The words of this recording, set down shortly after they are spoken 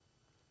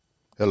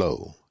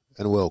Hello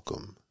and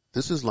welcome.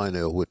 This is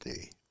Lionel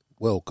Whitney.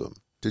 Welcome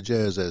to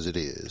Jazz as It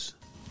Is.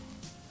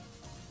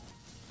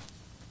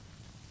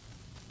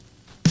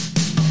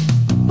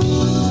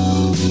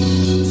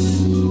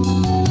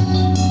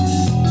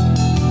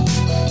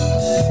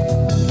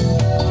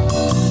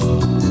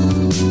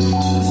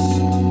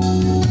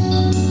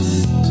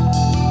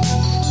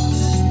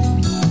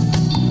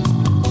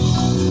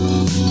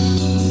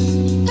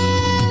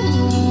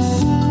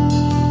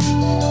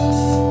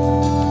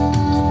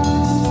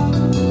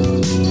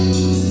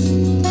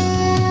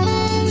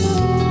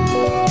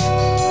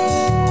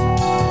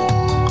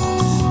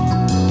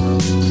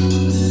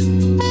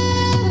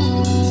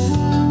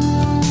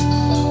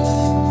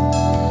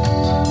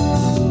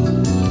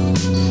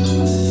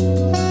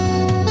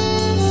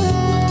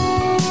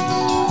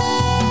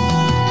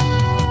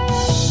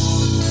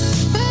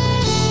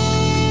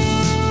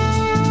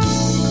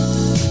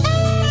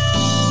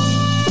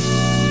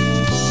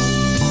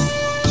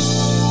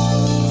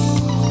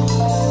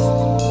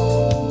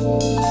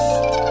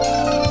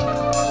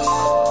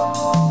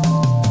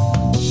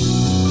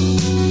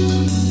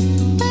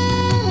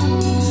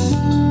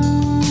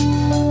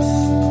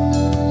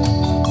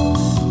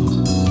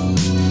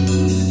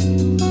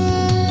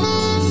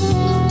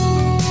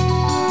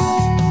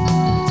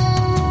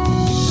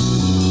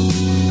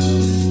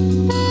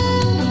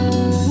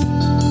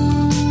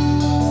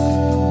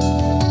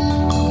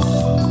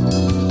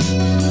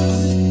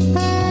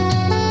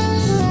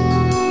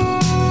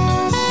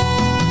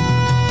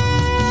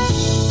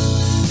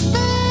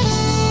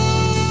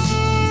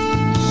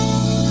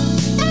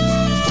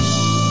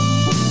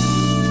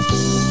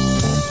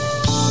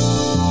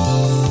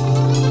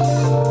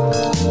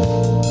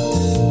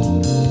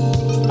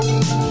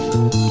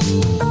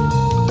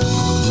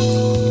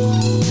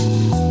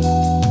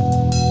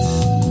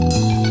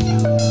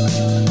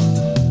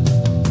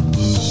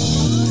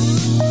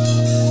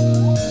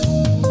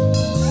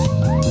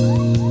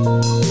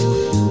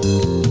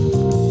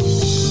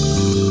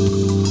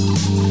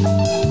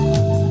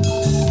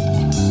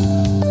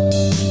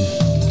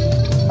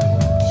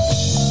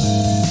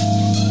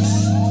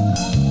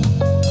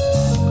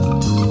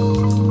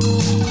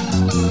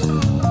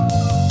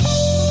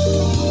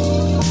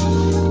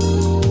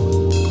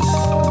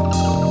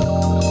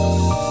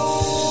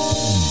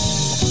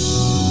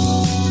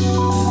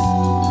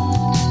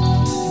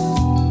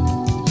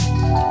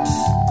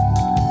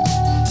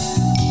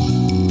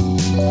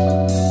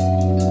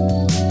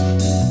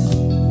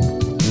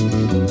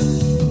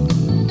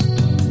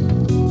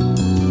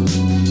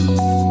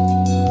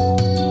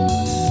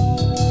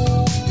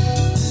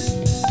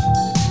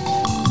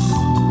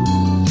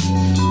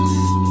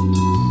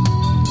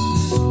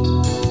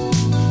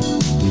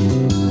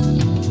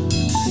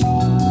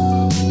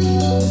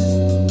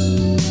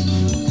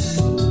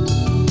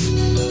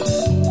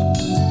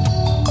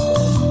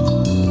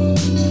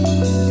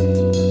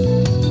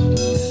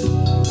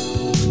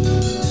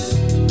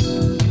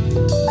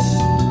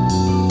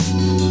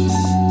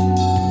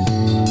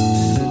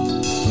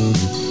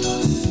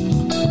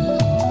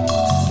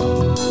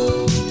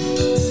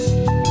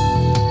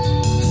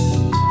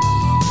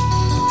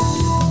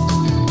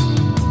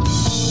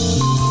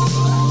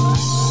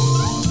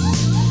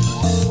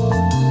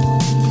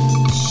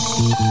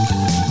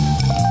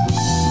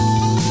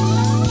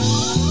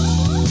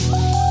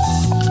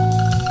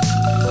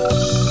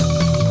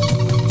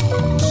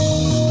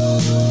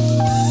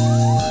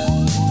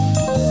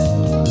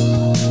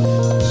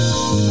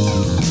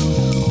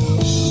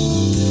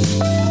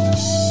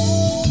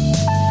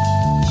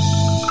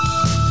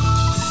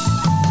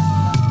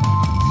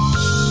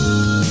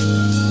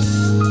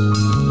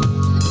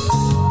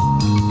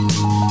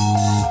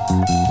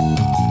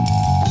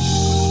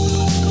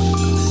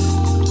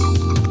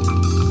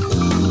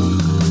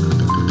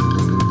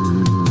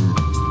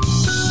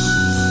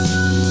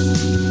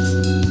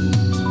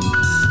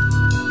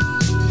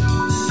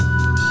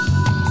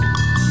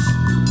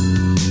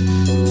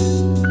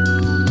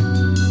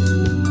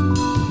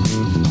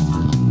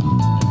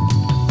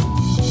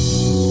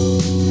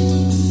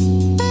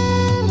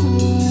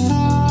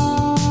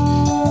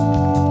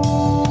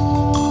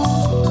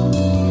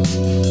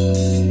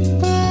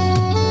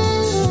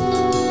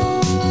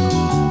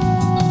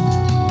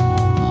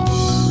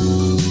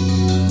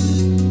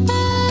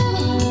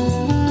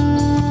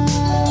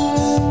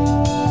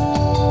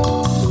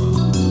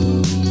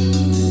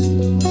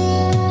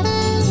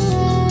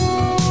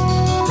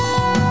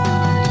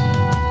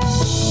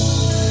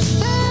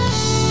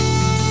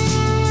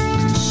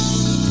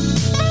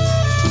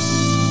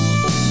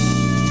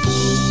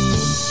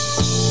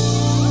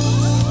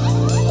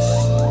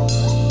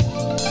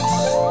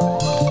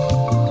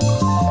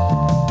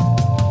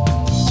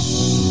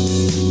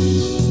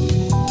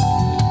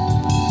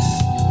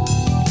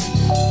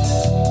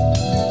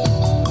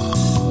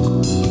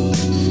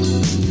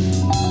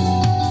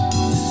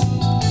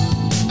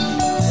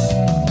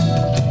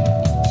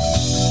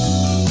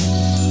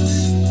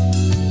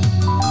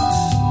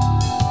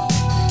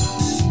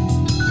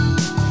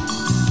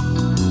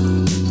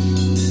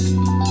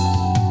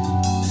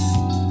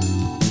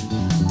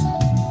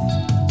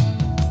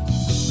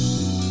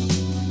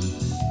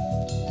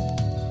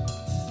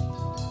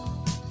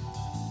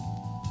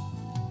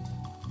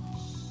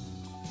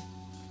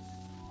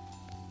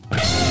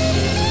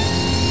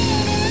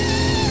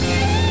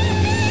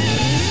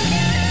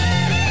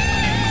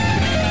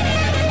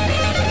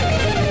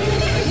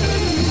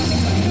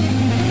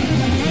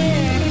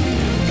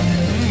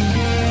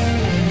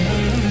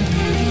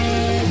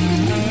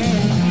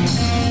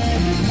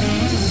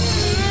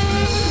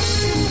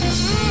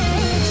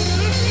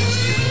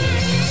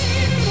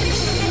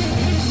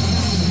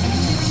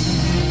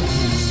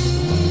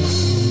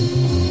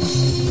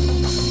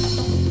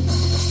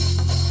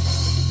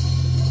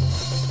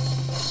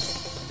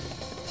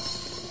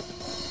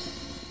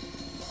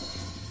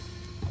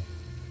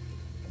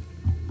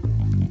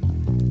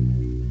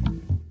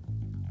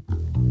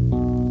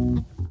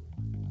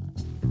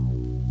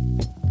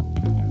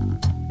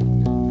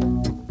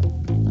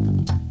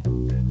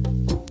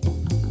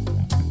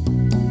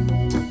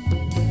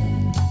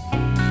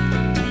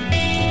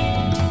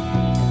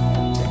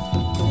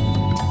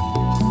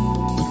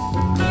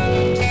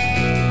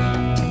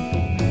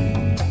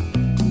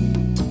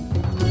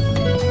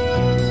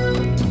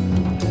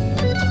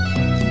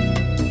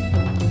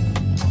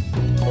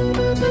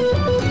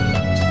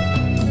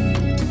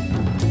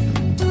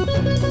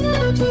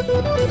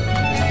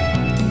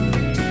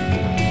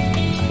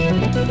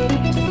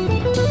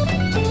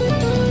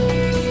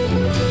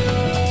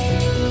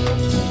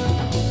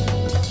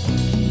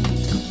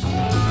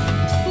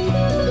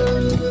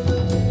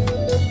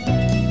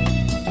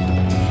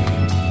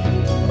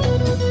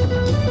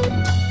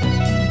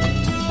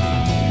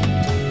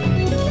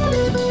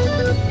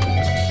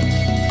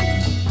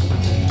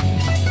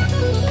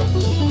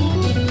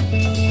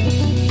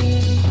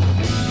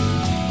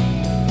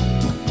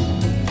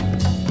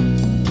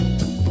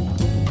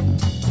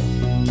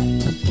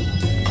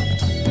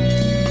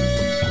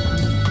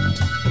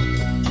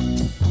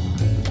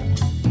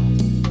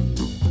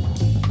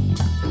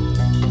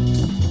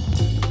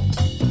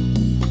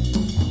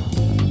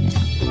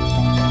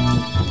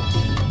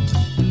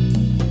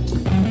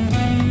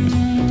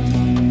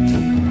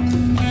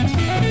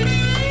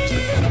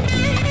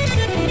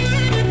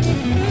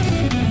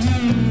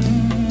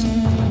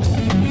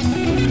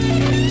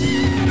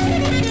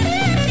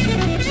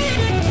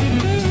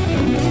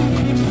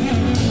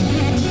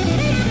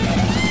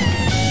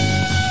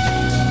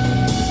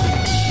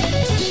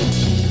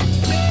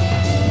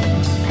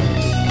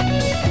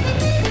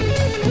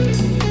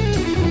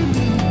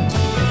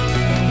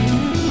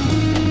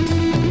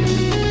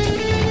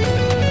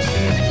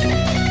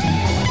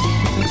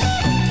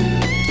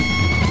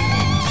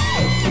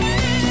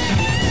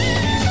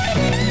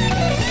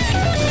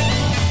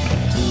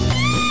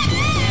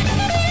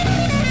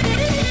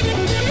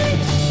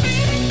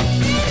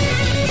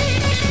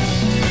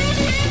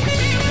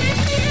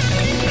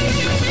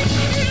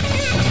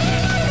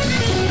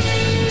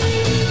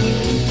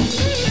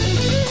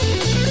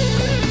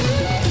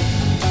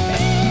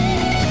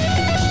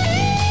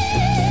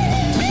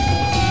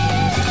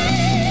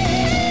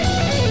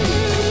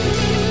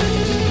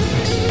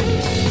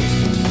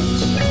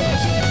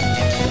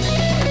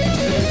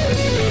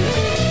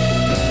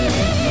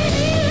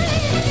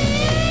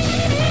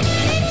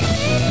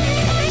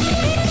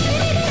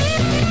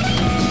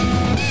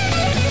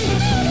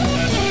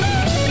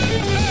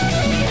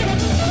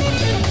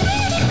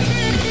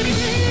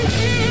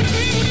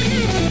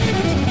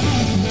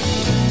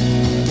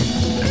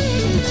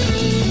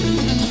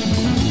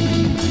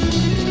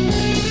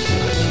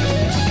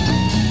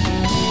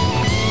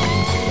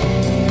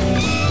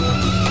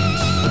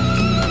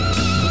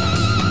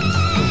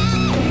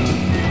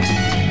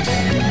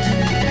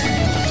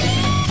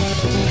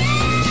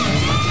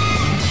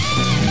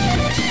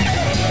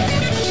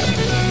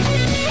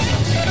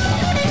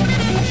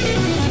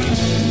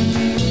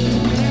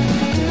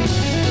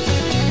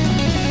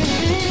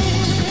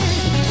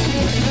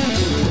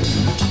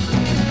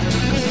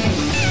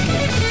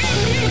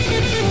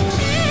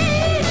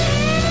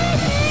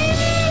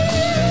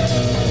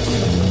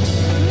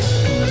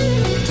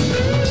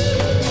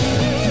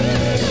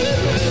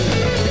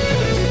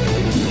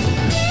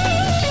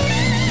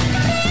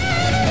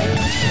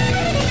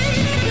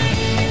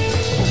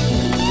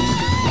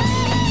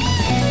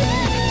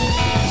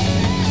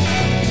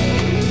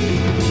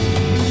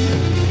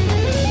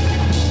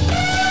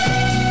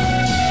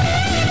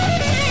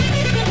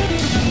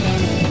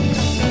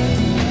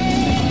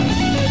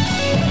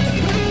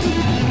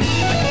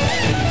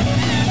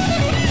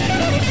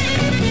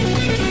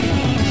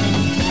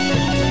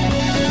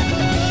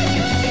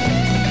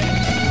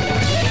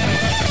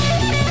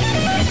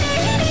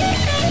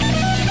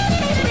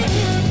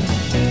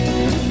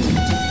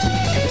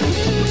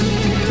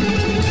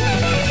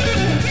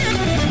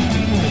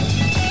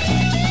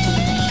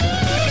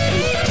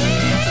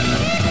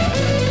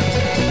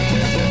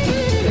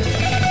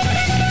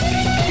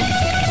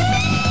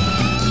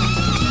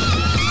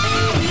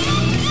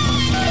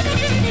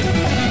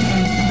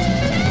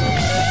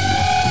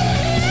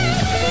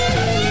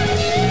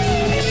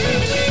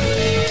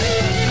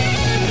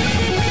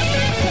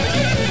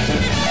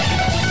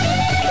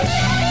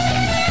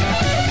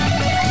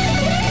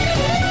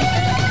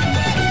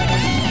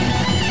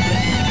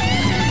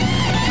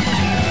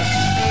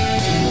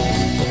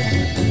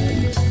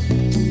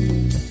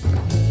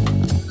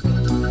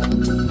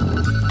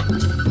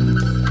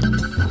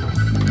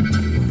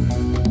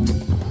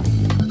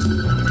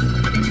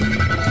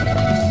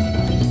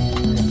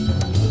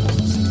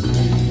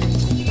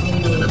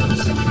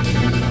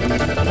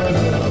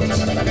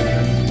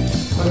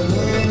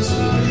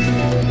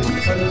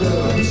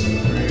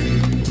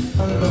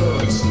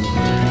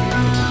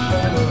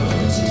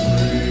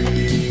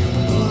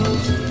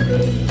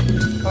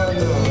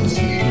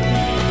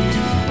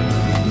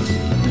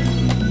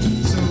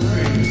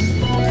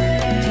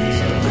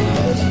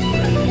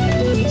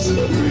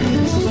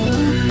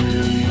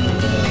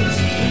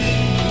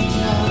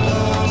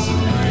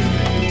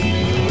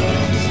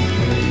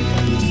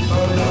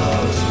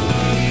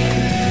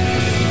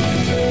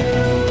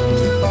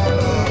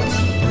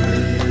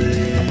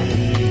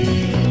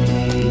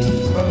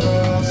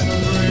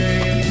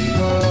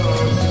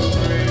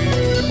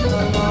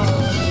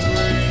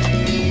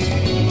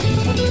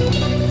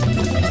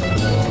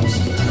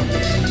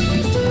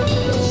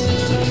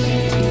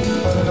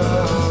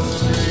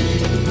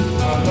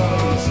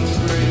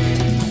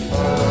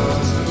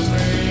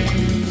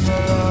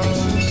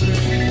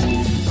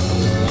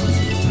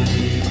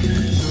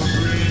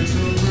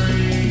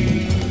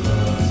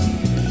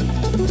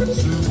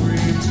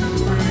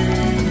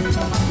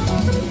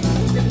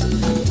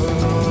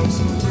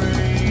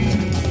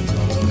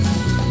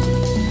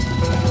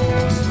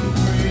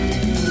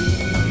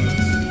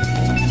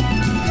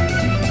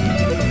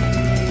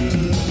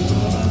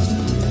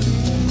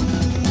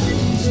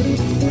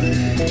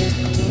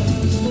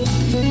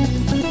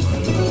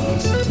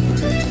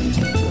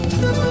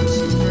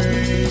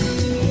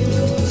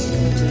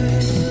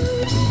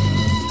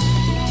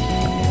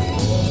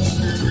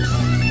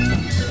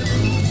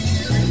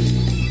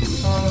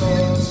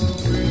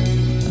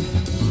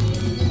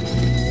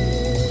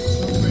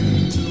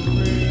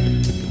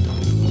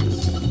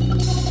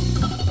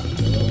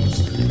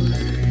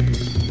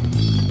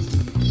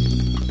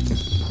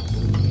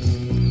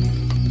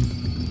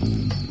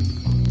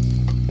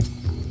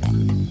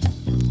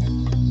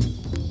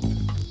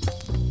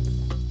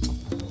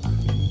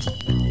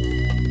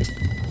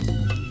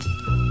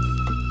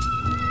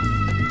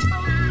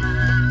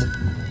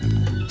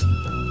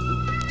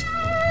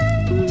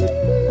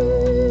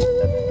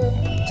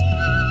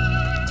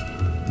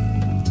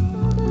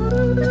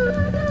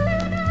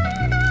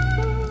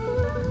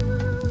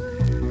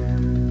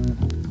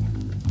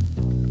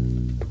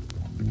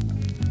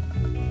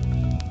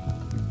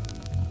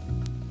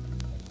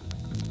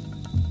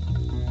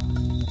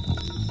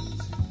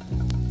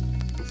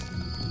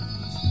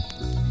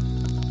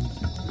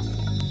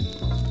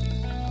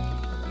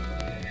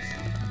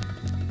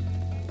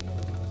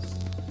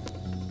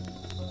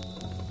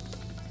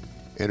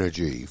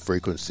 energy,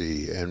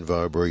 frequency, and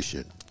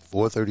vibration.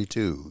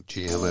 432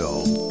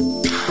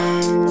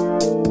 GML.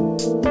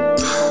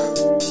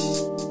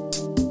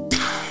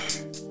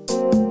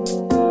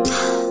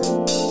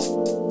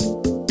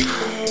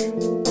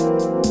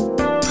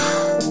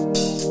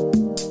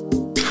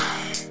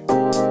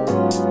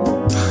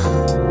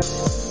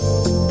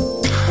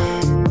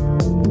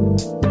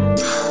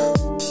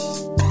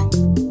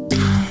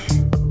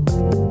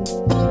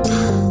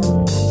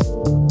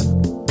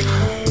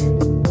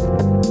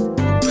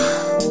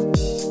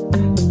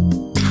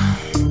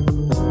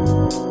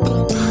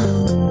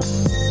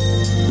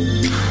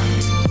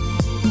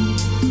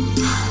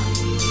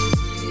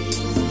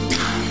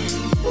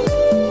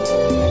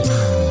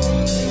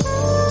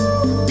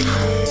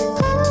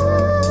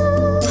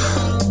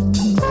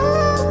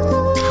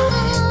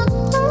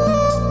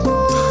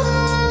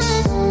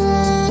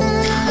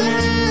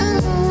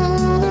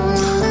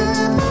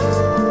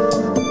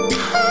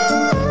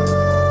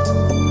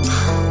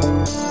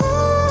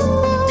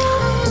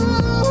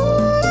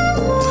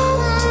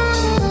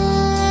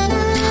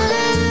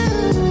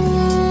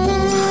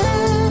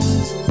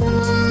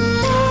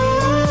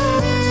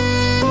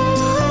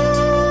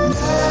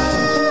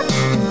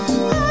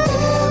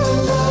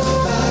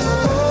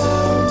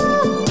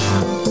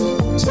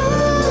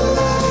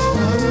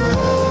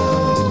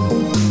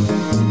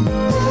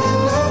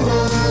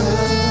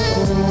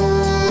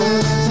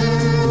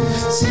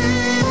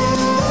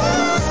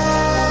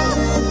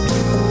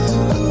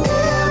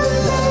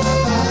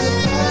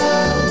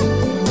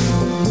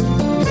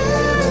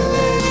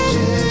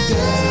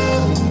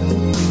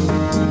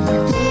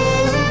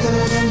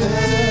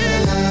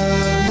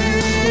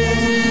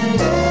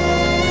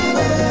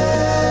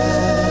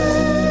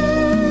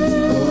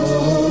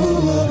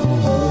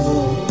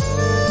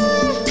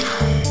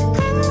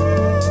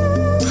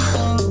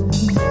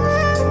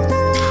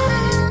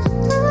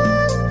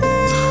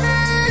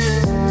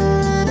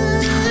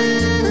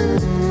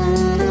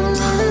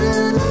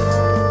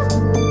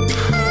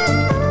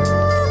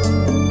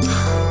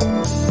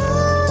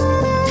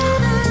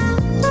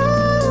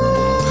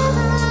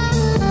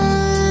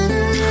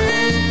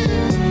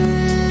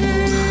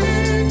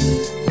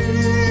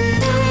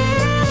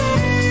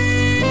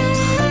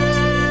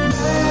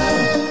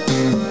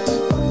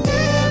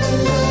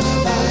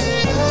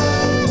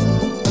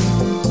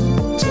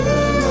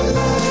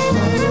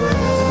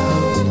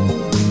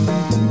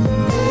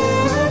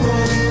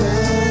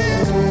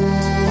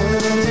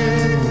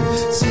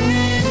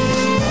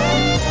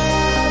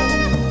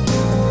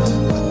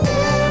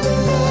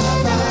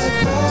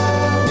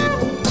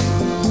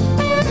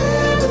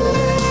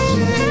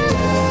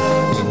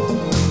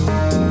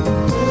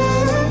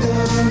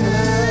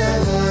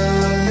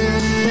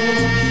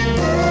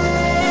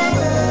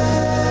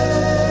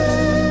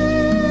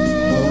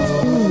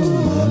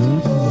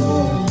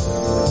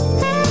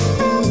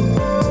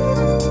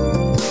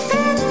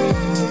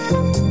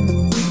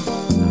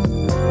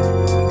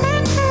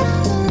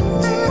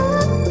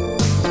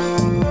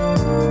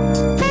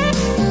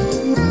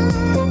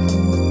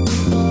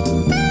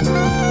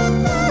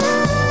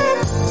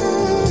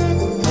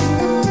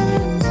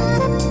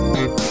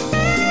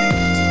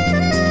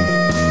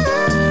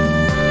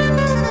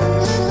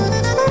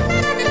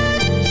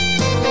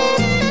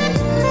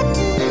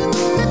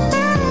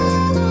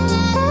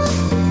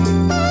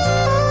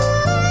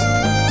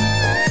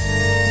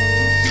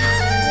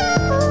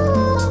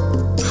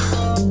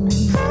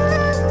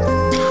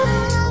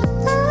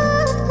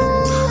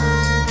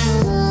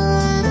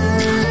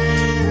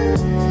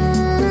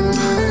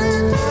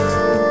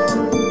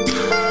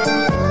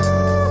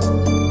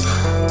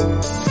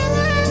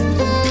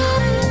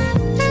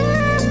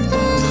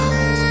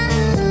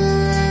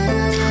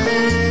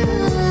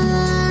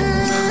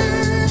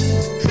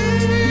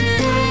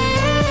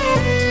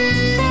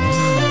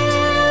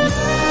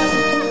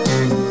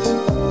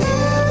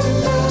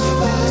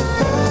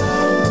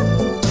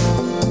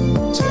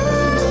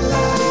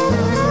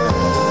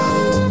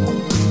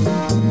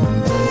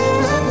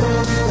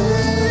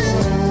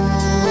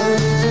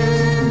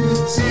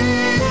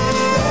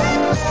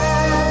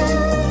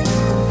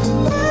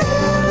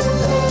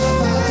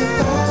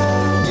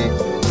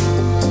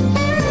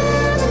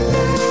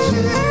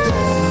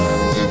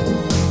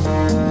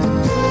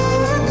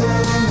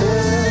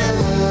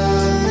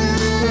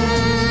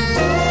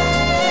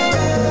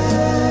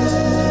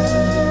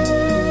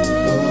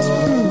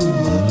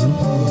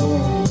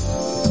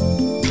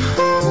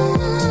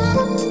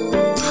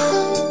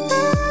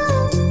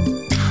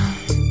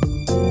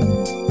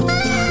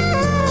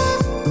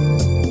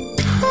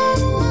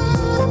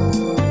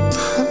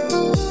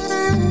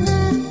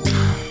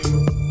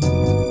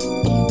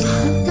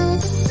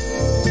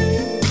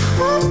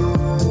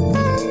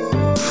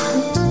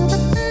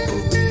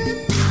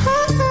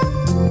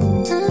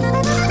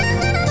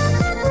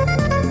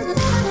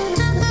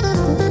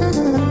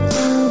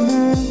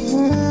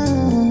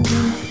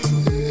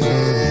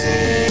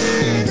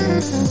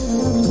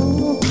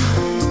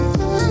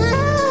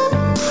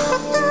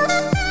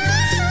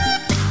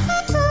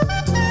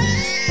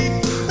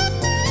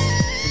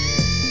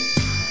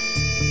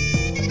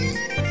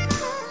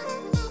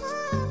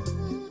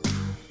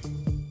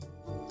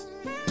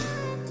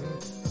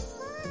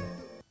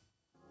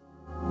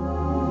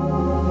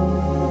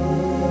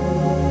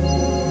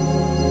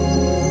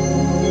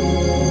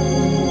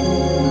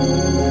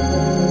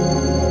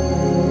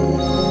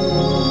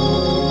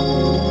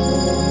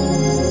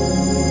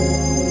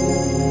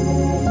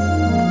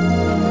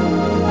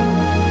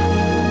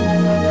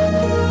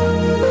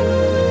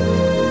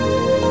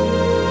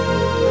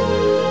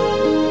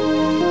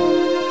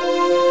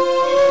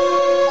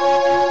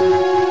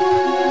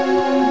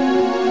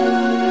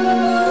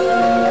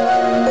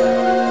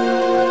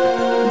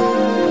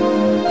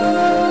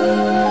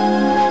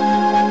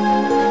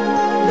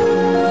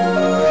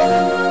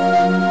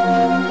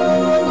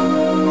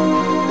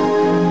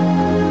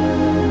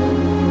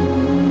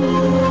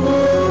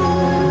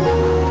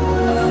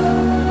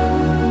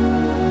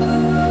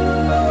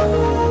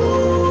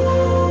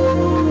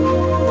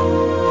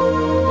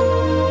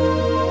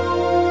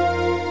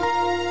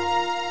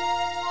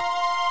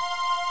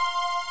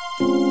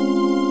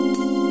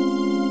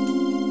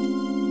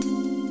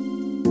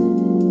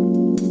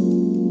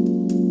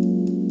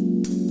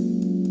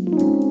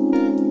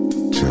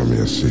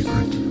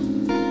 secret.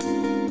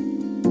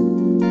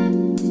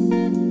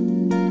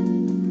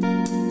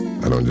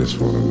 I don't just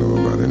want to know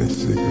about any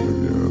secret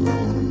of yours. I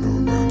want to know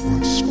about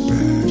one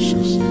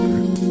special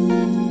secret.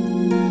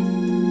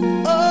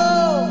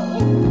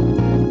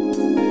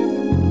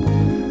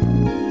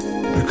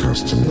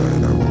 Because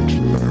tonight I want to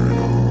learn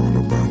all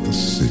about the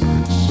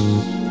secrets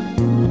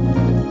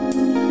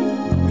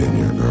in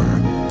your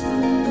garden.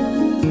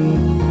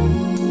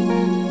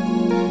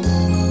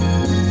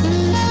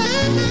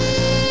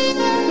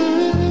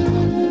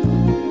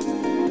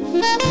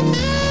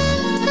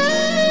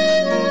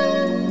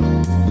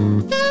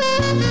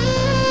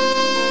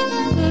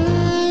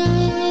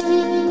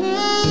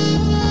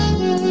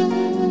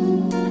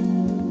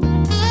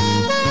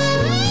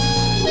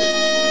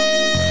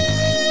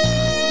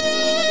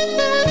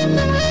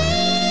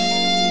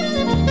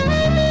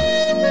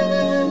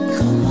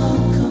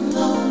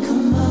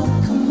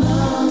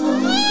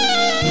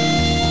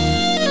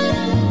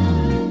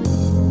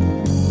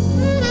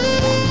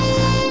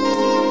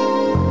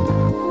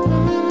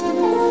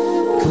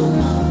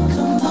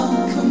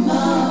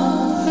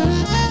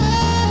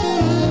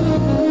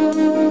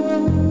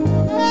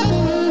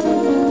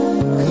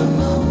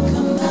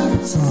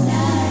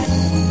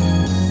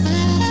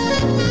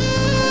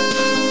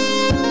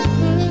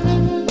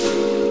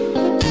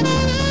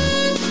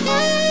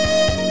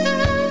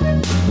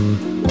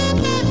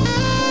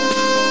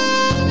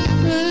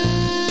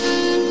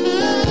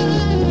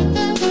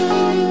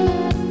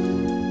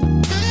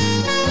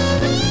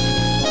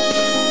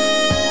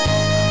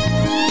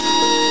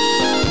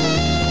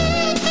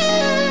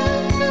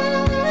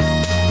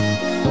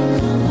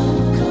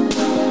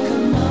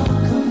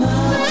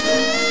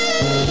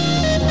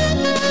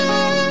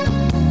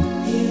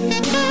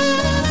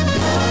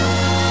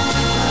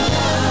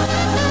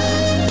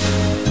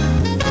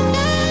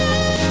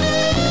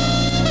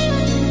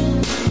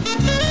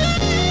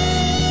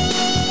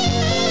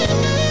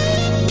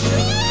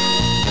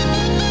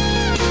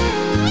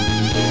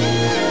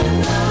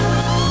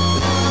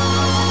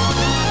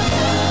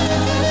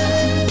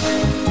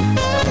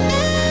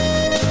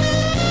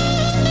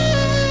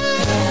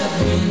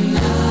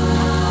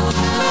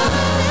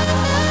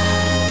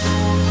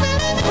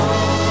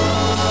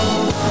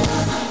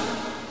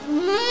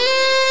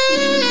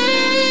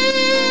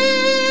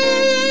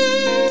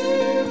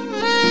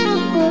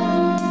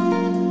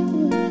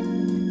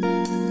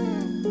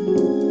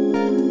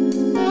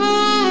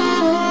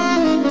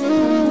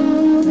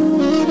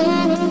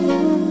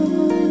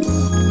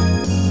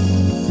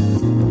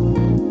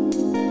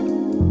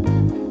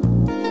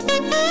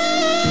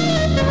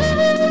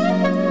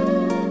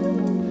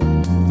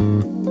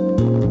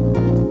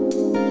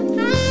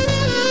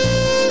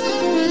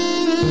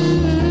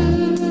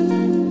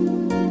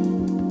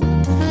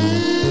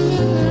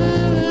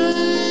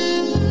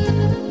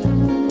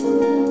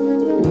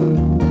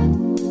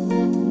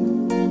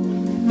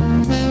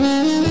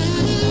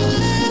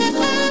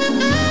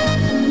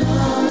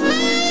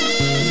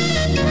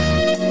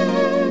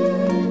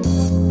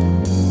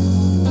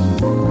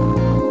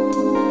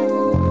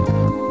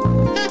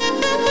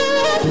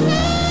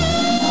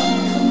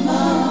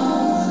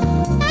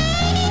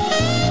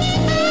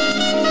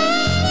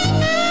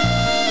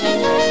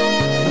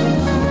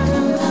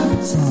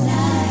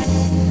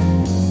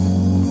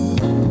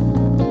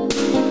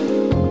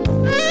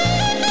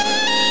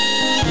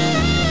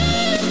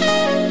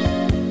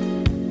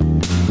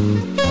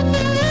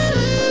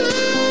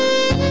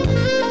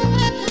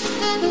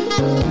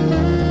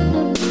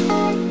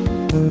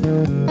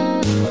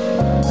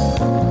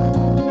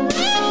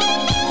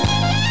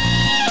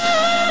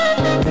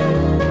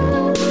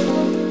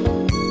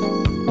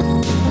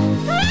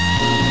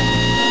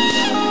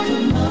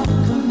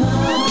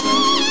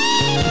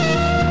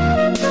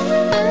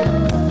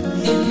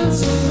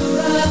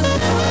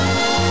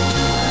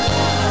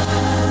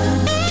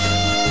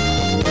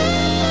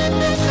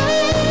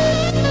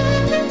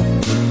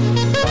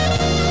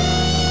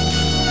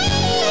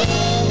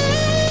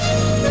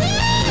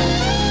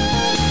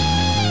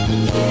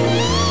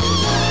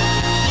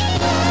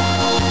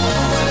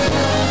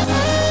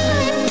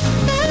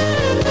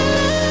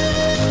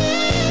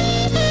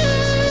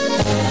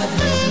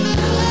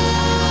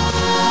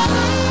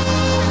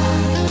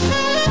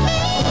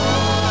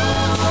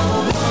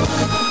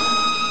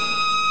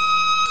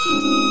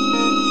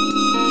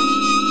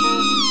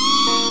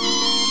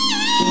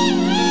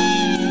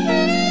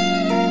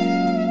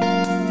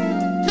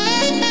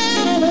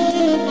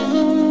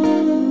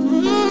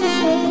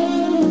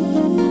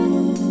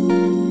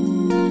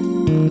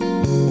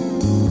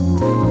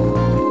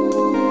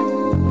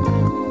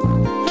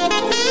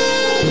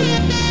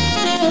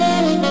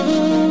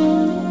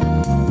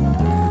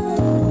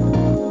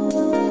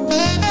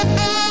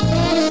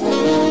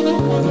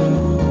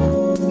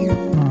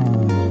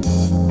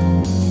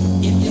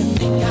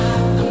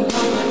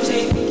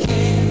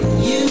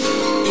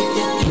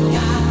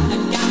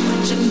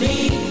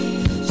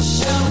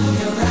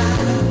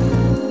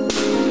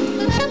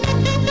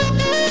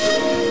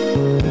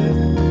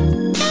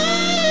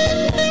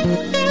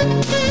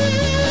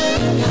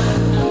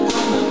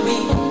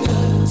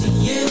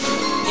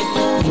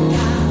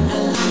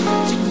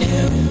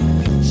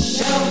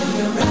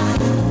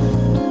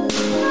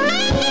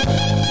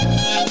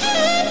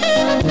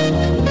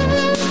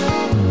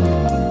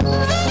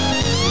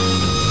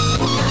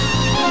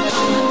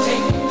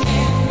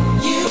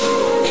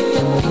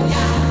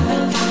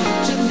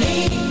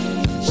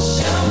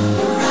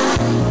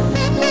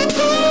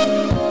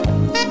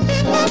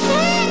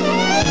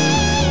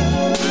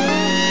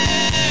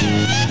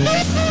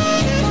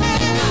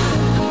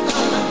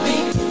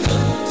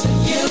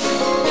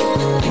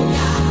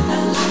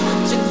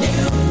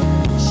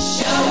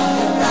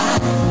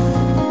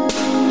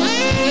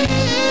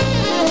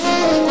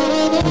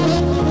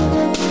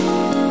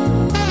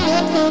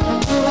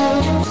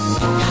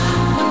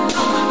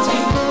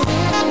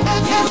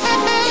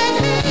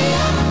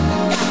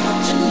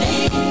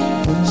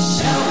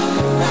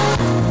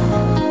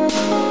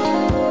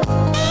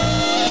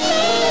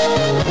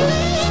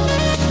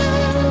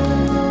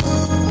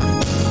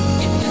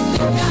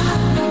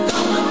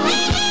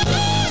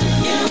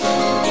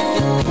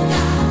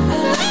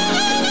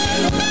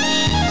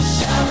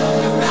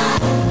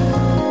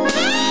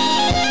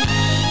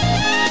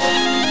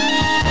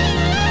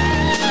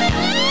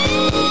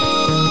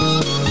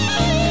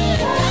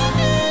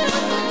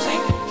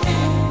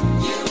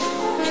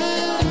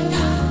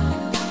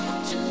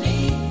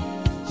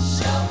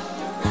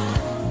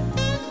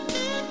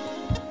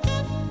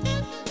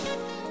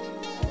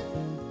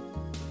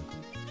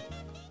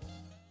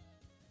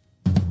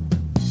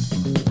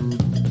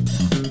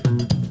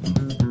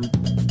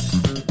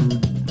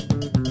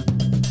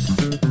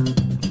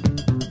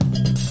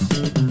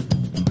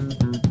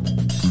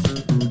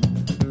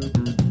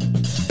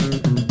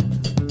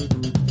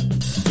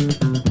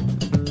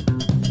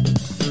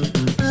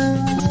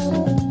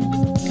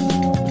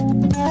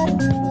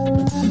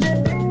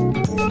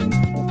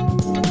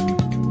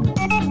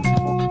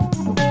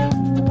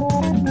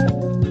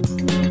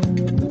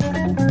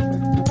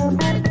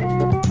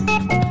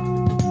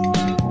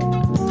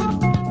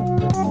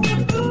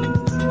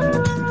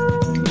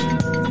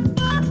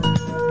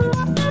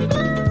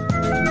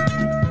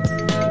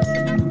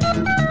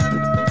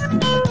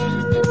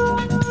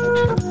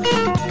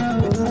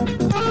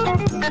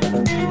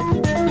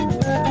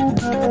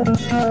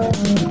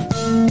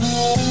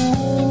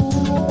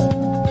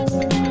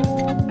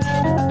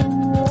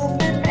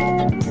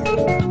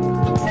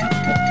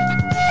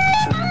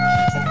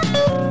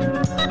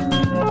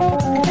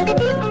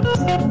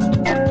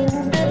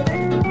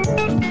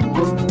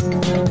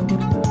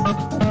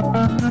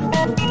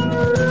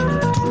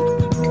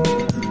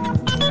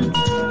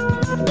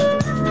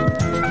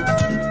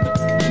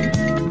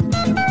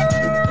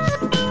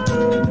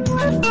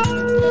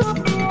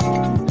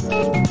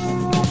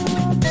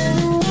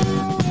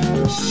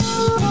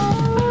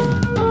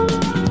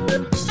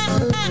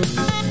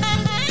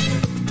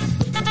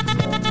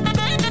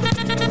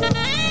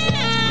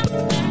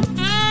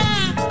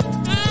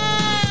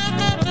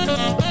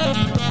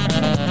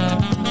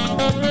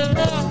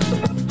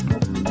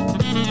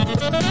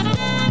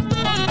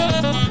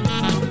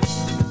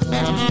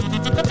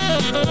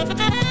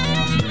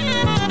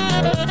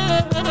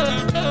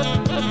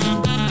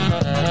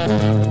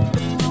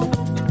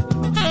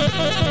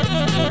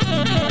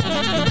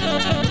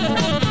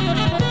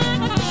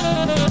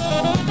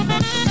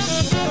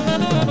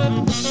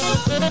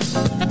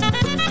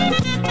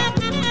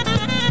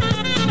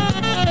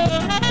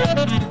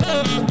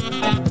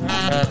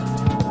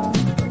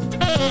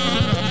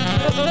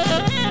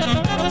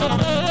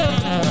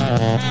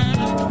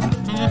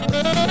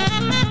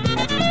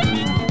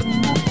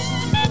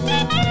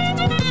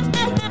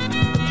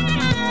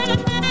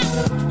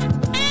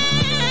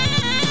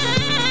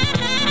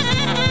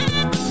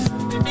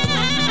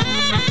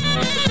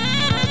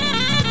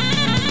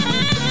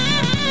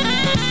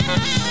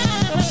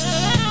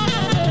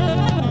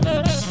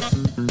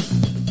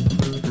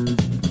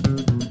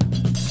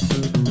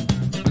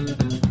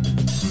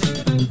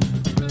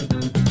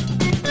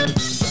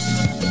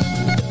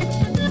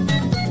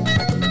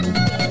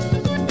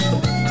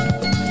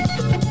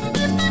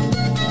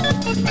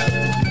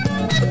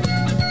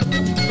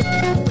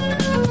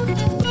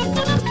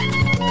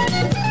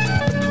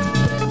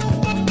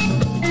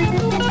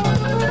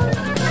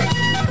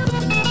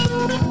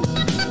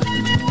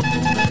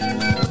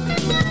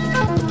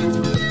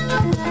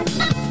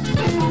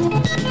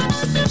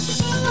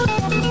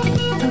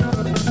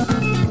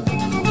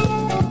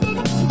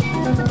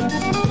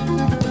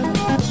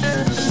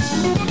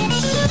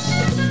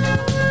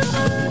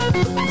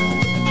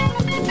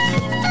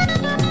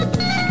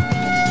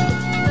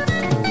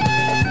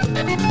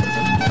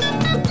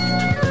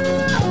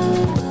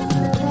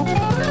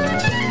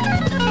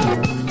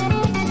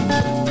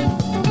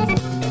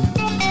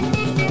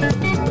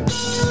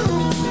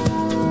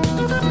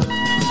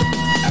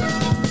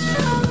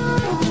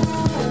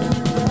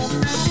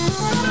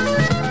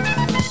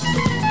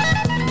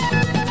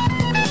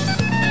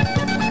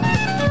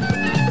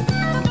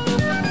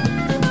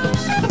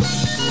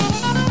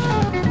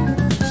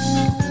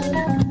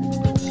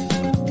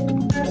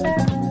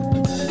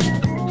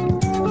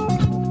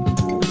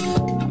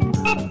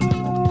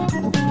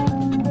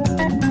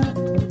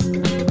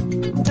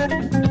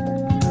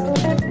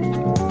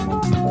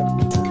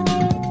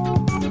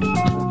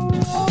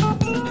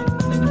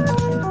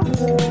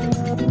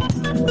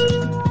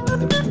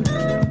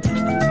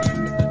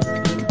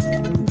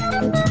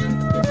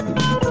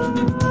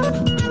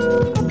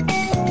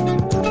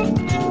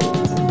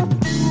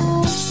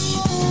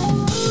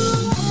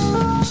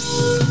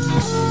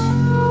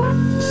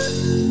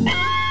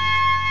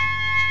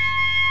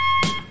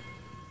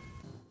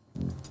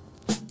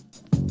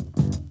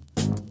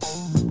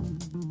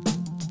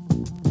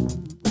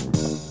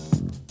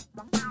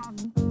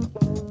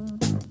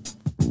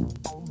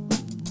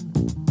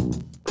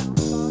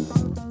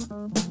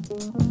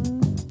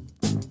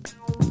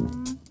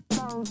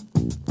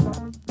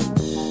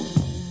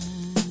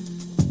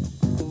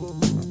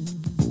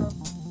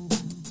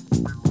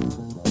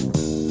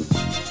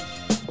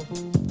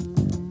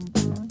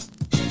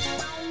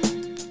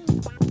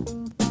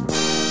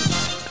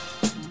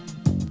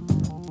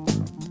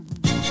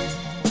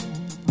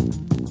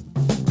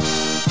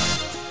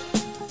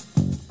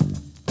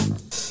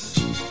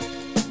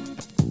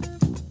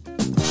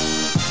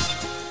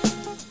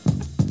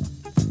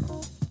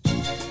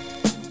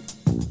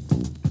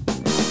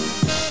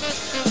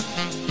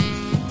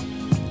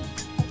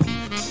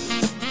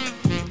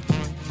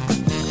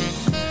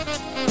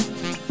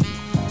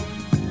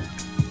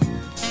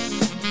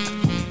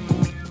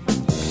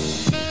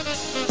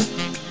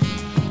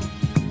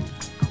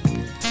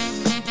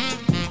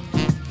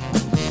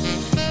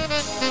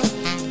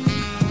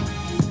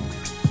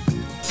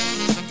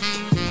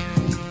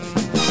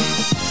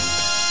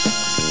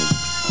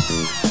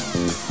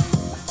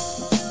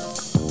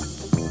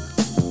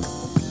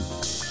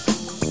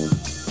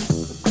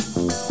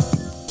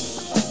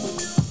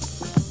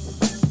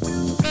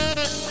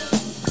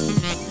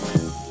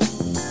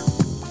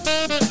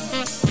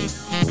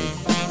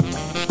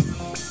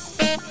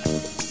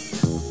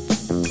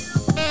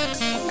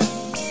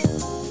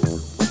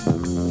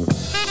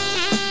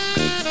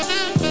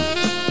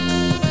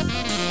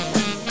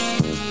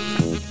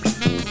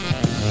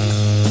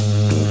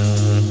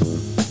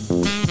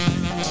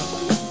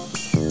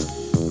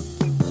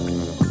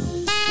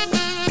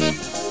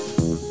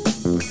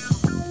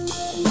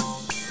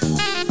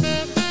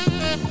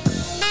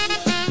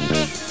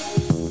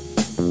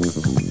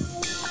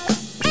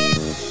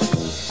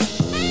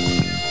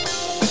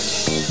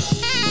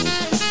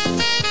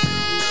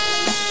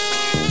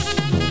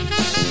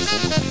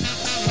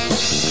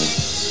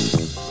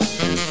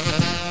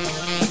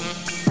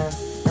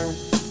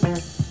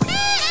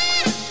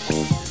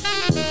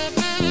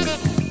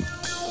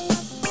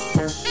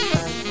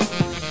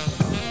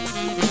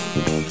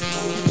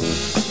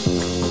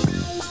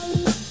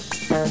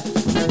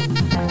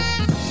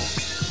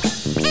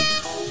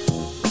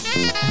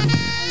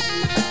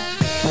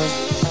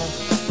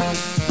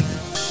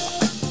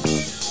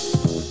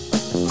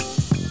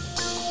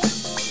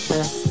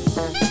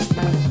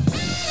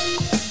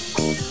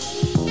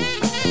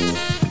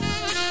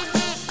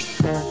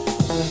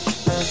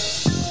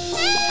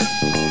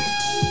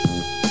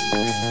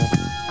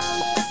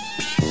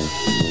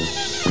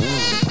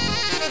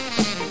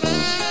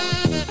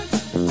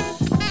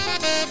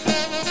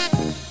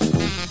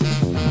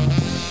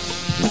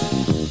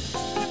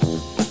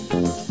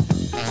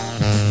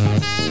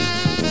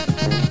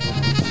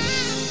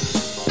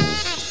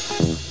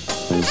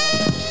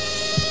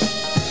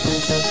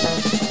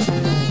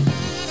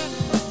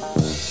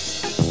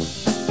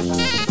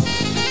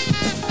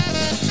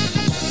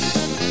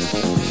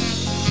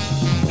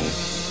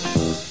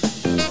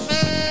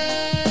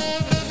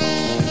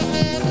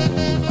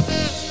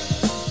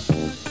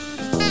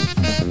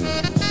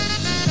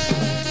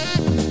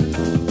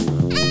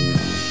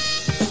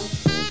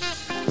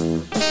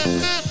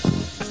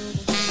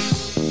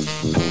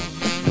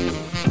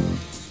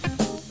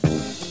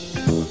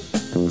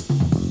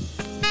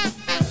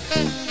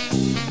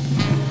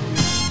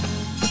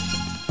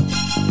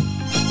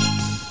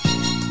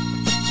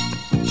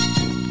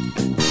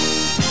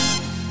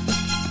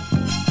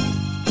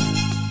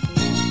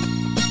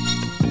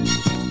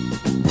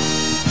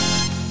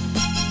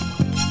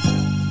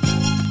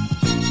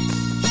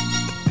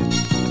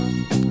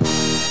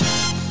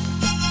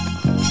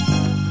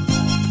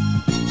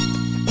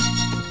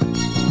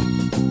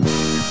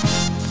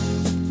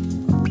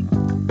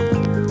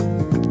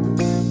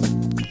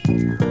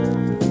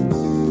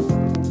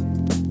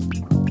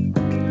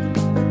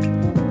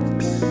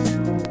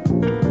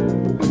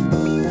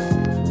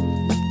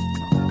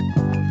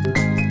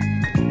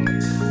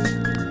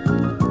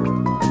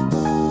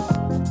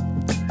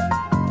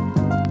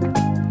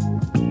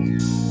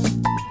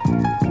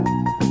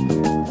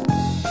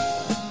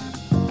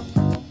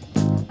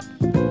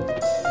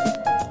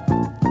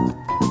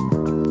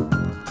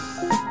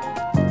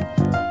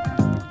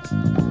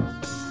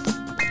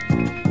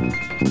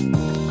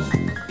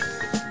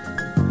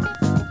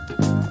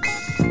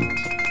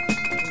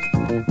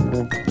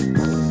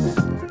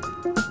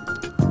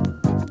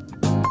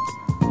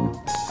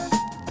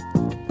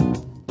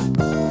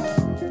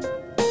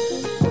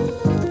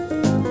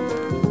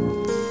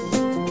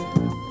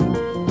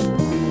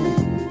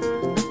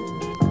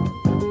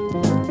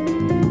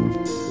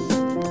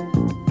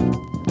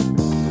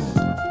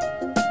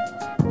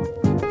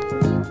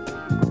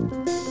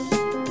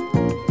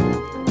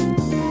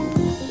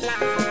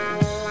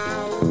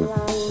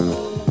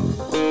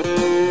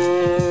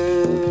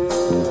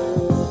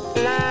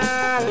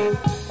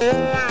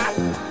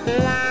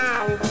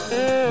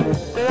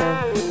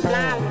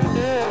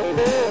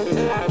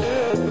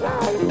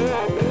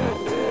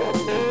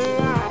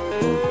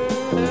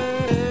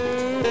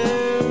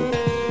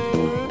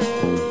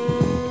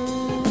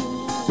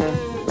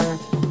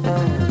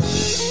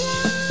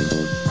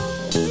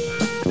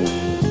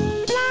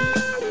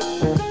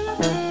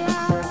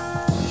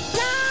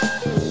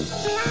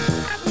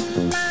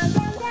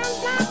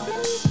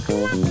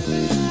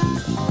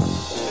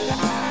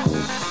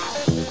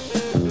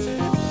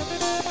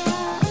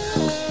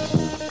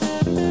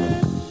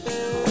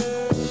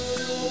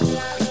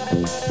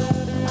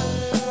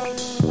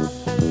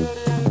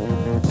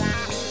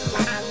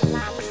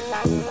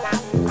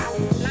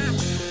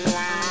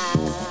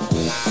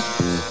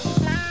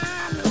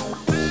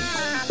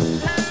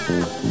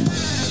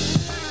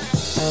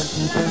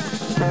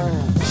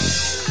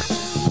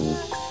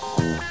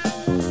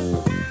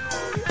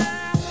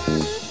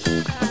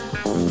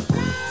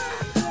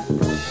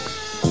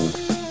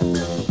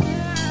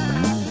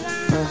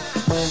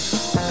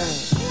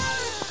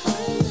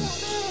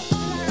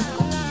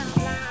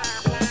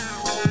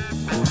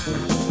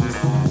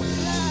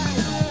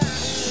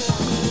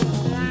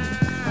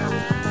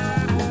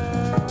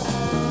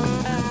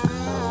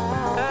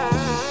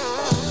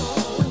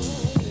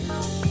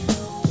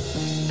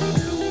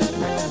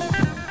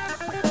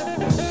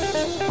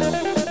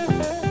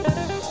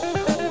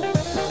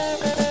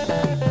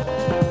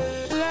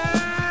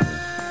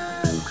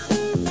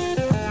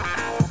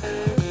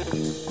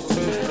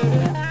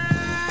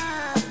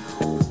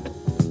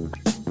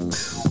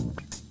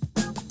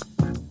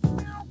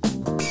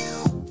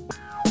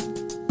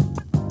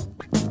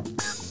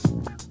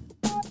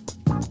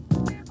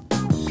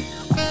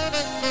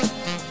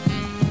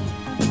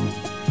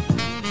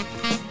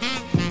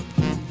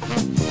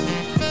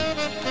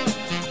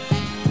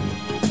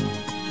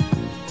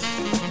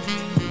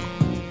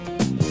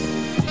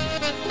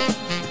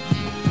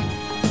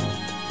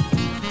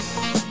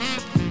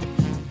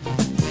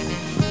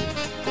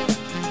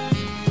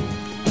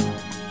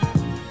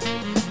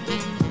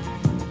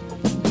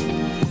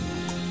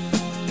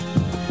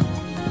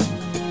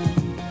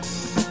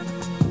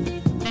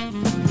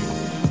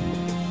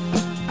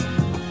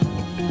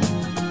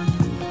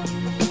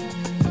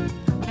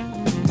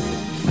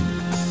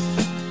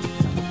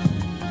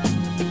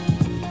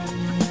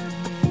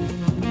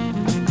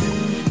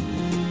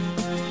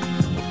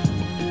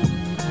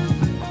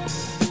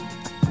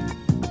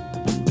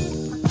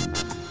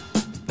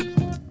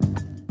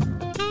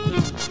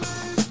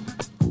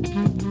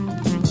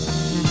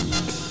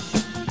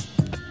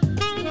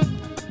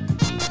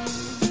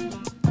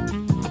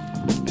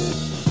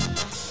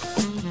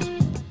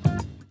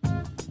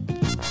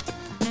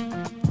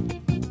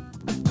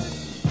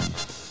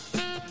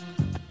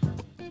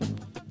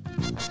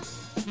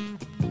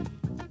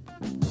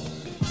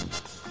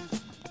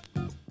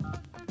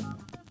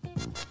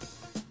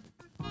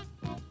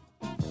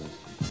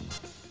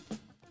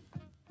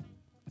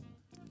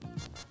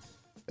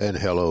 And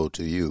hello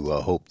to you.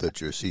 I hope that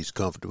your seat's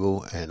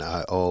comfortable, and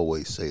I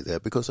always say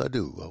that because I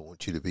do. I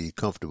want you to be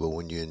comfortable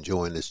when you're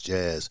enjoying this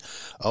jazz.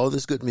 All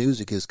this good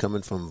music is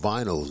coming from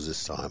vinyls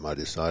this time. I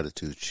decided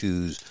to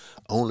choose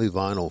only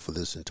vinyl for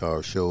this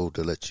entire show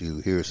to let you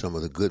hear some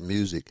of the good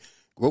music.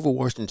 Grover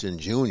Washington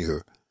Jr.,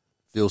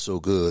 Feel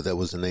So Good, that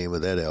was the name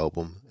of that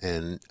album,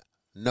 and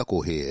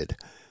Knucklehead.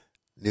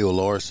 Neil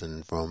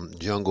Larson from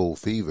Jungle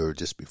Fever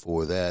just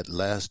before that,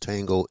 Last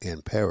Tango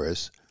in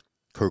Paris.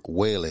 Kirk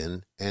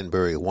Whalin and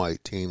Barry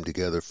White teamed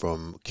together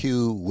from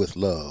Q with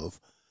Love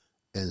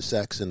and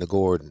Saxon the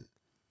Gordon.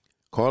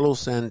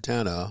 Carlos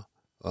Santana,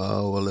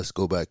 let's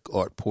go back,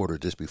 Art Porter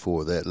just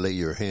before that, Lay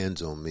Your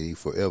Hands on Me,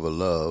 Forever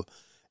Love.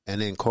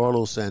 And then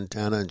Carlos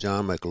Santana and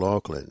John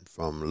McLaughlin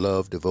from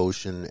Love,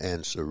 Devotion,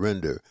 and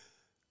Surrender,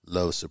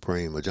 Love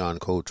Supreme, a John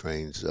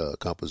Coltrane's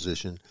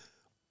composition.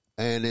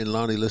 And then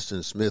Lonnie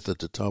Liston Smith at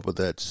the top of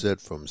that set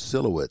from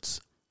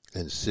Silhouettes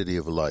and City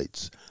of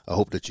Lights. I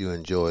hope that you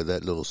enjoy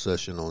that little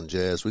session on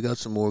jazz. We got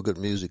some more good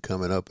music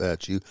coming up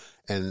at you.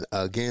 And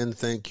again,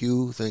 thank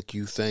you. I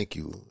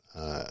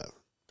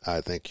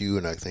thank you,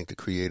 and I thank the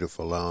Creator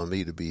for allowing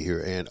me to be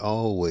here. And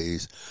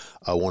always,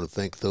 I want to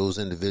thank those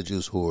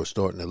individuals who are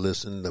starting to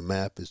listen. The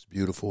map is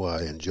beautiful.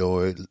 I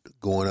enjoy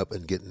going up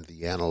and getting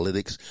the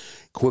analytics.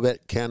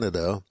 Quebec,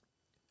 Canada,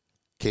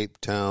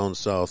 Cape Town,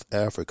 South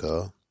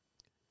Africa,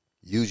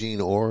 Eugene,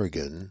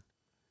 Oregon,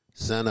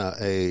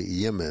 Sana'a,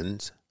 Yemen,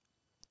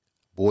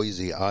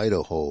 Boise,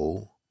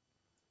 Idaho,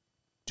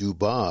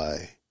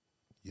 Dubai,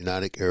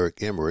 United Arab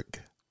Emirates,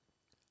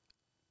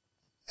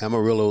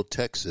 Amarillo,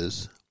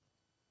 Texas,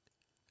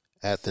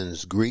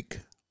 Athens, Greece,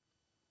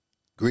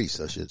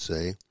 I should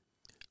say,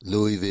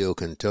 Louisville,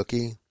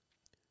 Kentucky,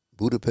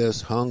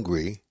 Budapest,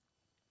 Hungary,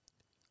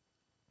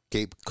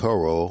 Cape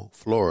Coral,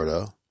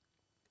 Florida,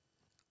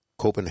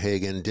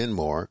 Copenhagen,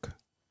 Denmark,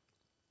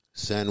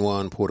 San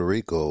Juan, Puerto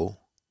Rico,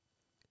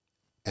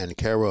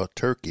 Ankara,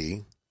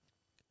 Turkey,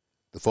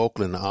 the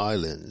Falkland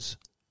Islands,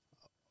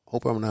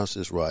 hope I pronounced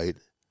this right,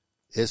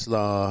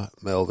 Isla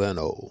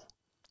Melveno,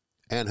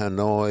 and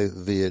Hanoi,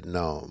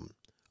 Vietnam.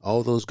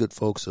 All those good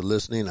folks are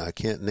listening. I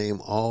can't name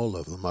all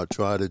of them. I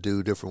try to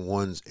do different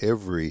ones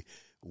every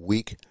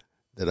week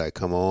that I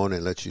come on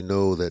and let you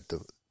know that the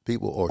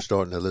people are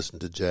starting to listen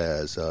to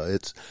jazz.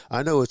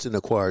 I know it's an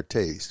acquired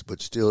taste,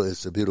 but still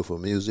it's a beautiful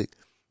music.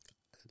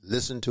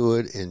 Listen to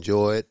it,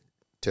 enjoy it,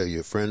 tell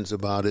your friends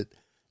about it.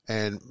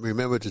 And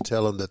remember to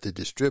tell them that the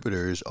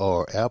distributors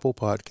are Apple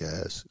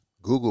Podcasts,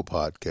 Google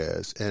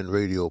Podcasts, and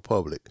Radio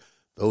Public.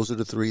 Those are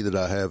the three that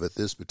I have at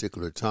this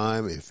particular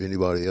time. If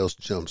anybody else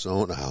jumps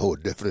on, I will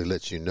definitely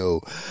let you know.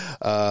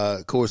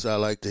 Of course, I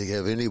like to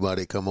have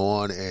anybody come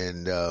on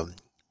and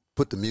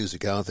put the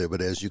music out there.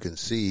 But as you can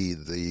see,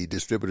 the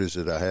distributors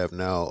that I have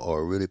now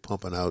are really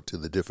pumping out to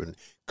the different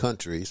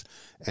countries,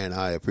 and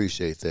I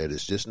appreciate that.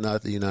 It's just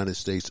not the United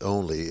States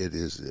only. It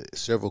is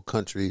several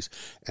countries,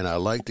 and I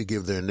like to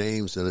give their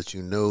names to let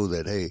you know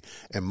that, hey,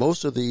 and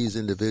most of these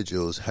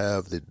individuals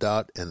have the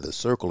dot and the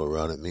circle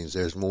around it. Means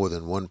there's more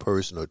than one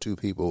person or two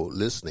people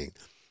listening.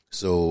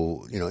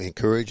 So,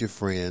 encourage your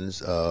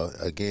friends.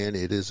 Again,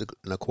 it is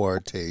an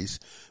acquired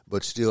taste,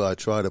 but still I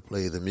try to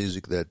play the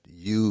music that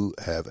you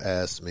have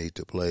asked me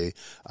to play.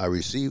 I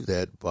receive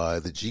that by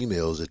the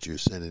Gmails that you're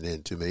sending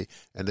in to me,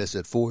 and that's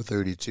at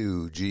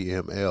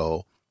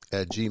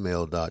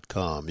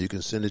 432gml@gmail.com. You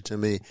can send it to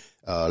me.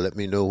 Let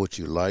me know what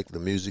you like, the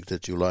music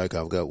that you like.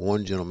 I've got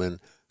one gentleman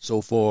so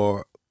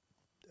far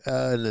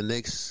in the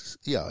next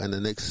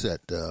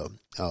set.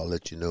 I'll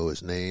let you know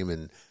his name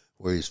and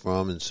where he's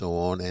from and so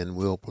on, and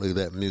we'll play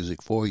that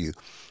music for you.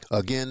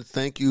 Again,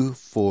 thank you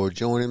for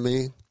joining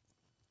me.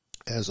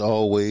 As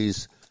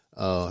always,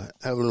 I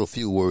have a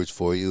few words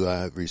for you. I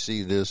have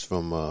received this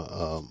from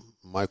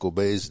Michael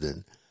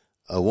Baisden.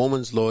 A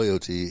woman's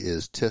loyalty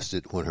is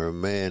tested when her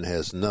man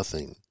has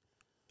nothing.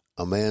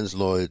 A man's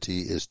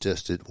loyalty is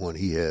tested when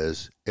he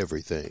has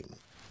everything.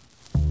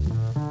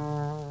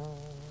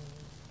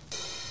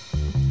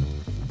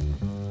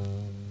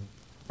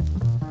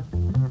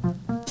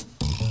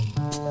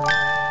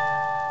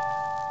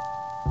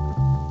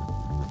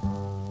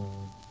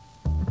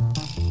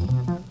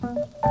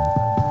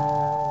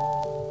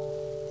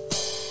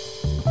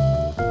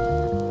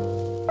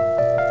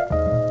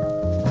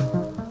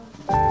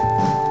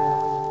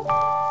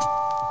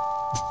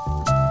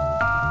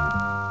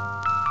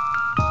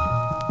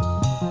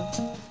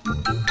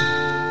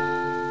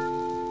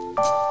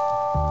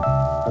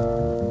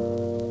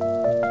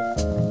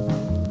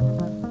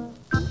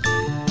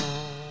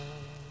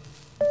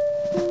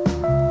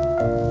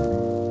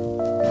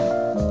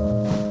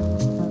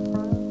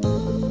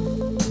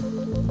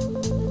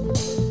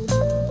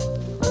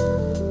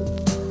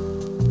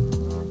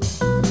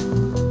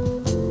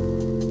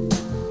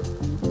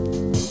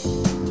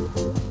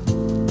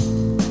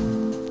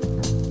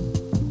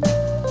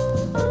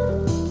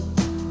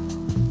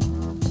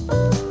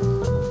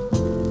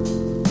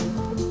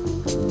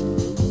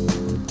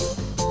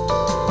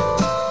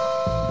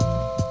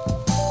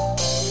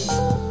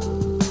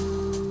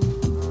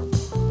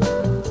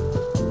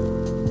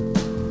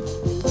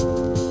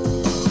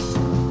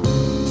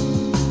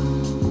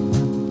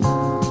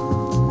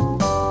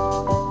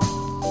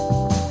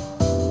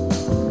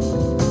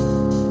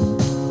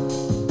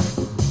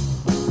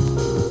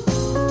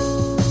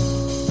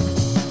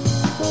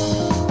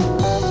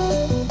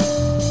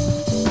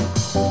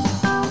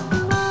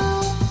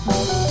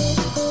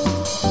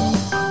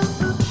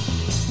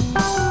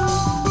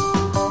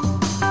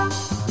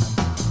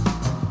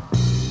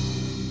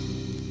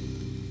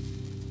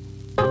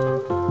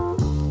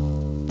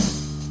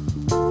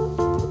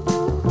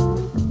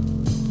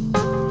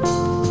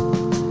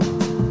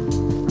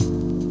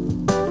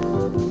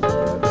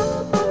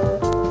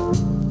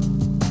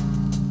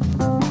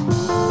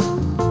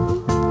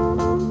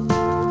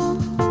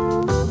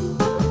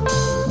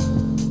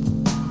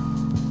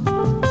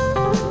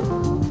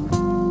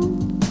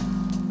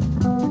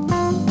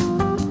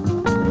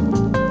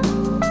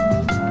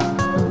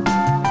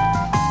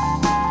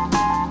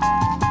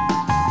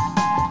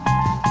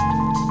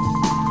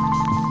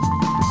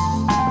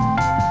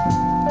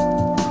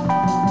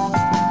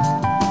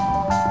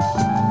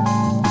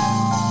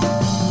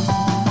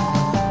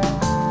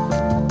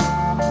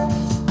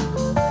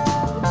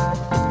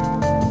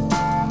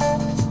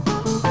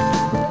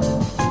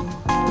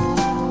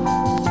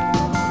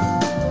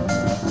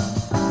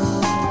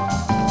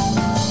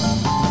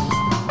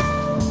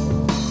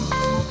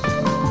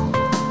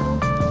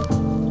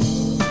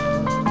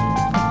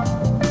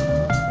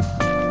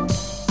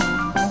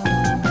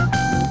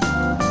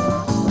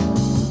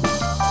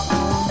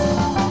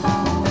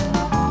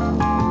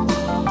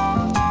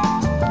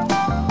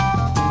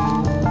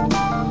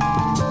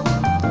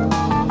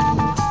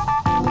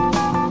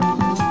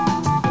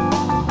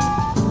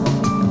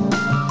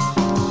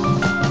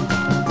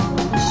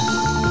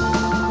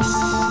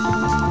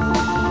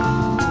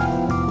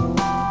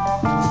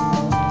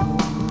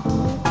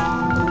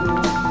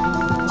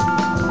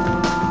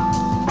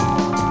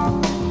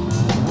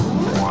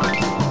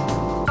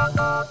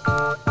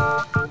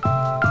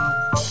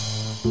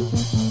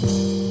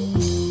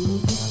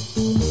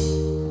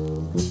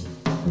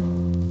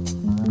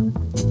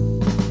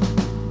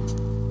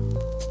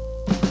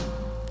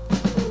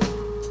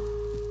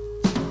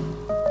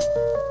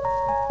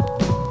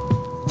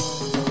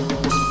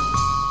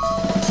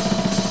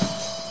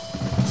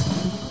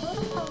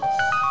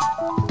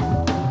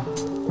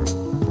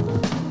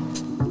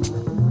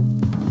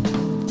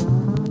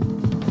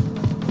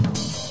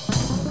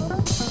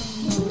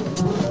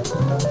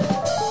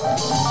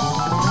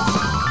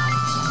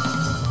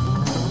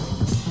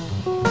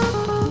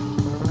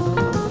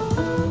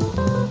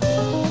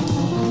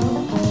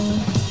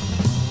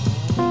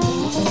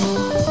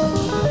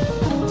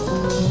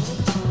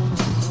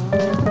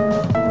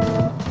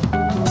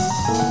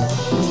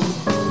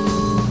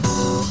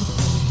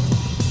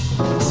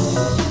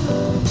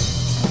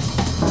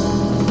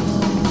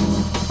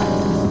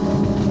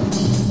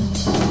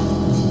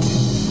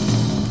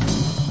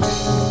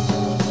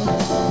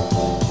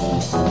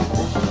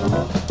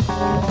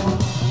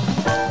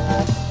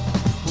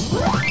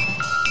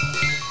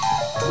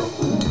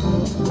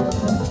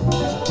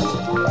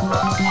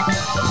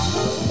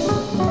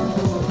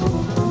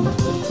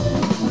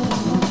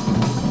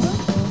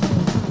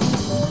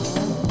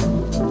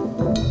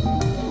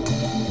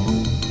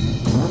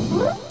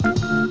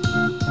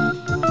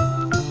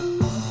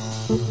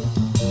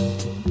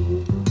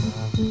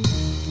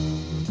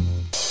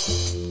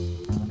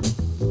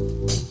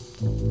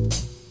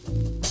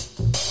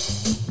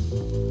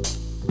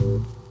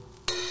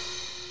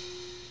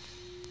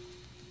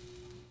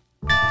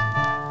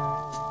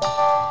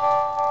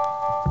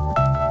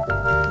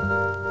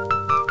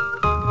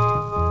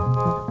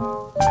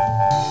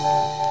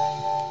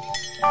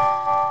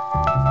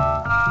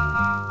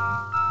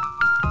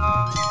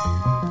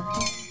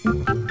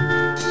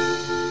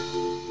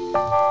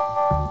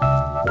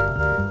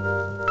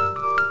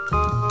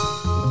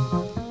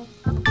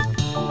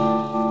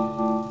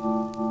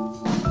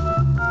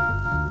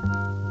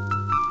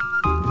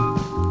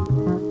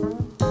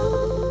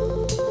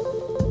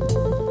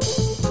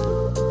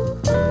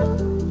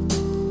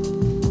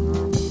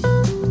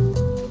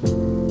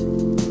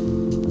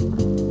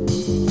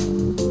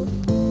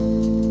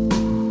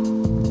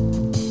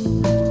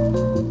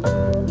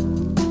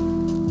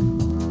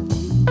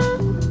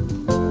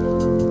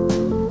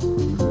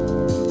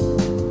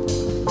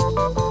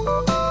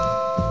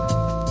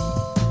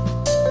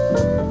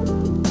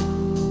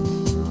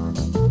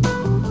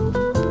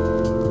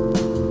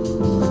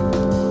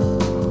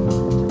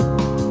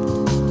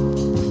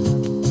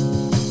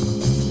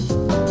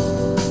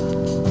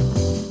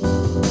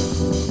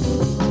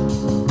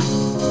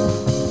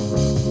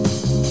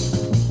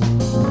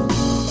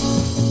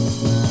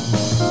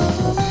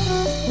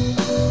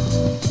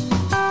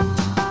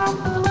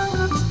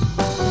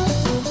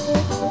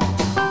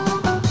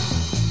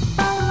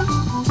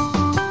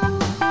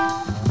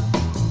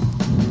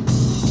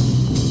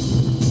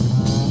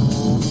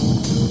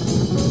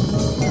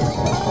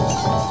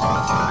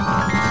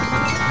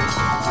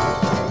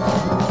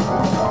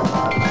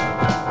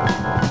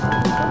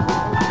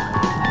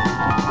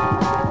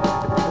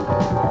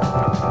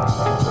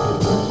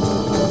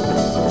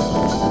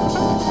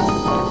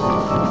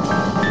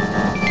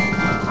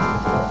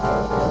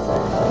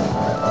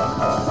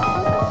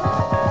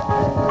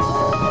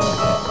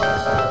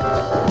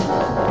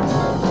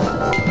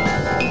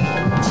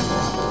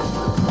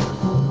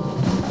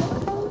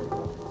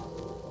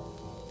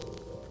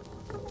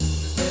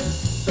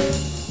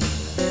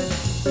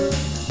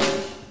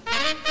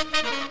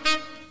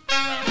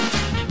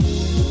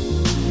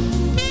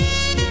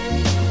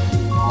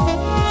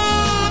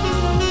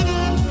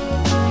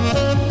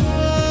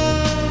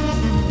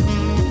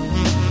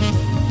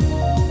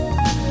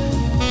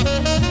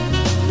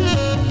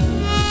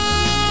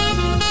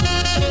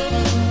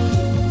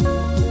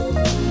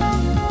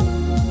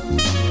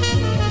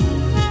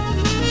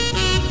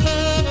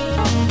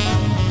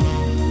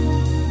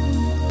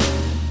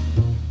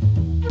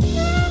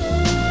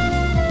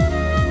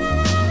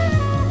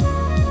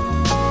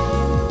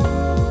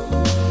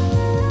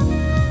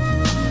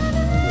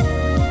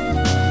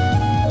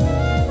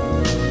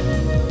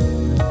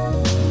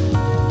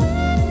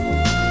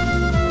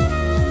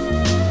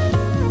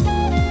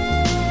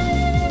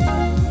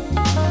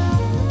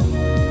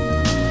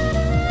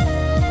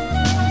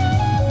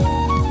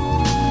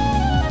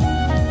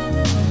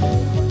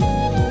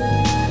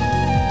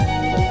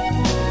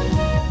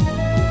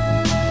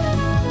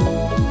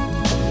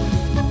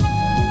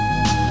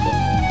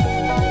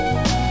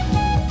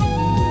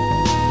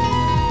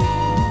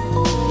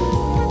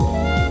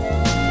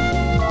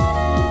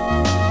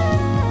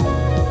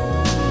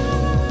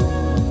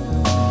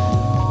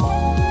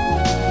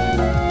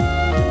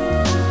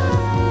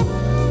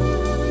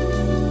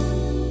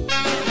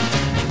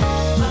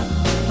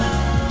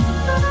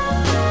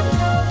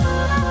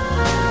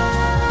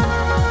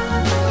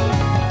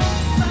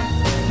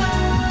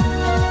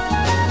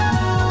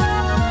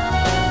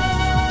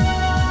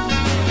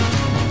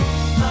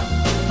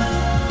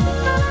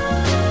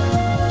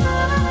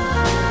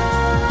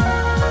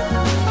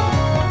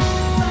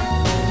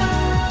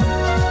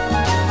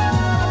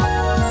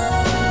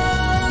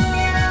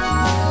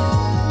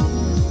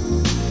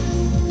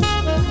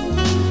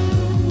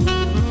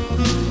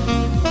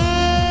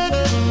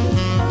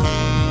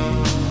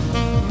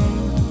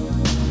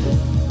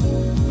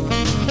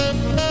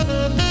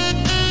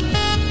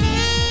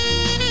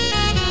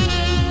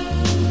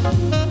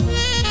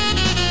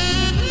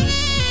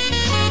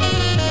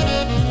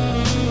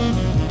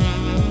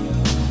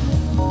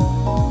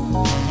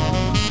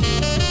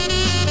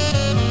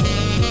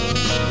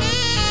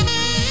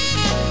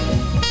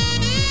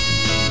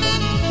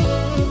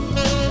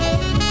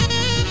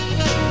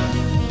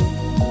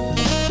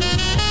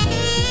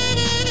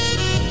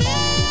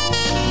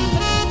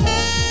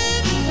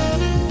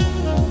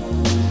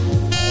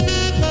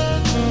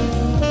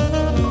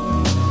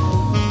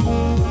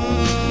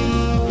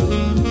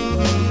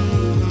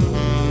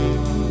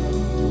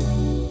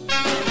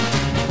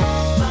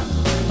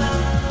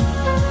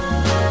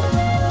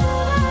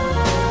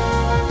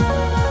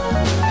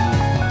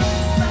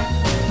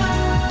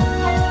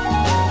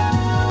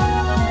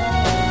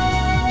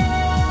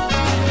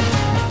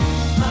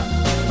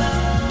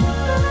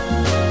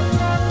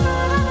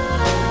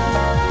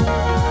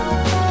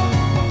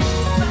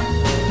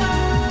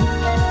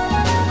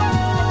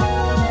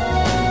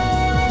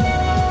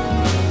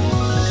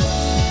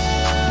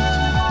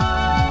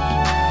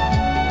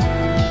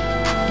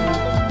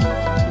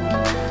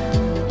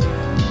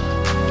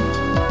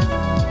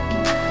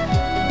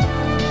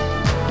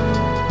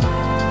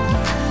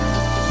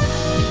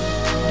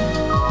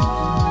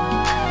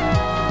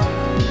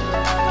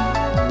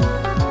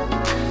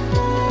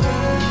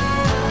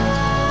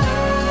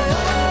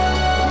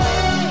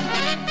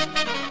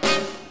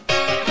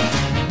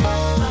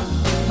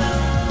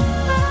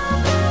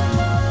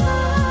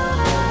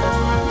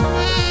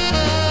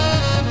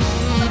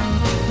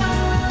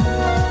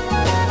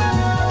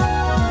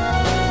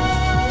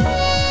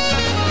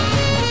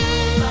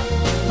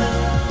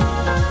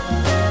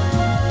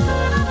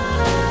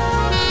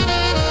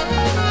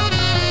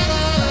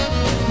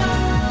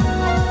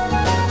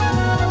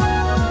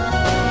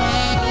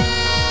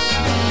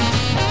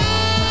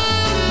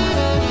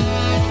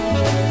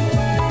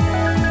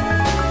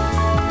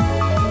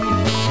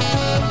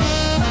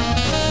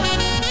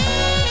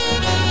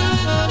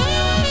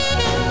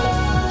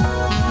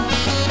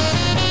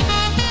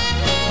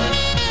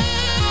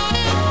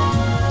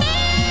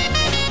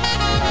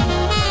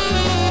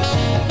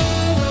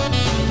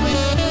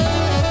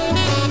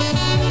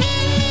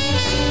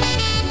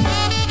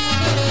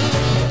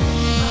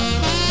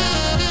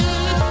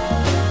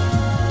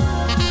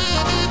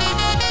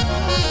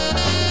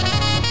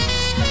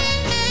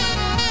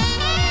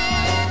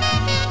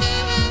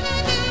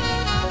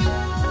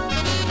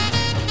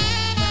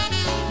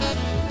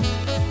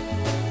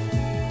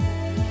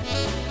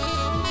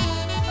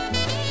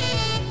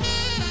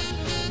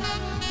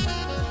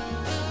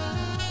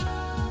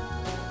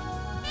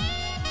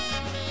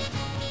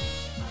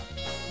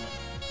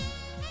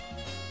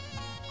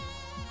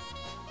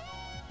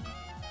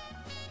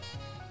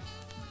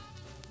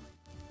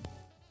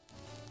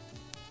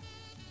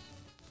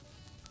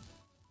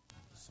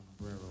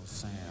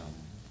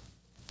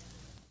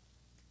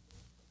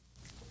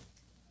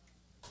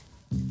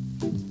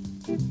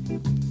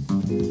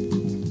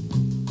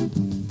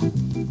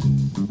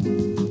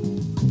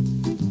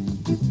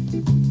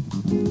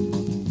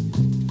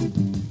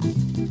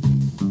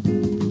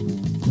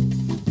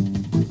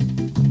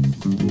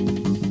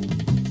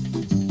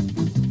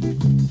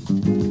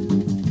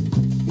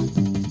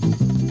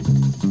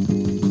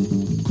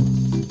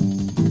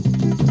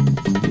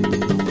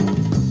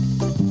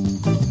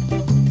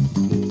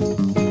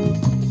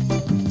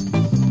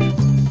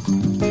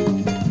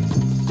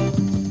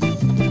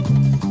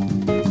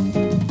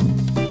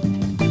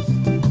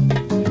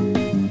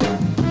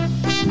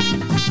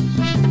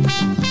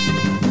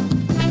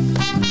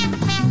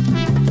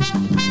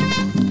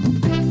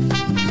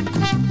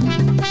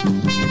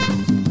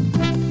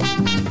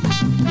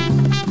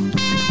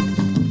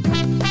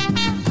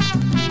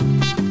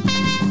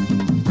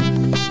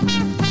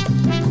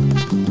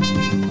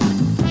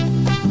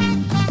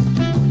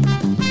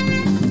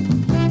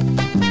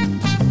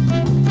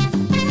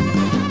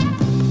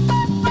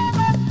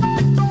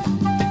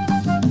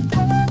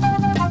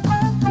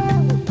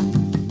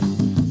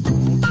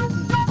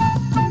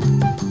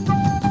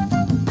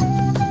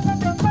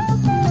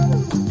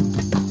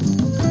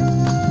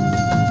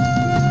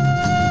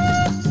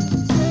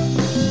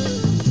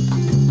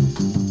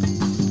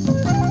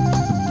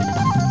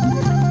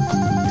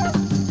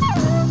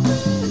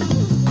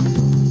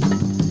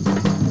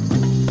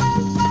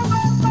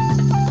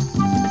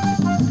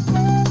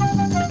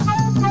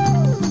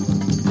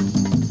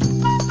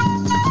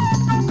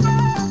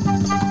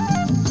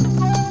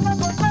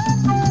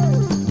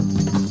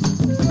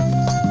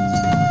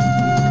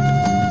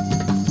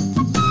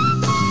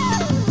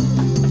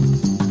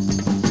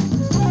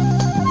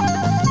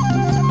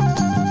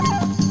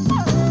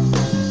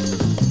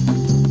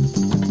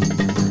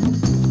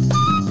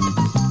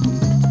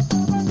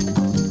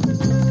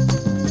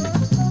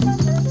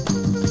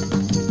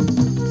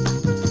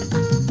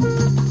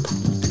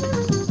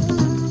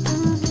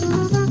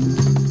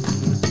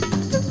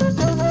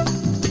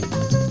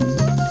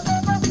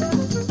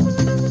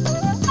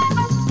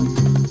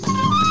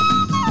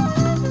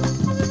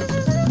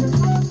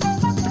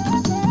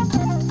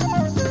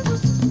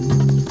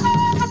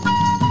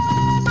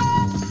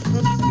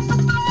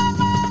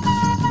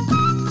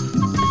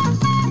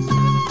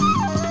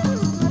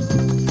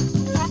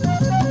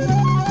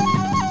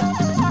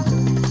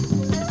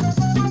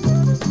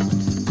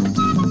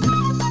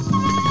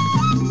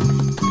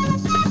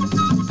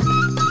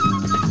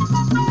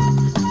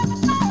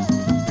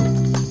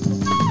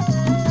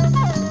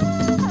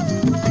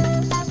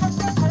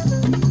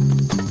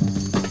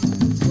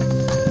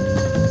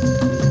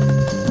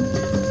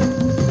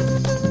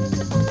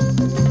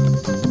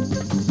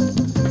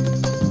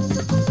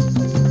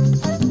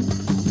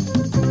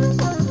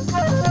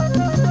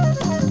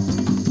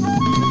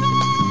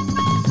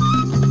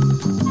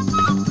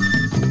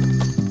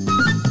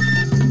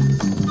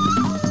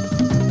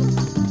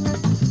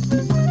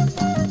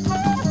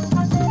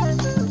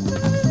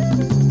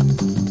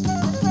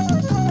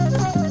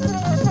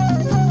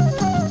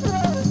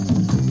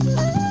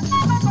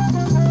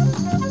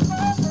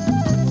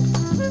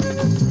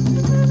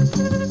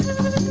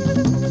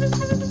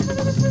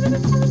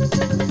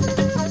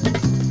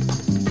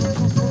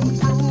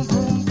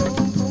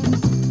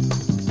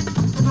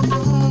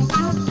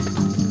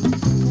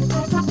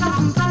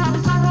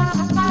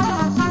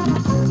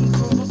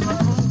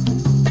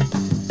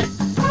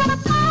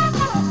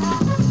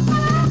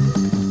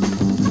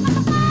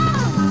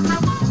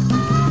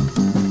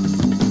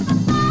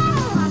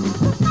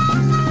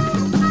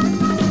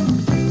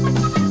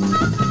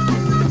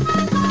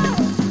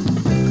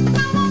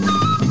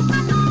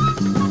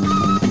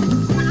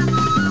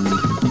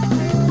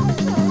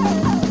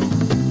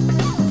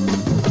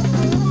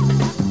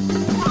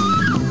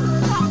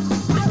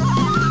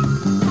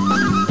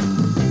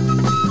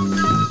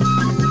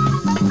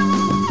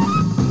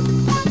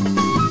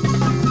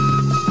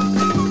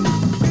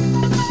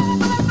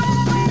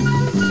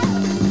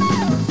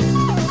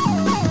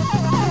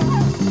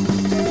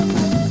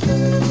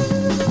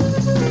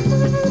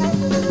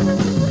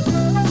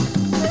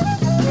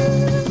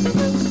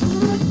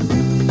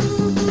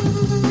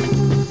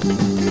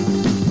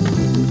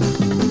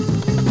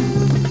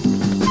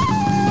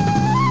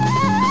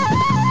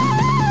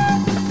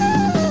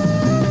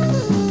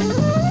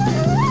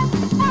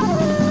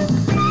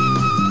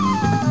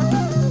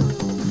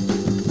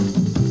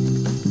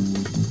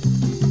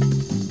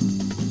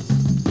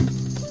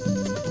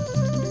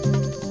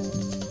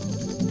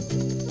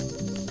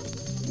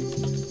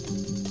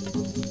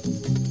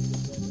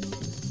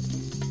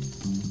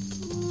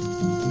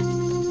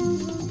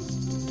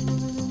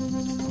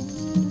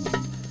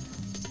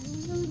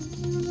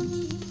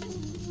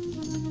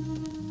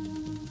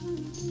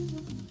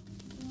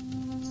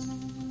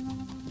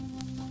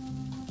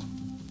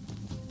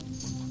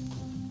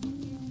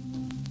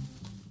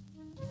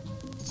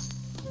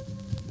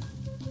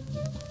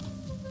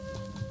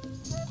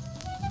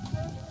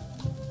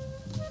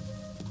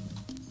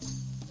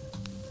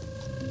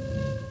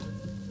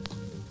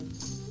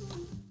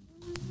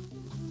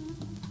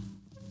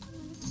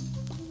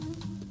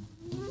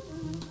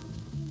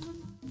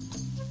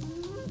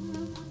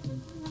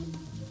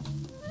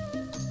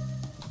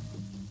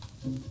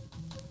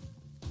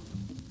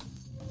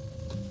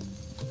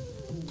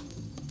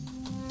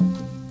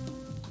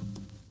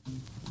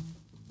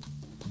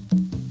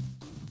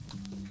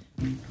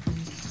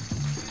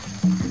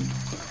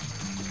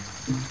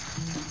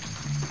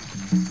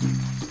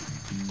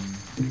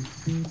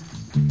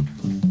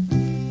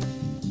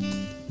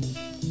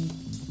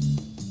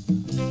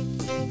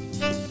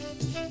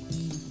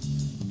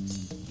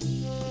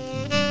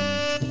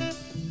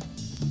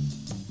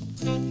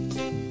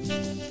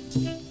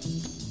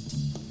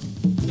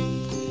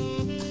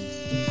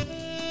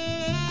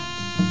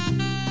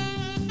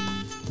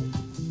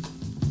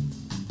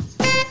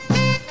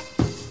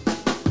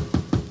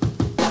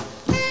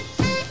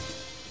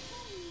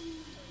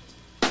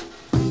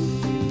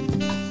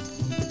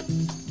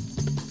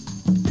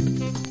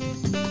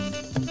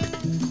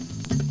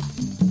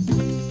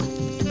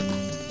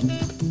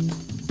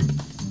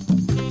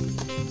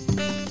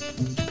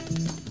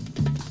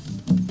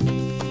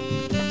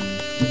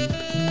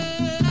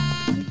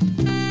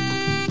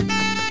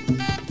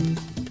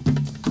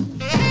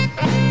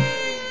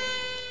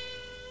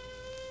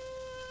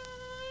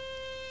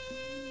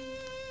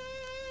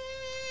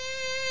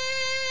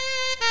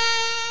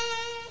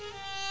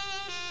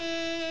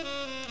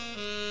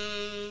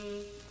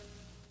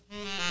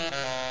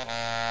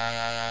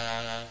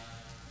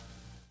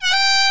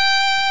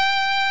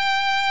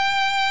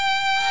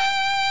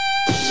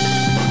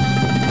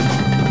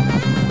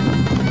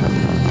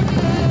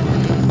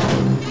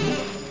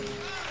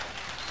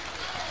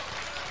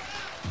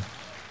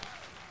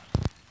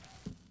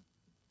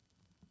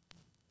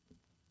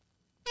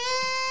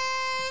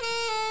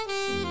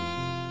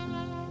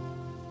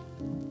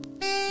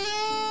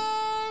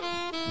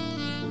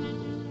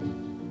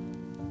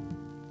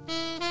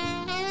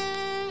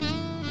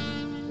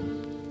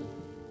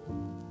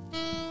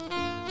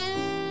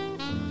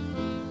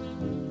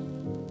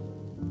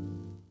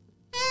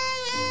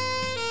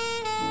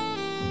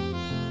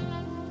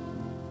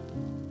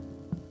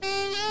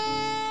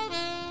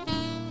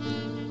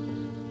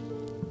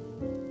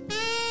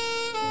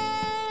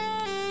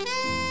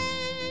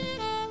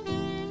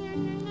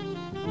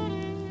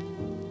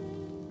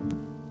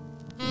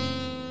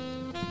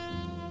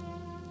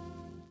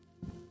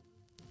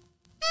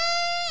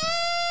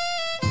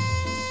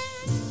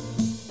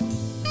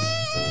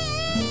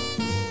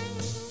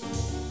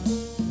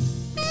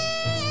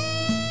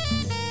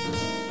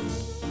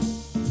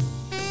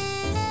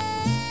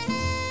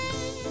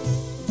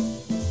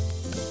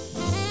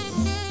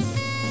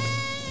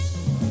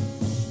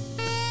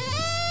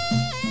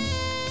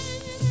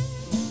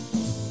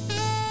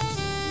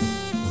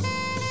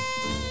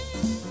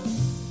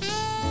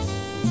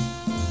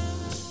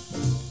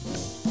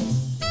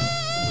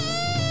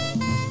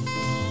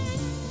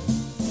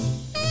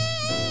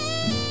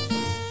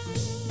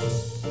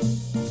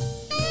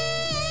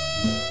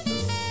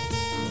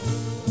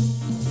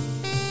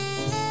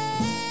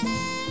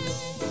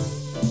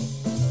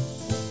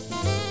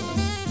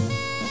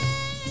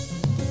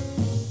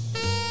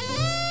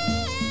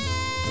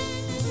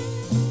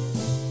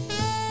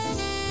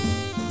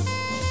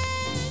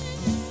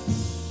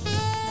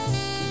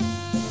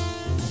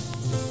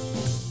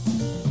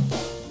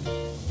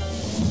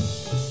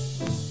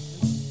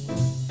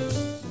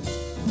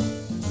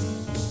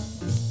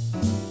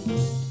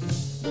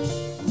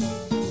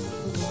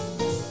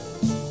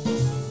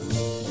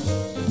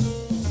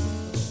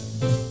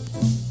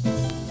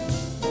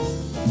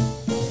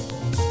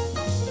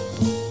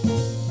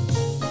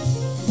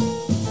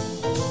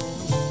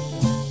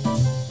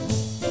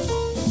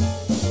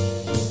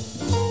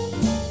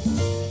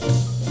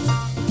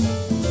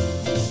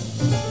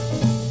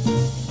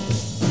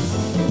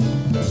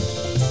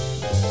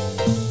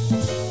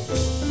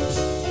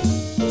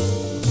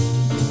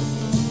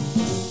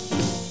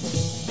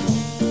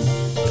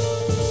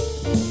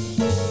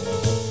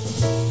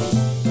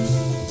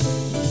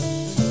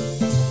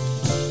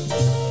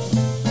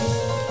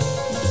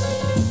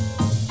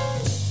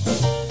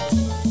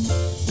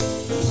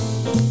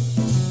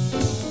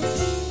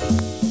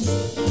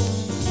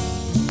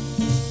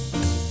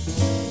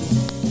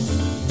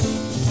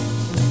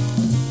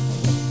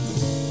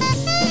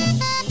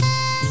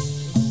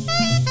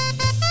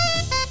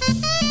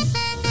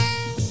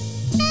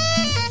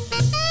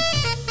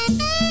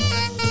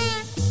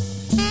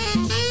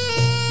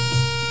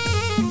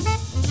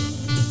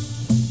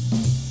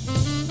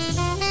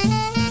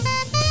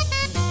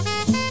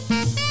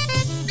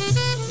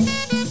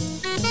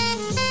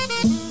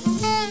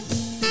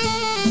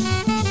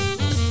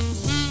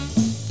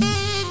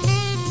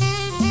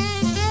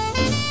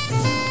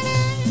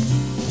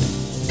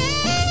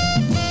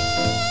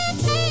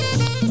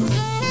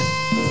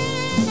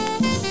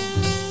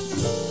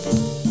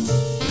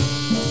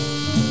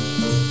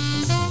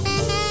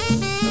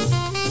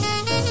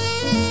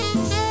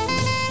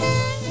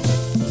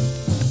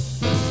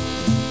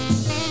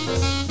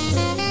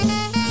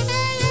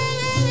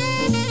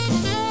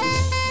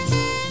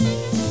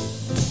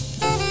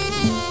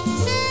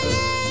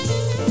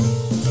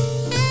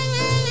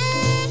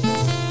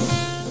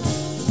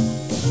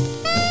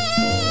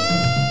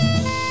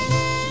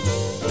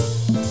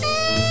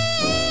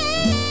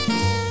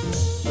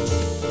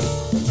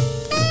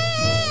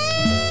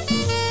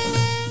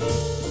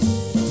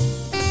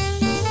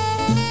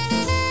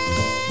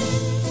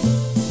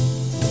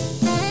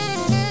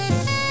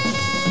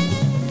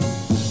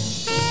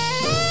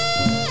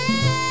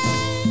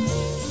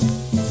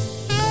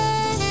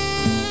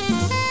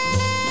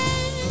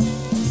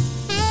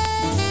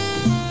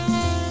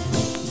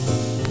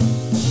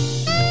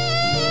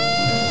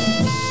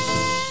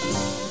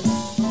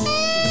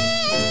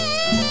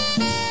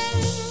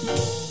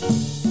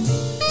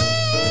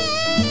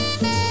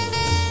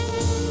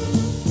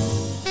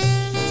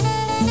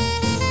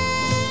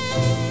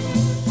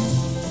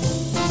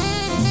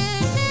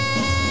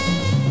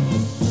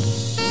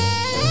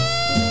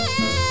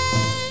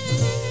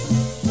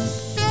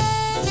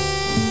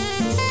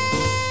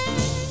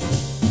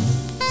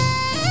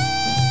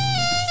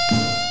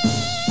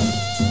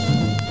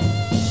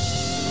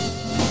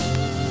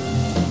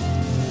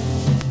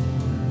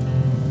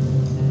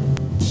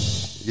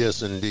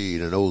 Yes,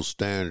 indeed. An old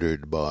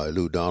standard by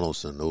Lou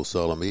Donaldson, O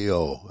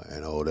Salamio,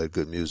 and all that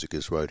good music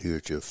is right here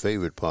at your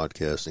favorite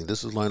podcasting.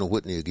 This is Lionel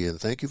Whitney again.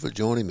 Thank you for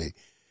joining me.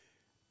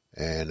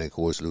 And, of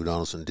course, Lou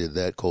Donaldson did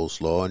that,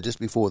 Coleslaw. And just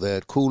before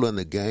that, Kool and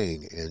the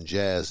Gang, and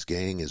Jazz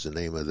Gang is the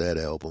name of that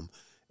album.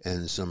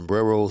 And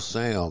Sombrero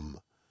Sam,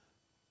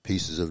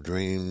 Pieces of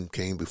Dream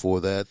came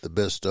before that, The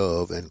Best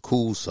Of, and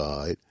Cool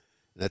Side.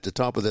 And at the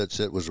top of that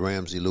set was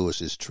Ramsey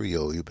Lewis's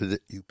trio,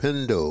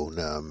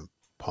 Upendo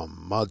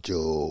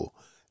Pamajo,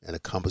 and a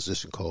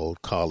composition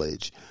called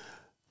College.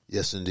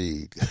 Yes,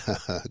 indeed.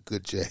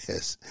 Good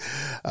jazz.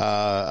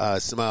 I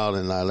smiled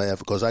and I laughed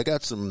because I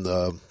got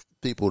some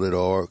people that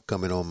are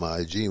coming on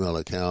my Gmail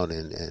account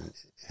and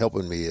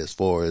helping me as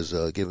far as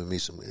giving me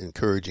some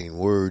encouraging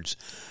words.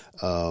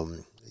 A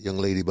young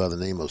lady by the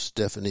name of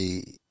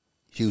Stephanie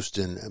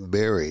Houston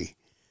Berry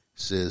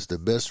says, the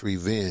best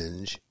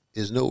revenge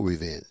is no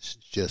revenge.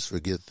 Just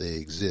forget they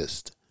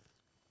exist.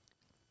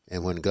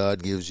 And when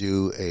God gives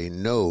you a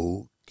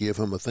no, give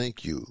him a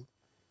thank you.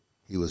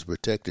 He was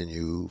protecting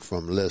you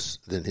from less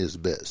than his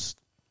best.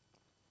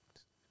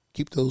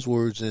 Keep those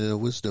words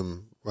and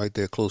wisdom right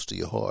there close to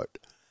your heart,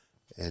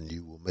 and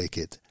you will make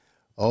it.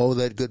 All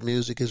that good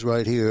music is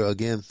right here.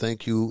 Again,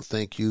 thank you,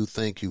 thank you,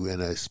 thank you,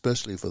 and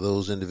especially for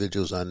those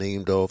individuals I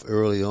named off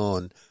early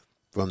on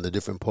from the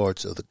different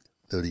parts of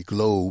the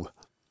globe.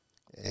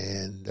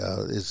 And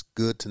it's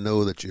good to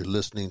know that you're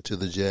listening to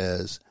the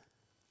jazz.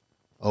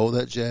 All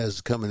that jazz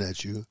is coming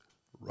at you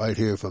right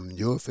here from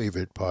your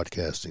favorite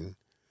podcasting.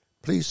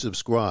 Please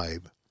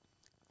subscribe.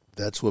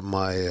 That's what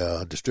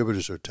my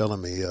distributors are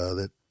telling me,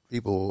 that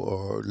people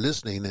are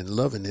listening and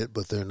loving it,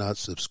 but they're not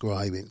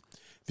subscribing.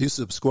 If you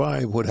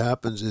subscribe, what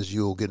happens is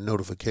you'll get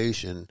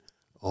notification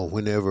on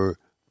whenever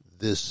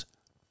this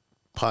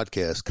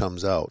podcast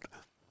comes out,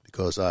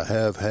 because I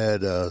have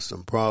had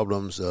some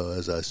problems,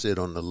 as I said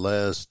on the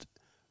last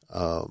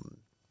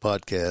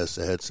podcast.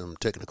 I had some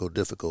technical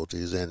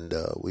difficulties, and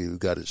we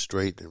got it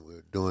straight, and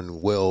we're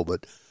doing well.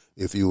 But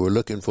if you were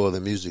looking for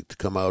the music to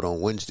come out on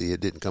Wednesday, it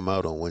didn't come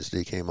out on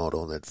Wednesday. It came out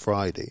on that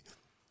Friday.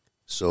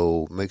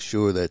 So make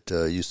sure that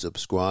you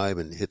subscribe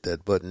and hit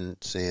that button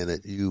saying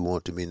that you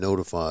want to be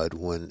notified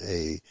when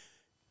a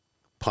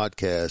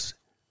podcast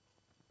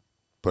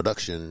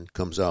production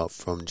comes out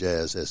from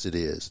Jazz as it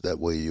is. That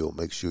way you'll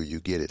make sure you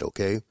get it,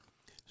 okay?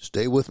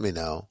 Stay with me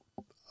now.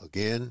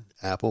 Again,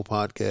 Apple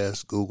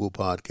Podcasts, Google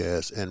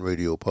Podcasts, and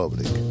Radio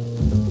Public.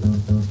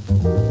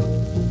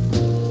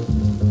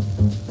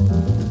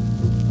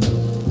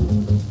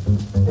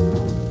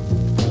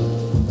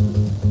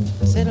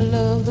 Said I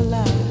love the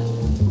lie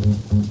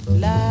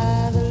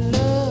the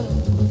love,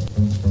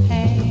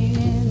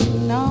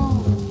 hanging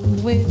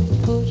on with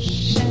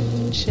push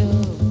and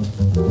shove.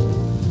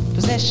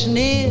 Possession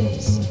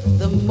is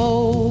the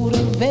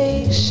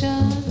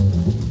motivation,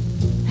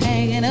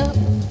 hanging up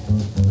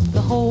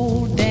the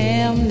whole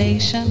damn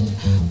nation.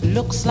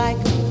 Looks like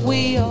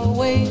we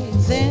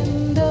always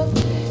end up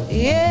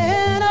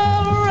in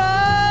a rut,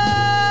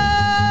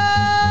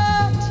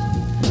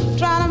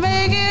 trying to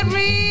make it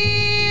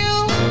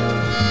real.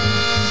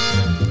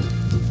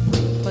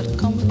 But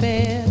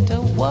compared to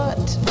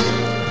what?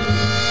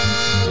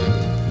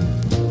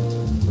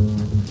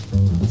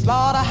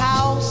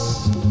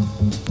 Slaughterhouse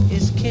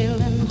is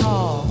killing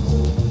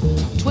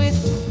hogs.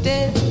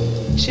 Twisted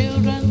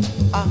children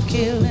are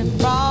killing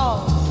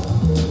frogs.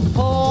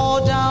 Poor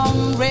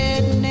dumb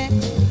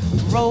rednecks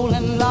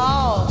rolling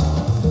logs.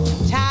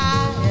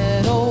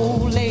 Tired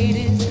old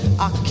ladies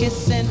are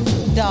kissing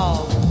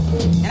dogs.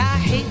 And I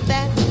hate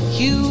that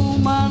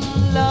human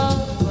love,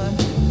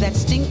 that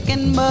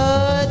stinking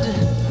mud,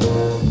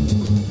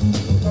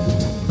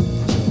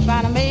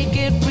 trying to make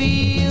it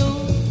real.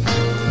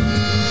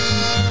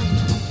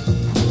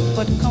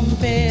 But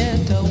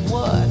compared to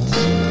what?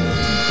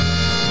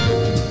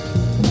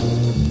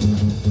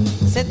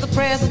 Said the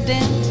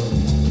president,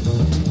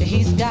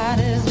 he's got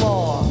his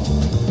war.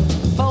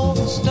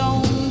 Folks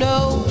don't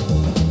know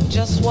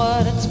just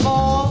what it's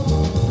for.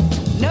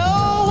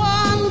 No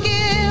one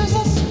gives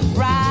us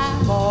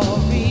rhyme or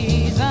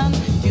reason.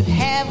 If you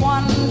have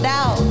one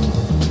doubt,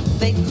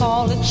 they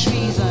call it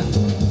treason.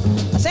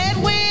 I said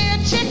we're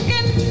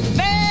chicken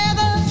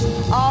feathers,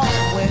 all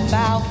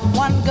without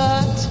one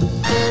gut.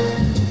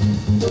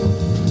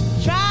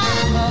 Try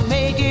to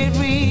make it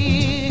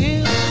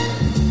real,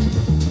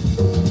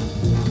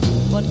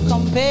 but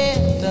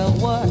compared to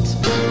what?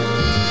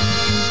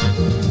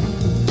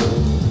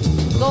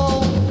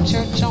 Go to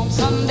church on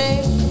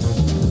Sunday,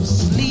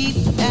 sleep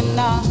and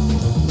not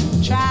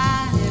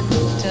trying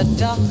to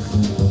duck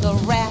the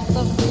wrath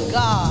of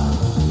God.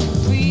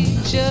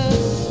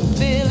 Preachers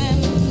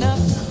filling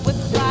us with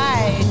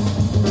pride,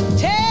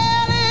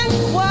 telling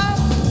what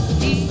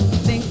he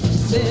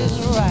thinks is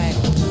right.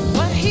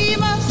 But he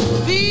must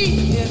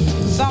be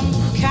some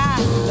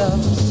kind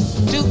of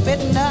stupid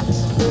nut.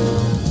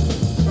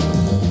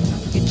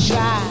 You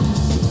try,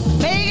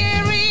 make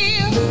it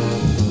real.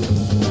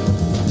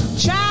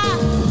 Try,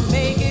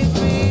 make it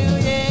real,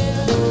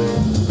 yeah.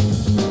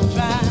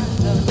 Try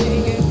to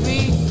make it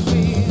real,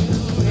 real,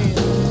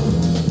 real.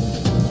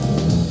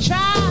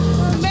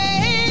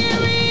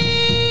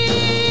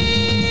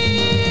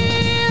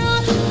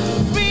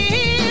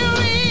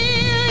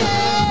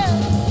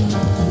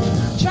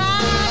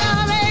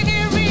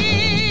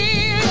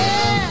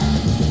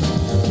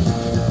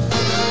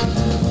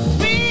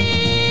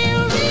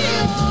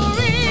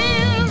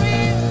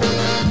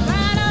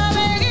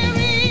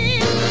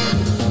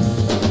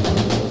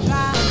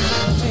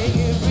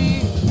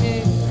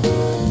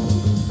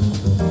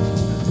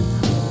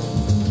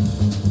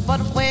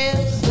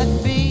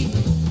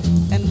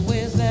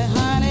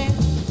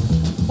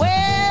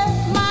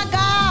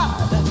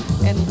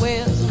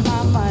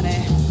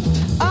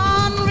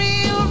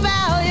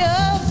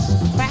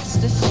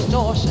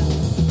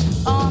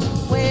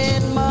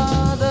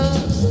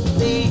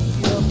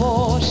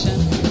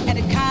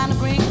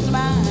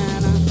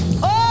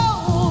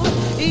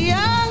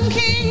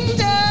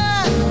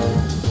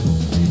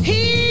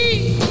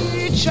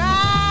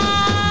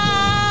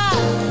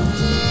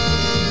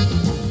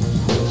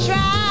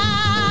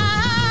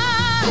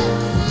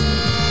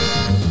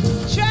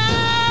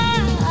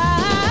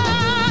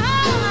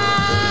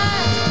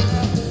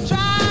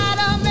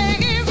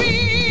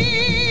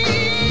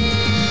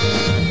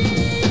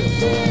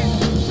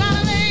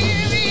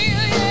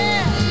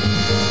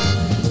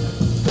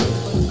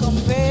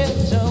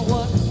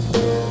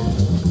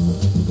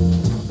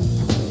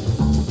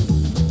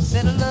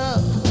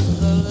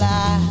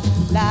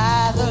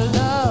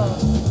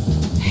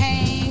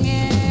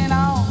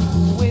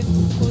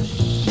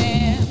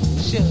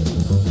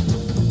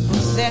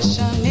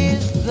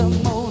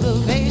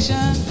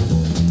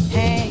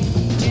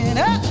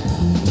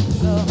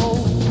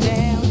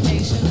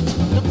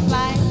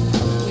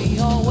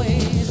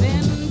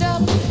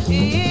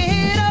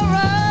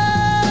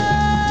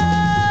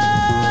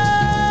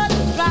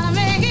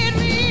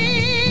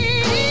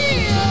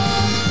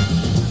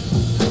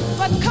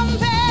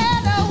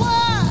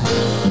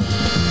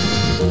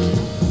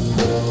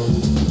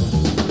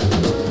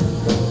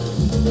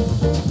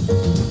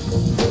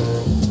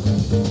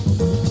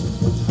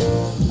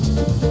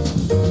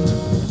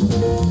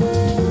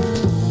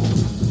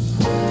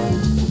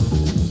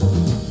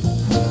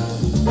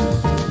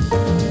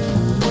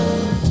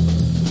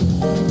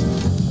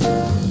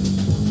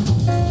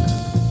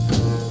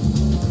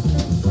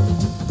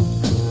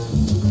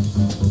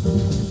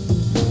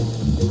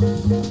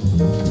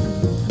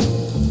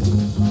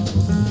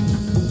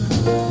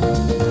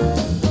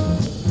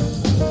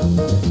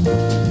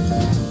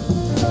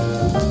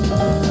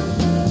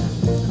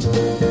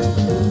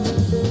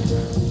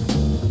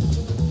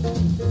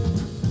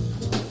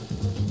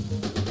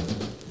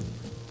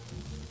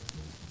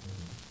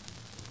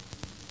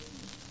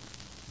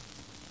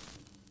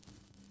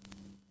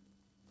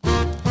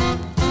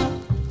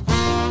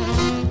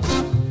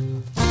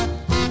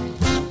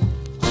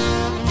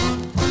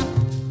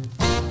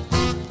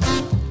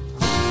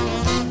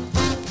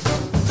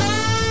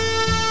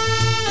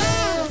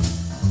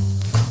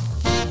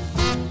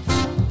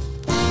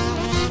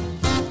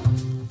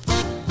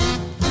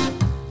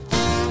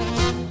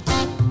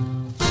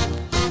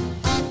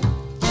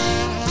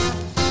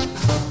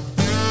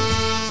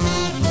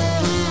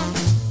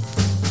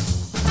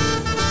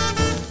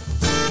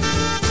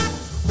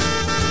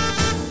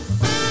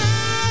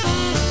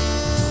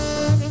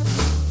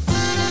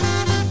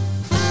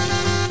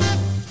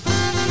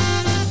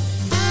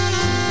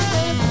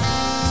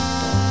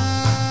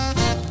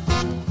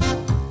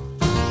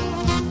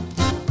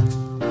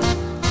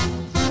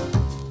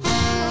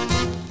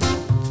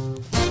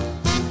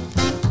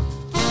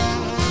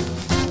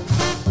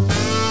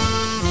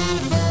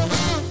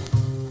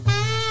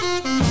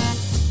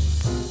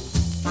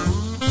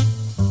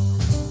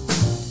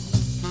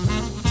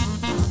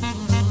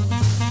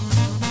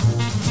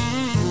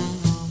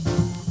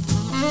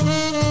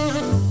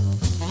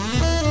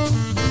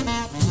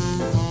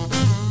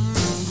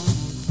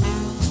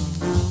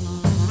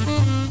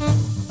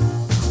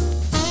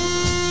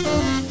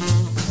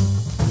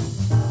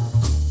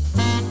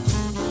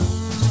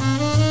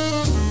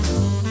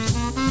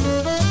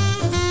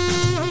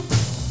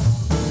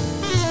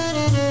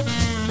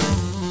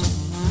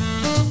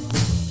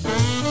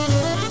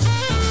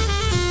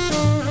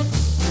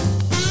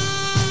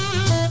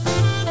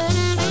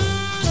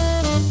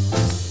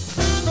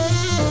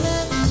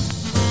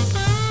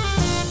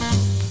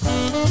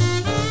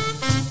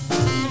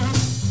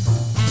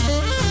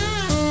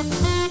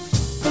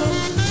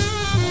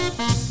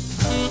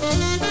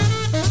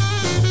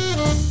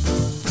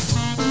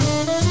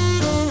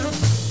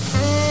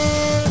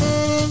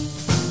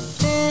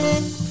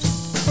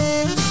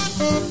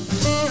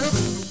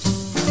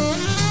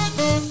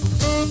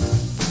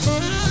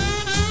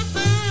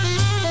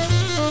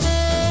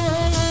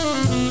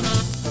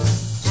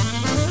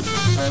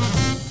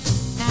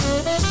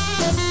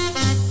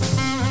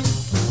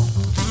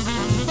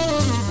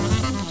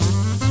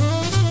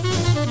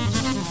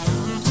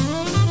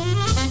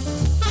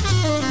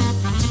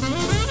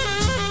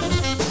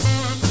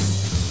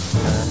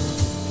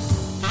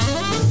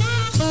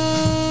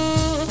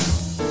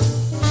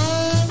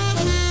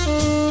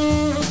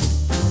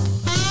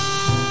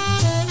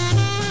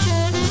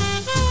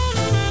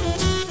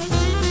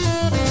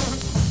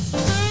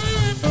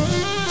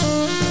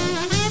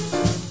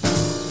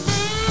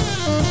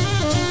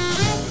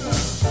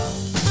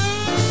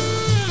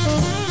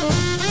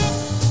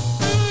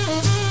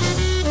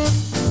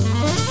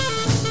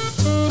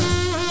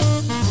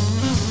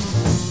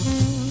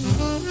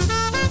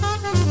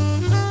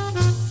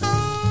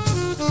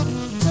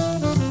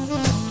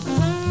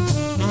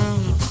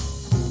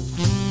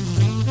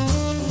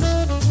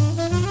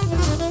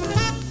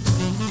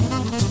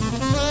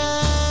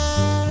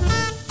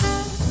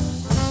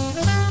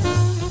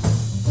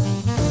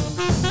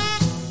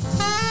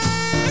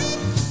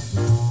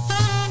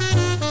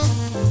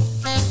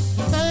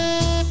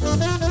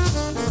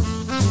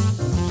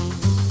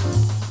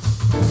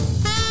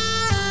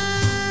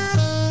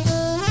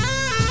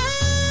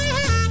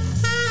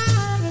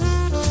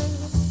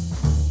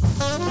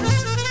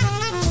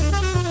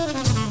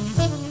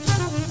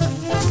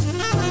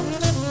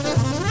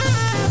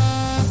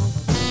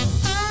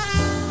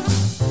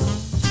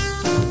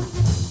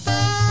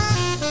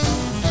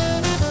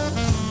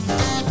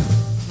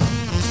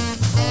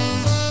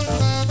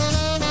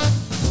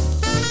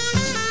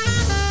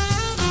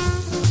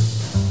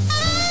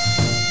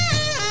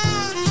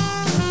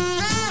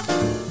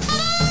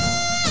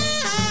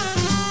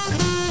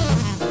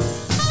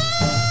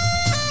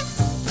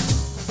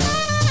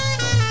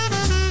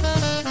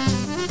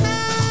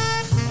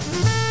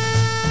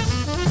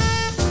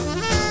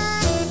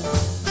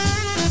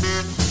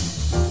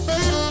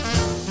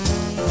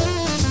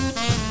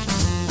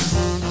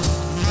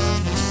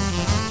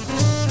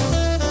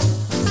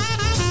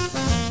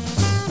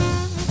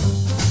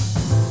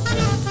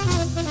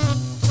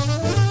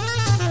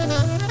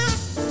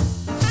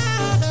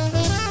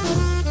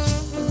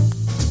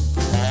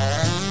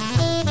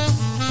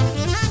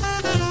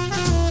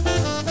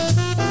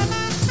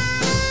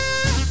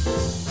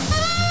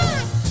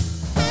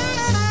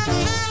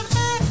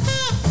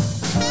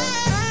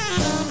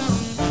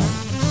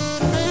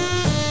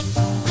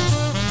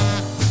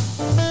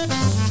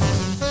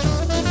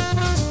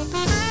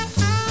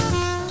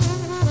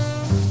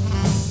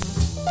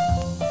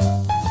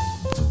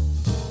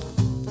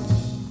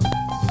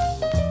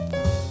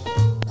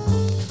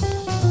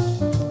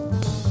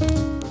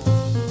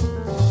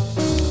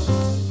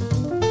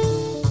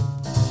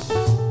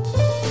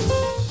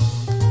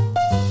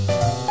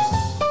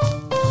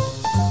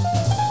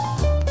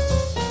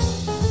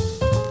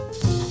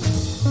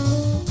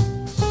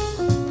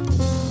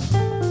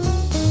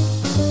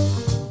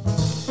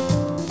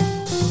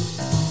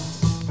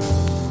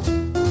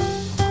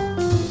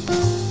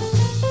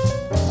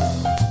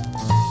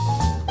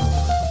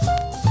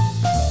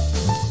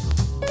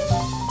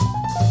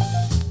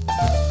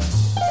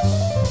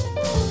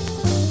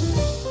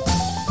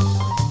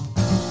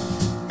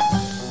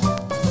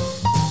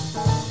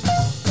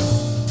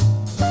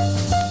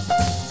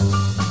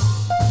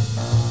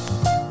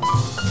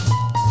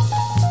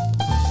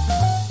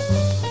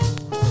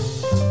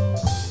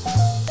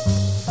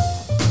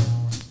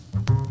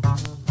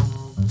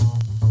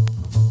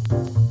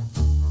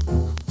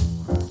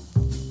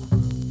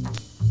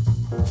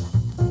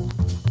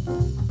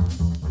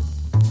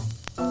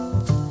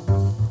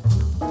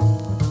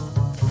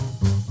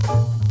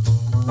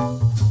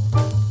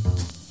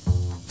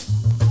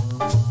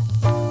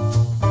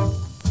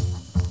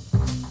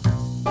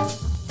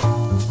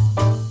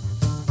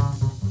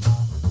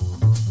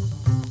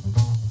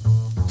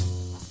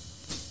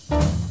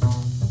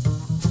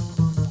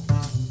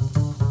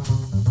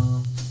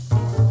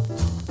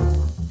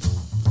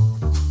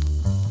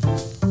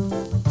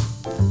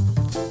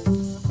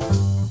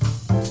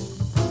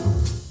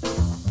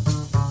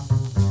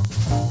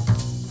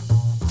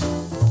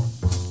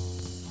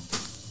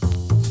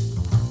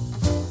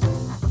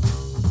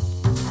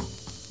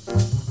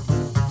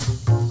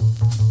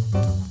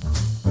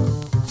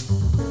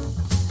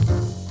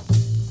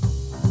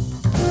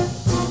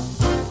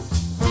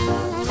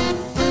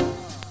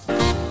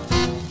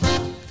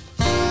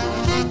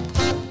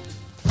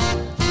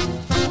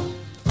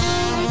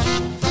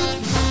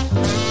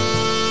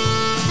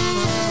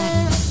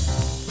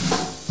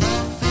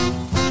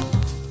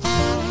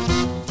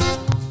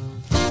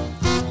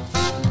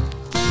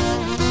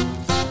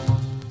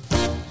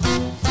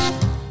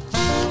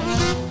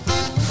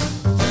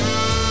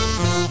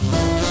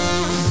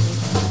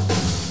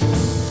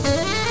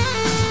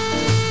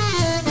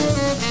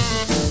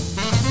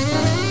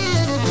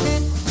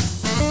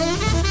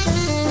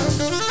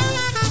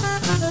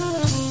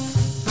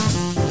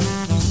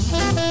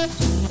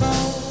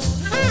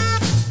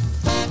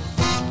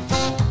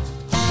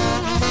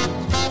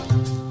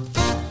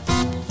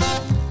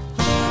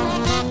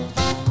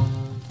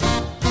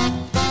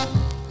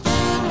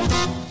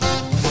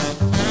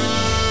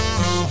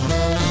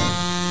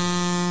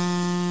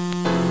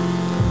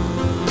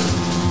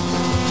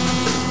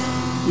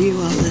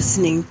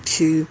 listening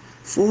to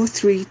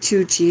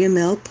 432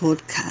 GML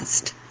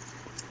podcast.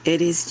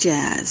 It is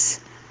jazz,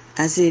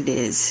 as it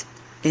is.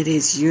 It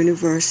is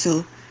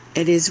universal.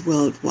 It is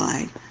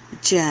worldwide.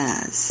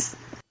 Jazz.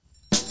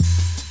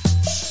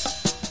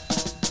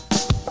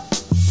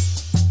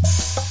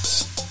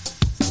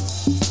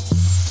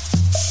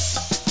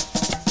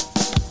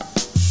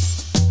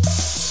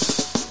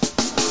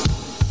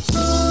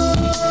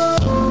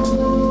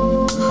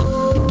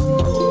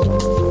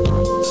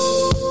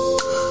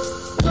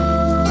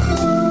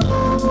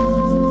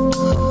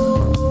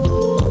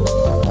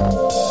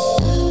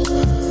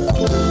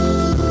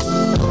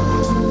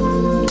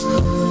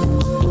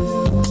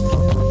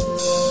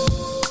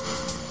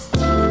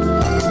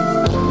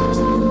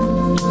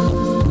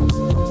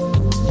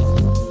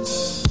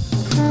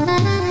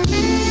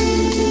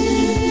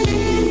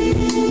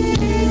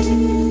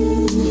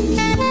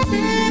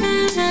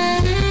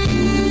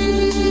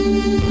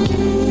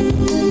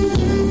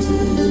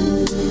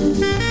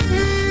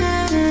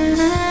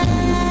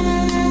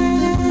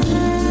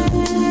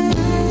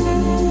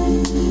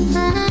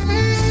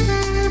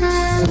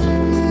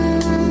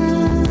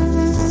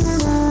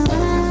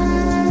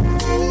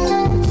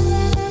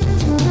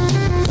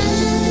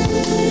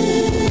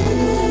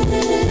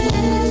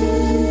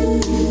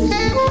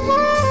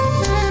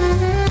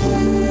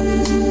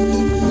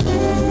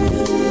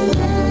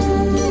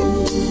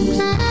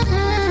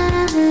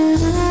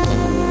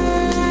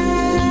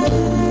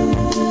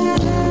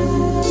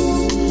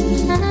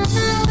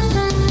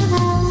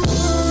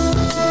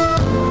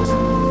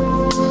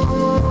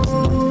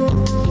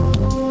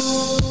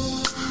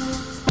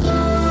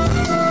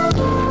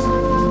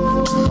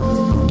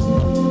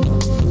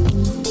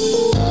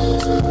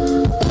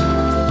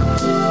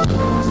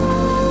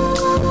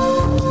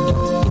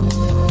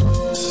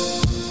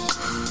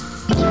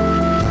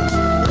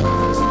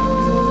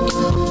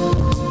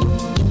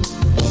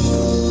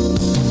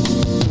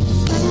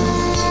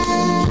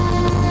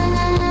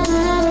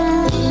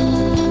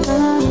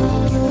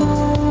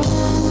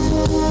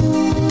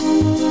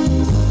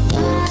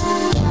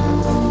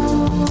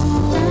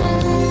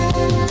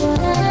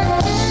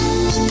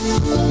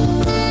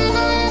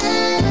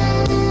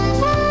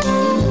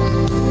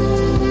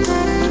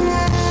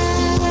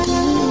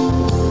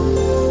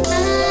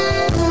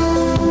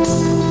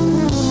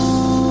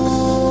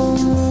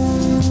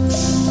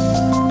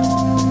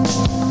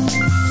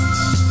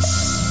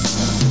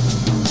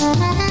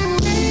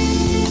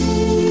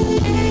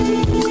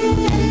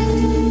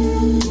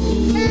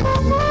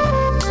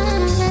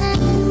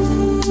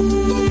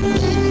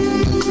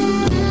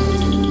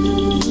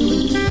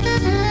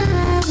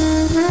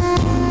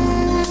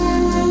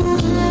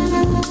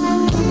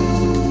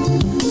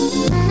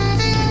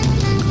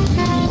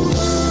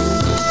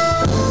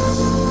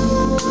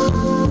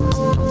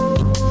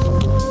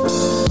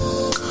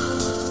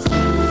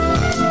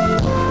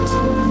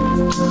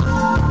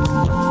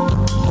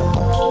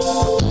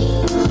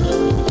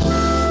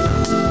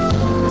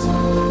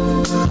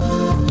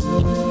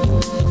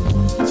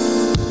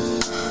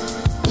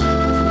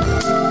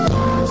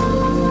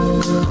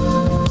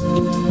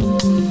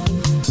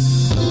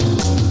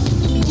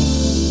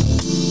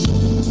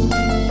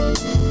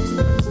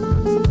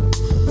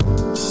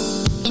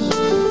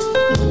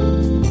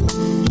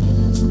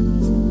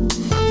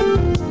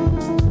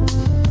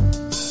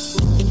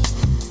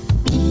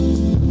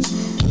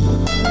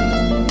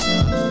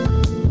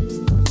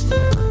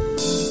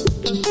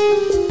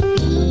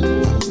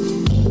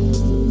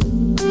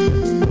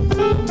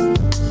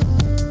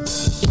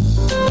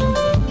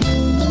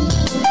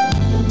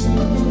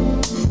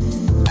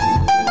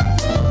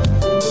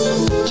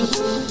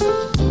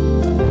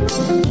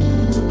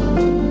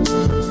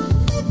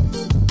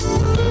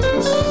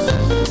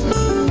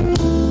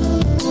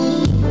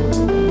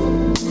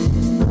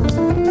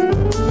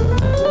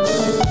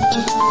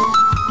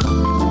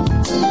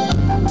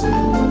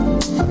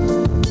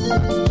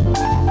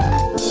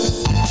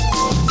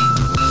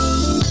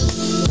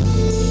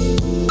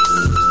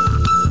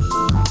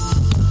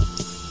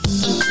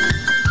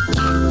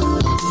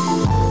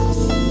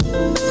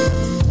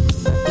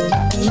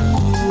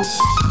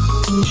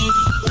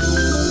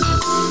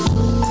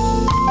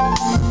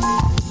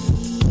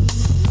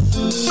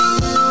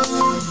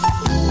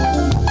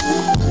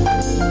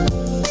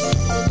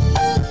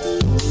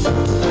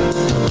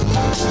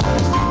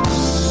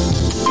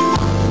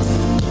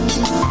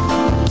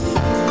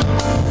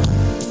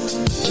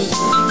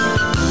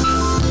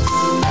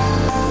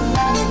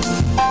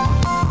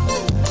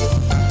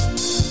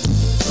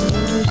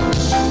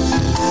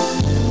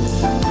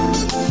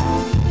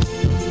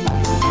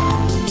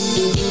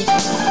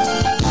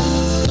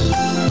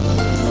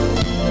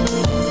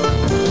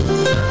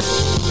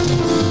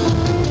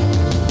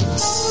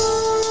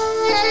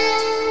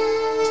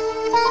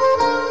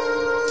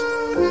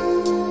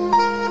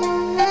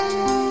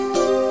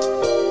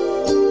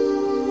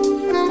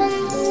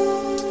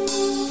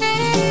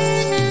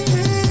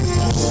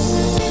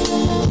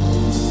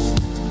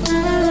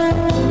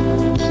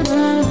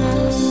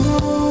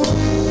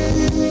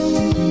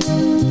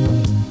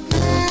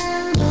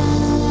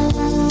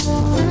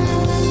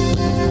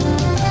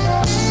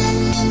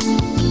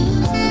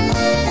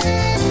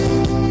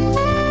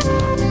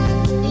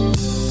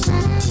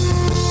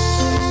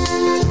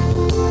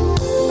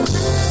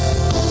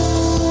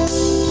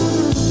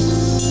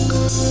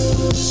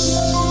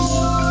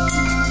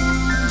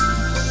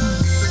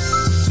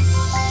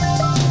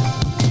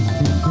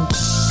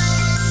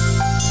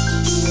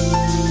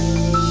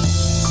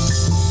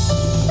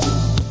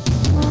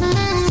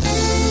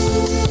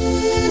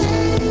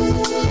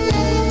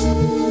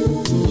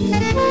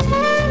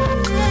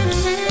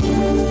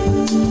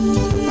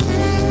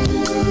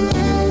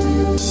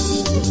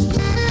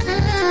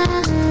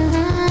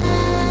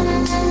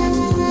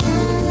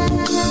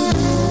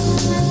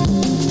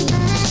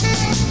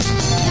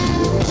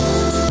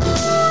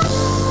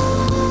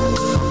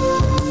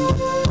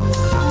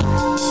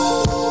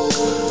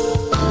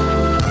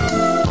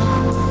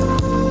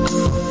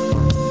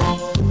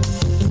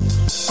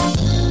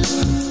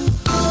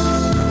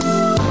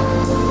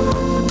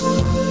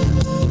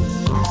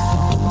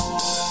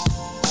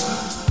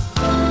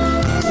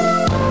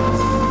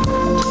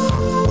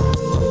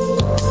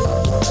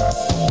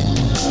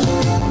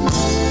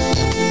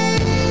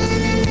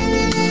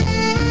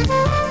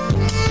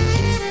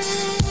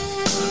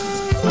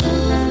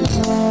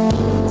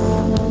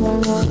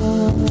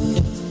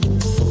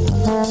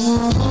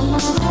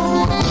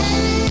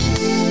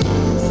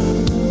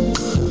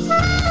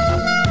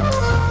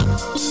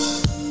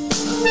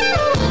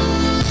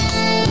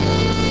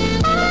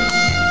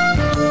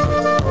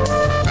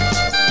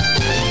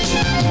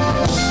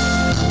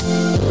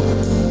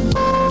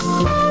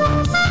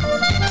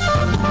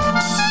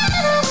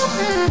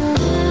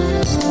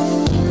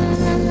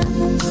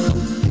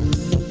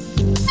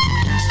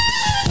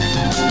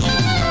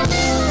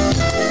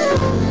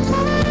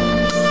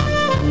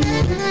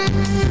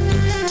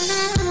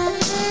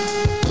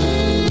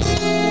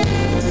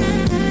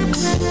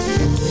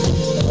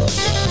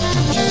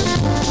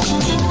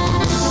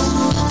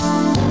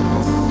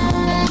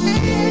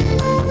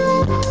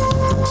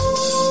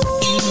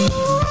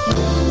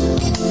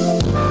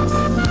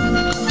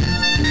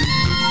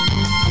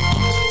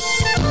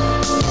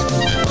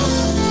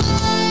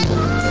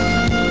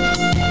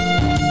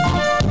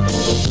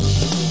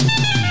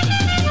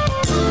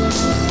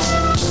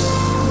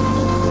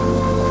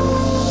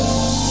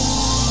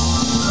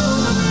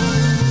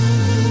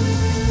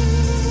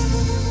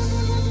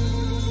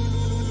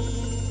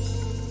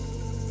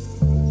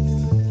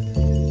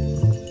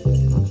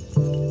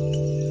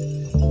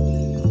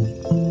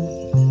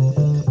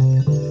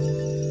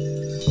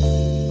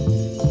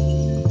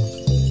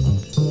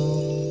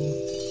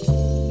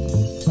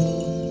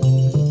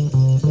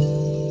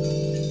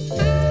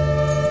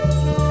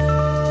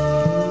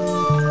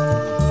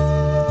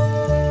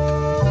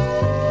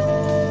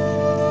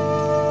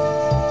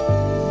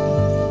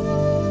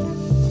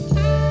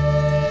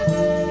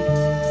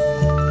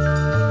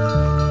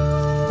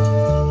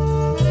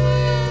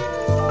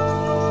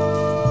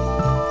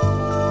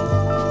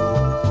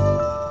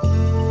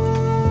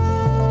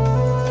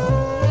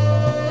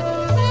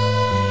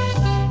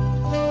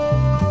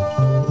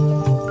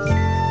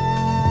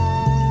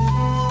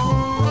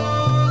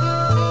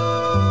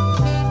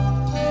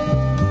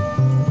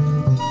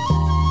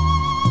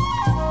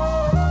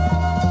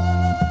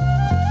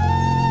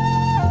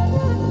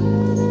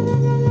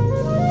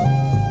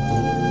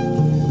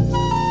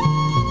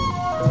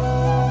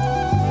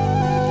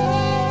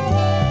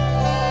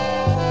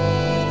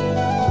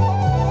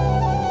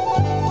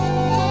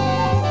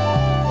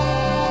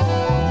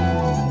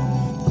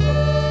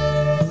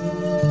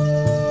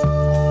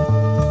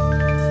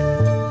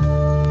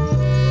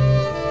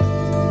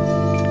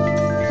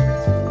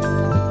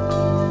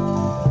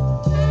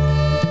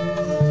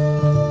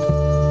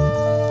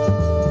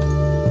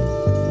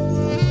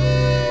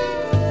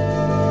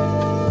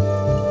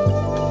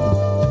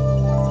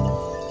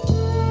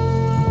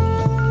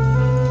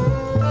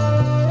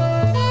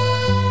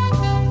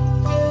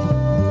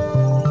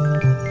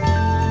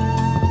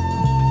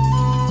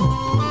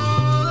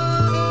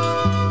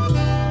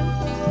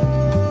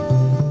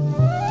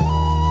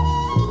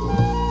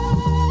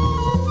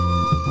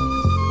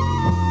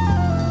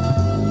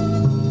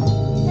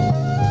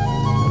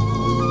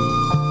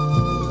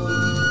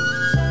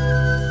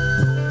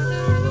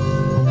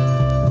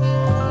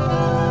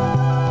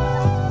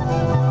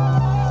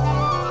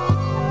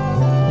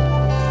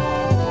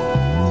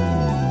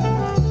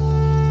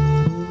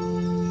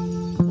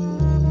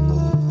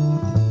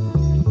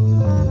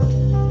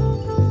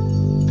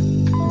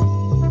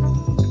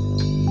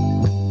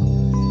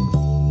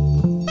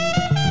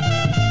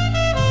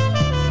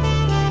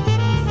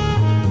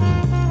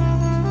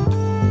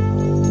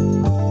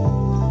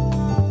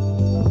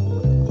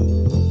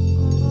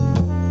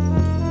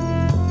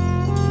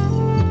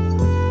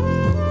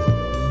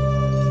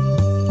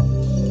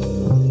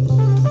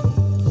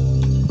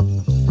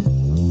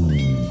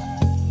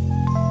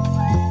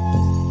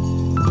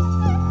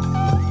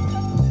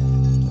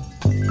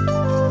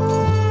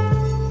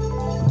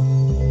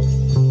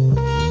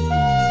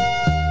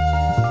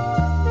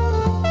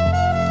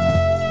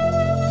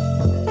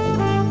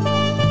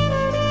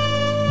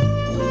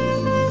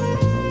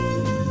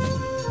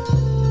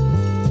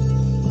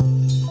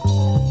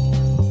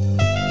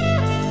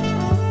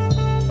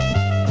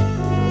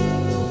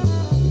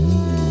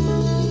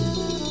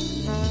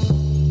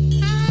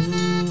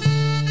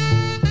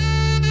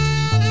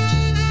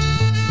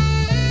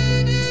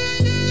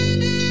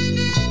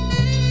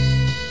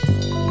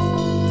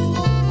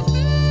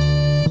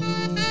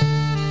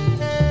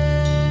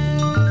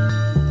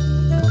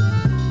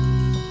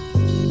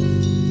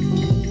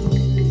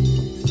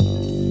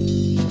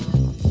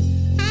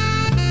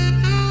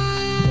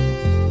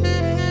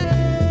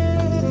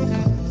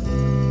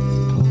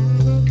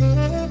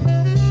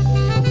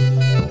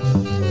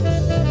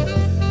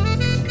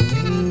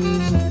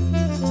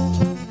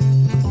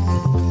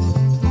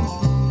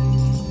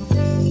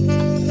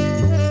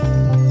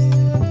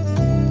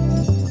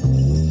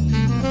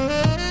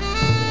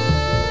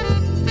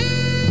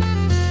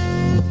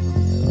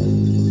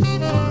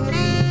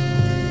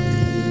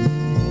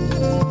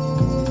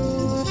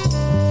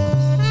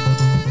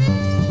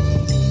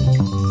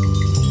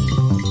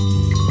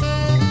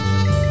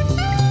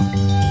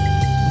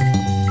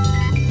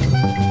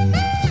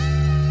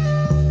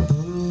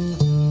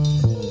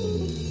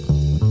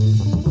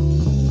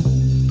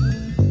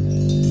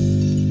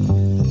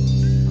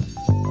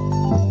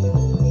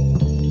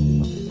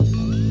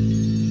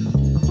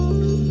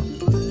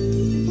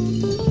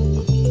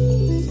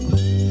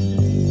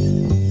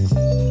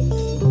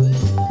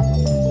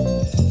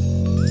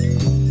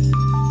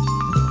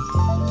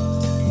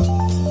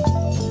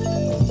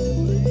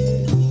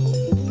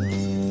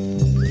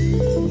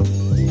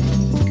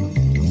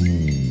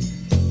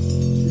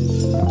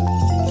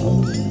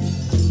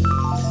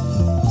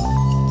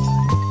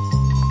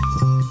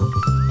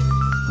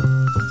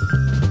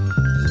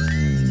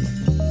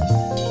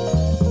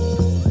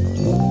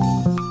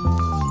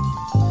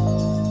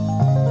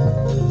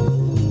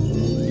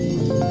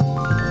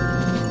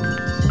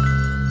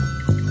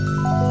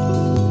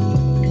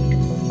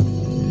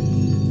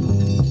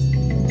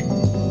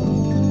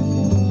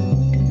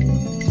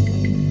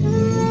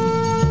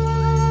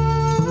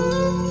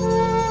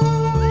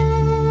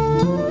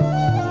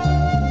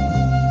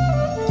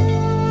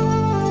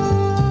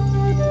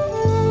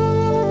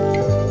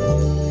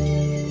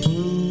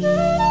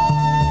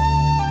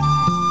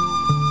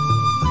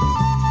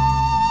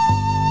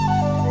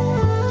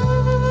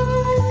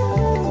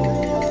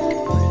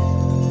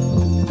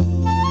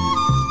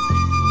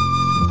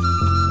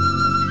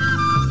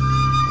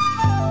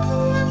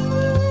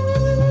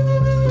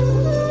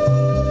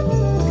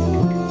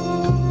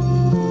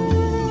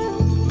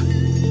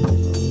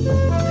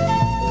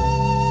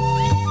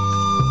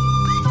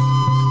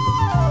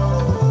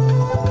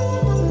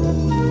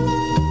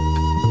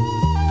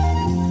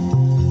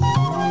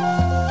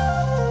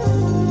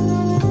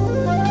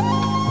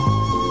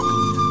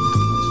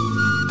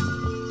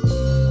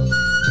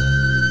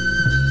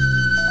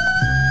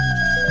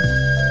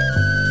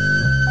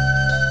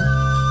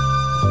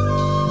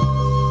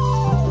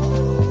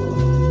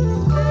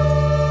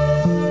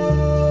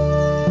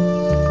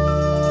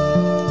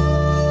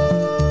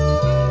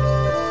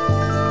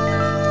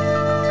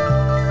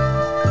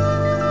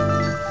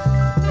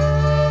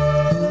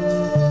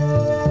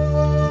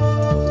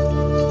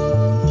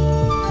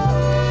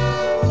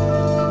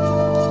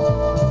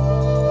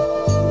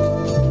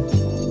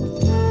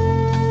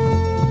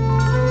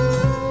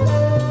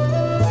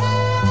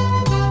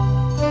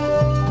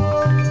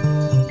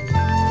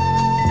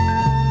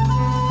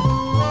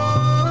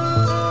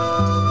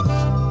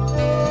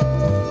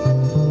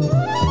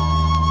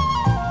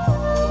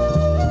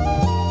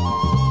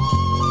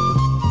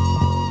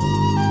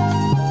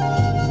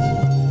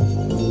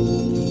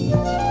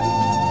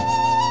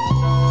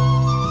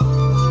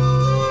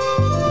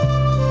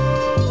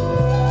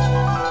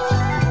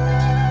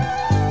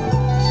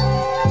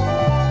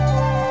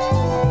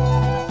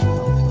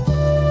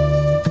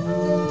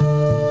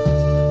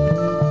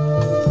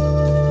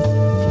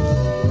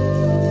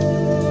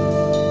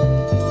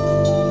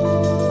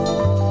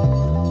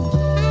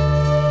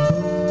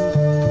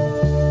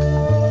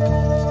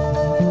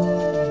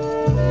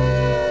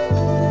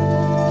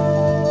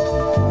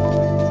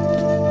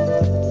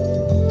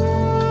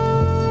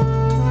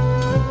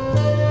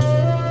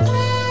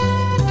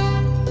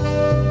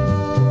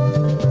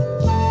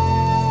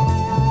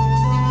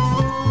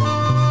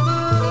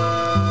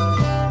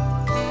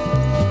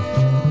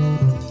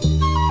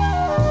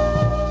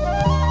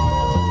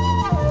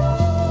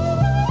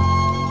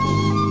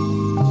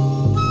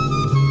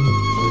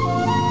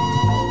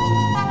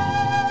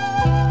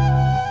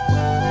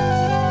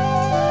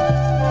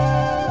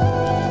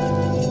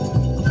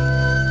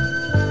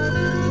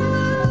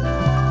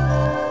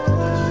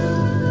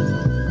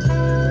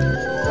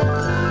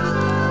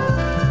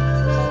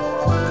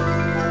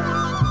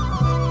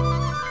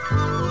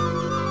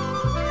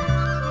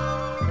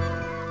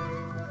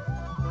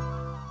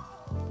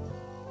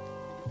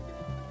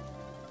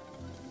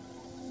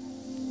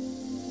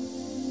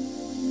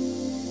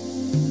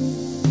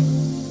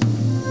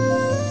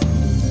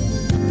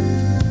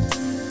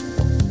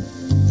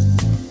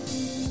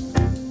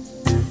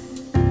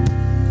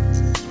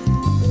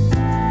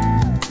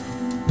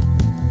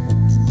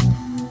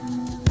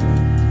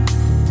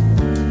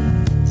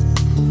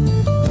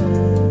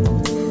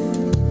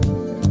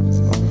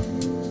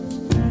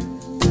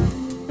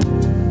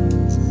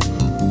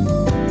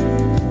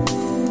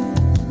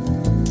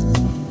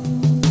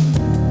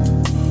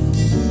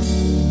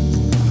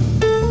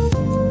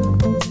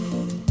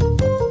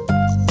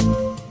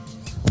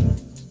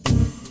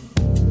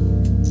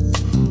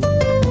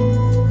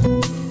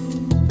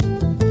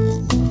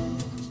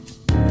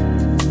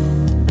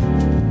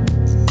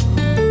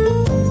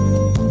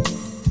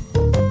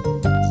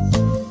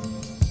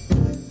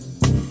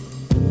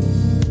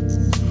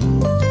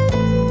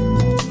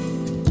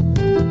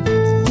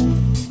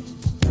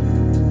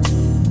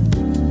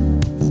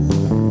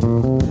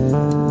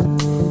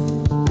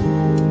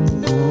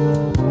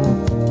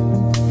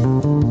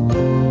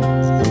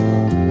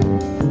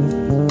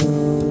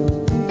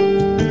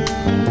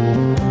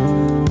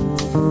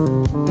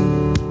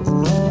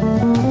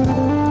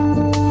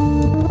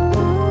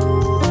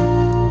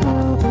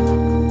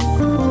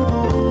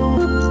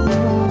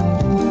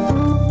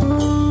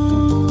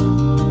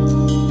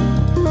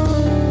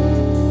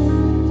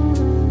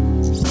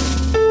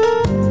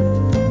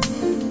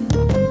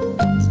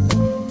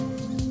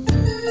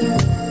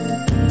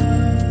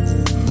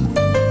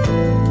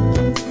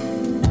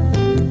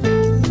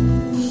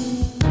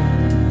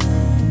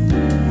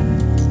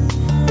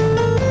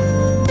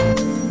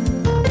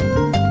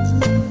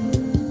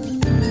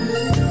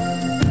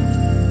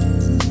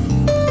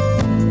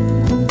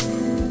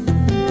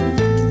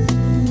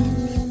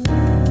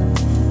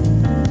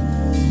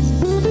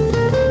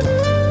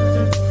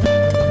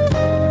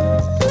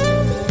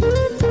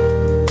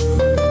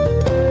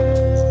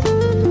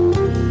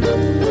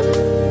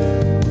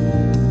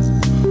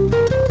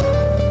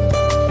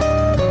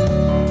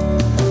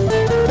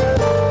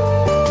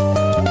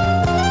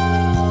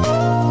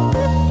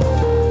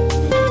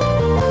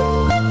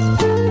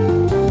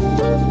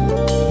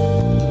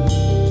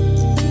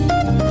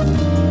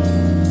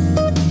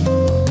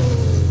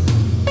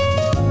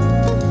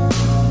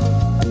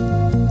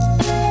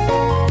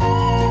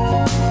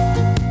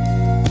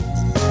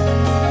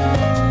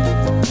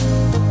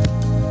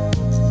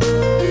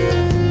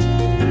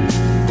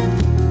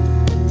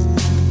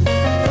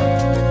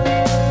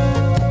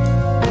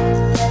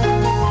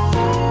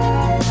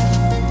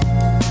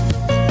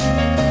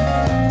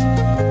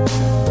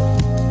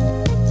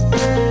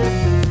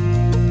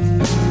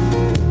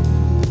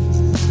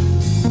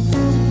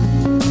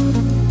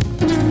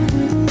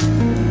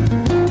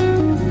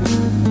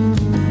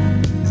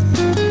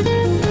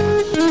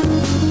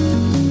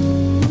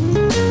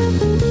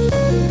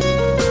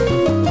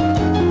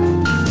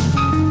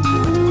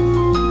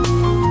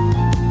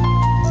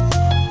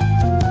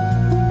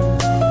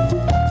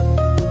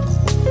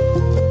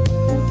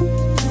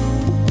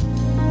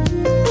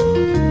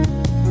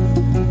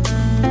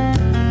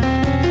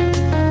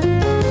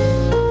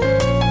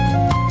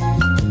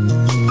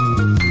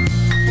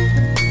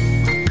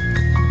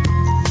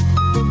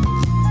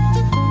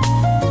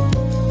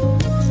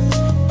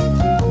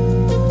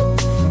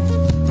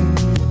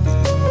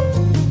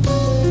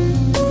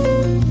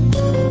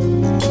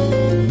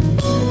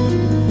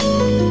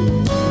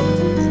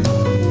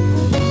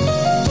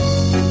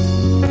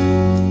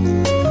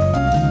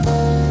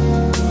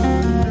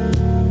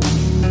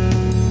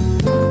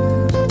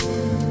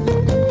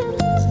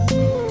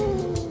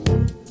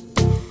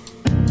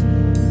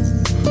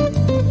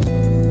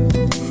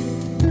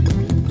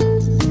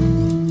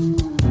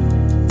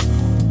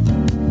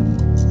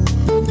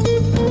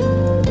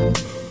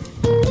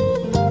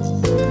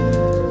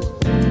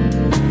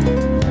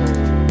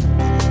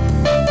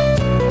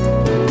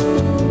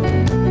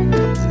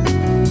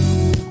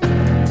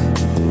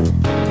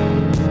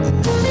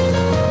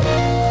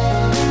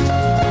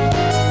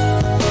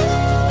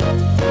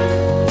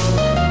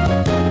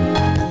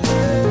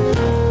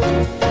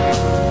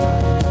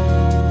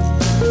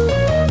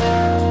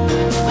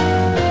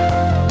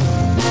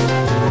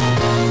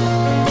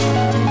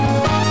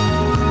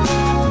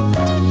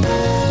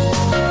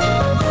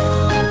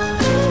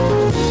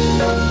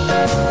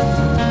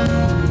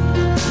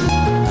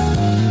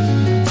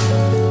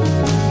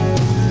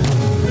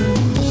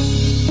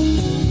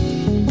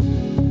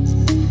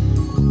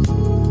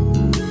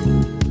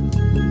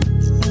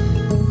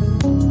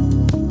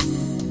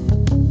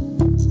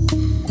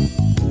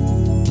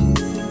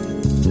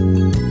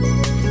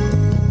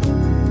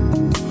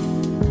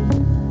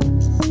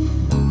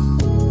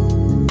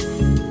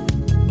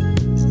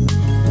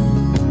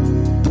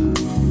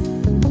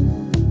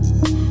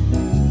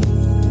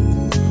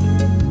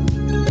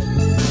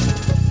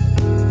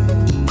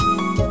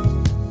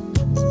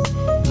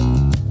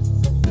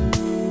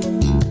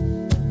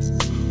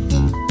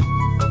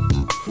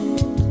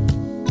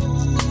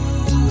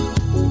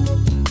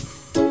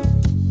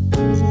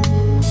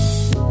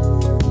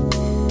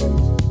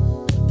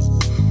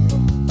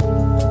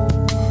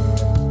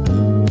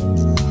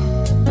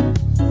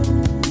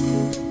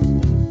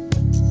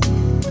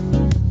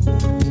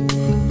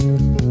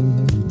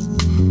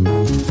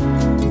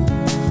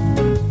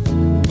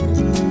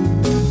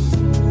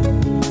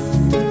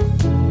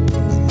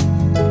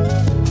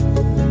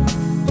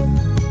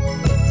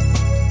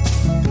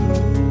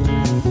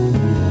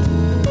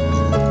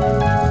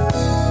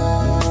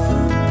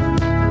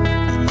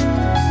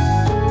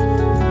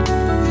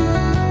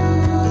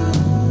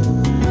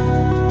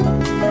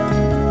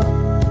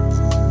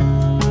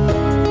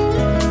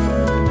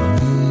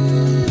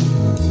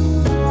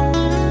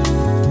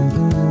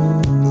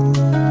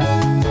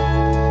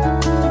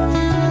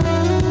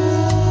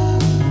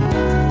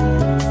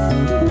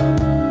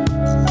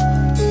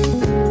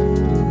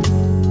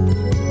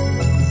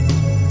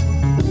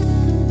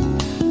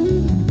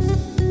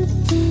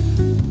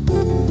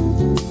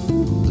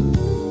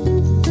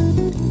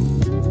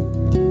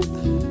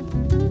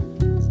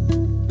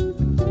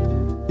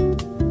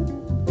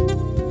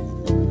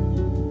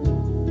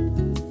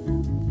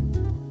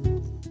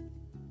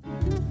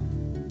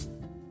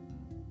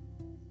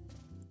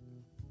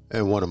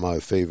 And one of my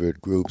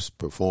favorite groups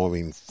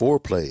performing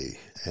Foreplay,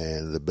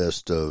 and the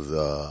best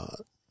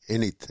of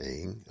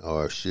anything,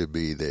 or should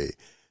be the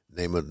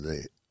name of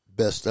the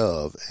best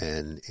of,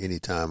 and any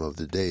time of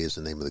the day is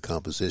the name of the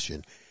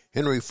composition.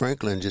 Henry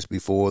Franklin, just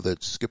before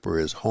that, Skipper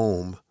is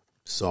Home,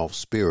 Soft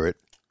Spirit.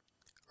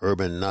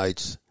 Urban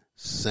Nights,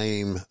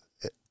 same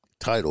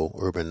title,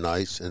 Urban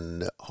Nights,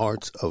 and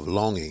Hearts of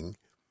Longing.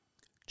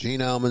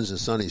 Gene Almonds and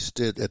Sonny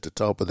Stitt at the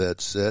top of that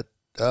set.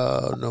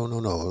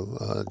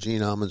 No.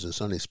 Gene Almonds and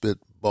Sonny Stitt,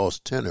 Boss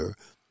Tenor,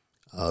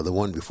 the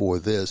one before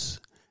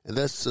this. And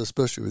that's a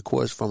special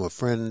request from a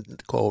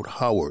friend called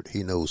Howard.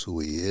 He knows who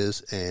he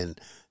is. And,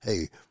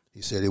 hey,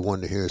 he said he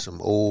wanted to hear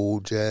some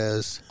old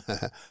jazz.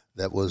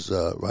 That was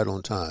right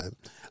on time.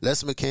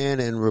 Les McCann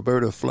and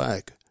Roberta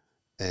Flack.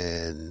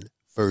 And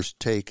First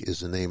Take is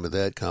the name of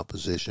that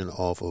composition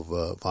off of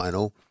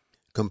vinyl.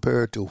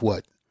 Compared to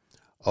what?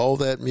 All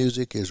that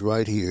music is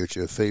right here at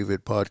your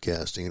favorite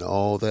podcasting.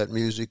 All that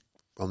music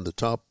from the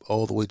top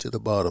all the way to the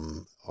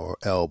bottom are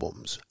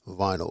albums,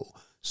 vinyl.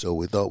 So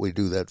we thought we'd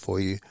do that for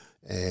you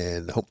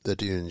and hope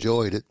that you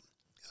enjoyed it.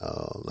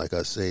 Like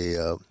I say,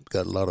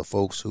 got a lot of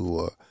folks who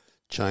are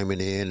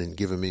chiming in and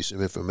giving me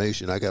some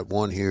information. I got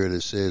one here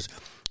that says,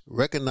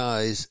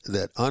 recognize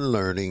that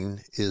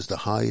unlearning is the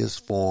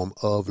highest form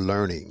of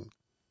learning.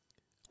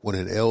 When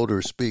an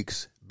elder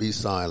speaks, be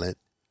silent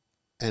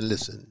and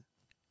listen.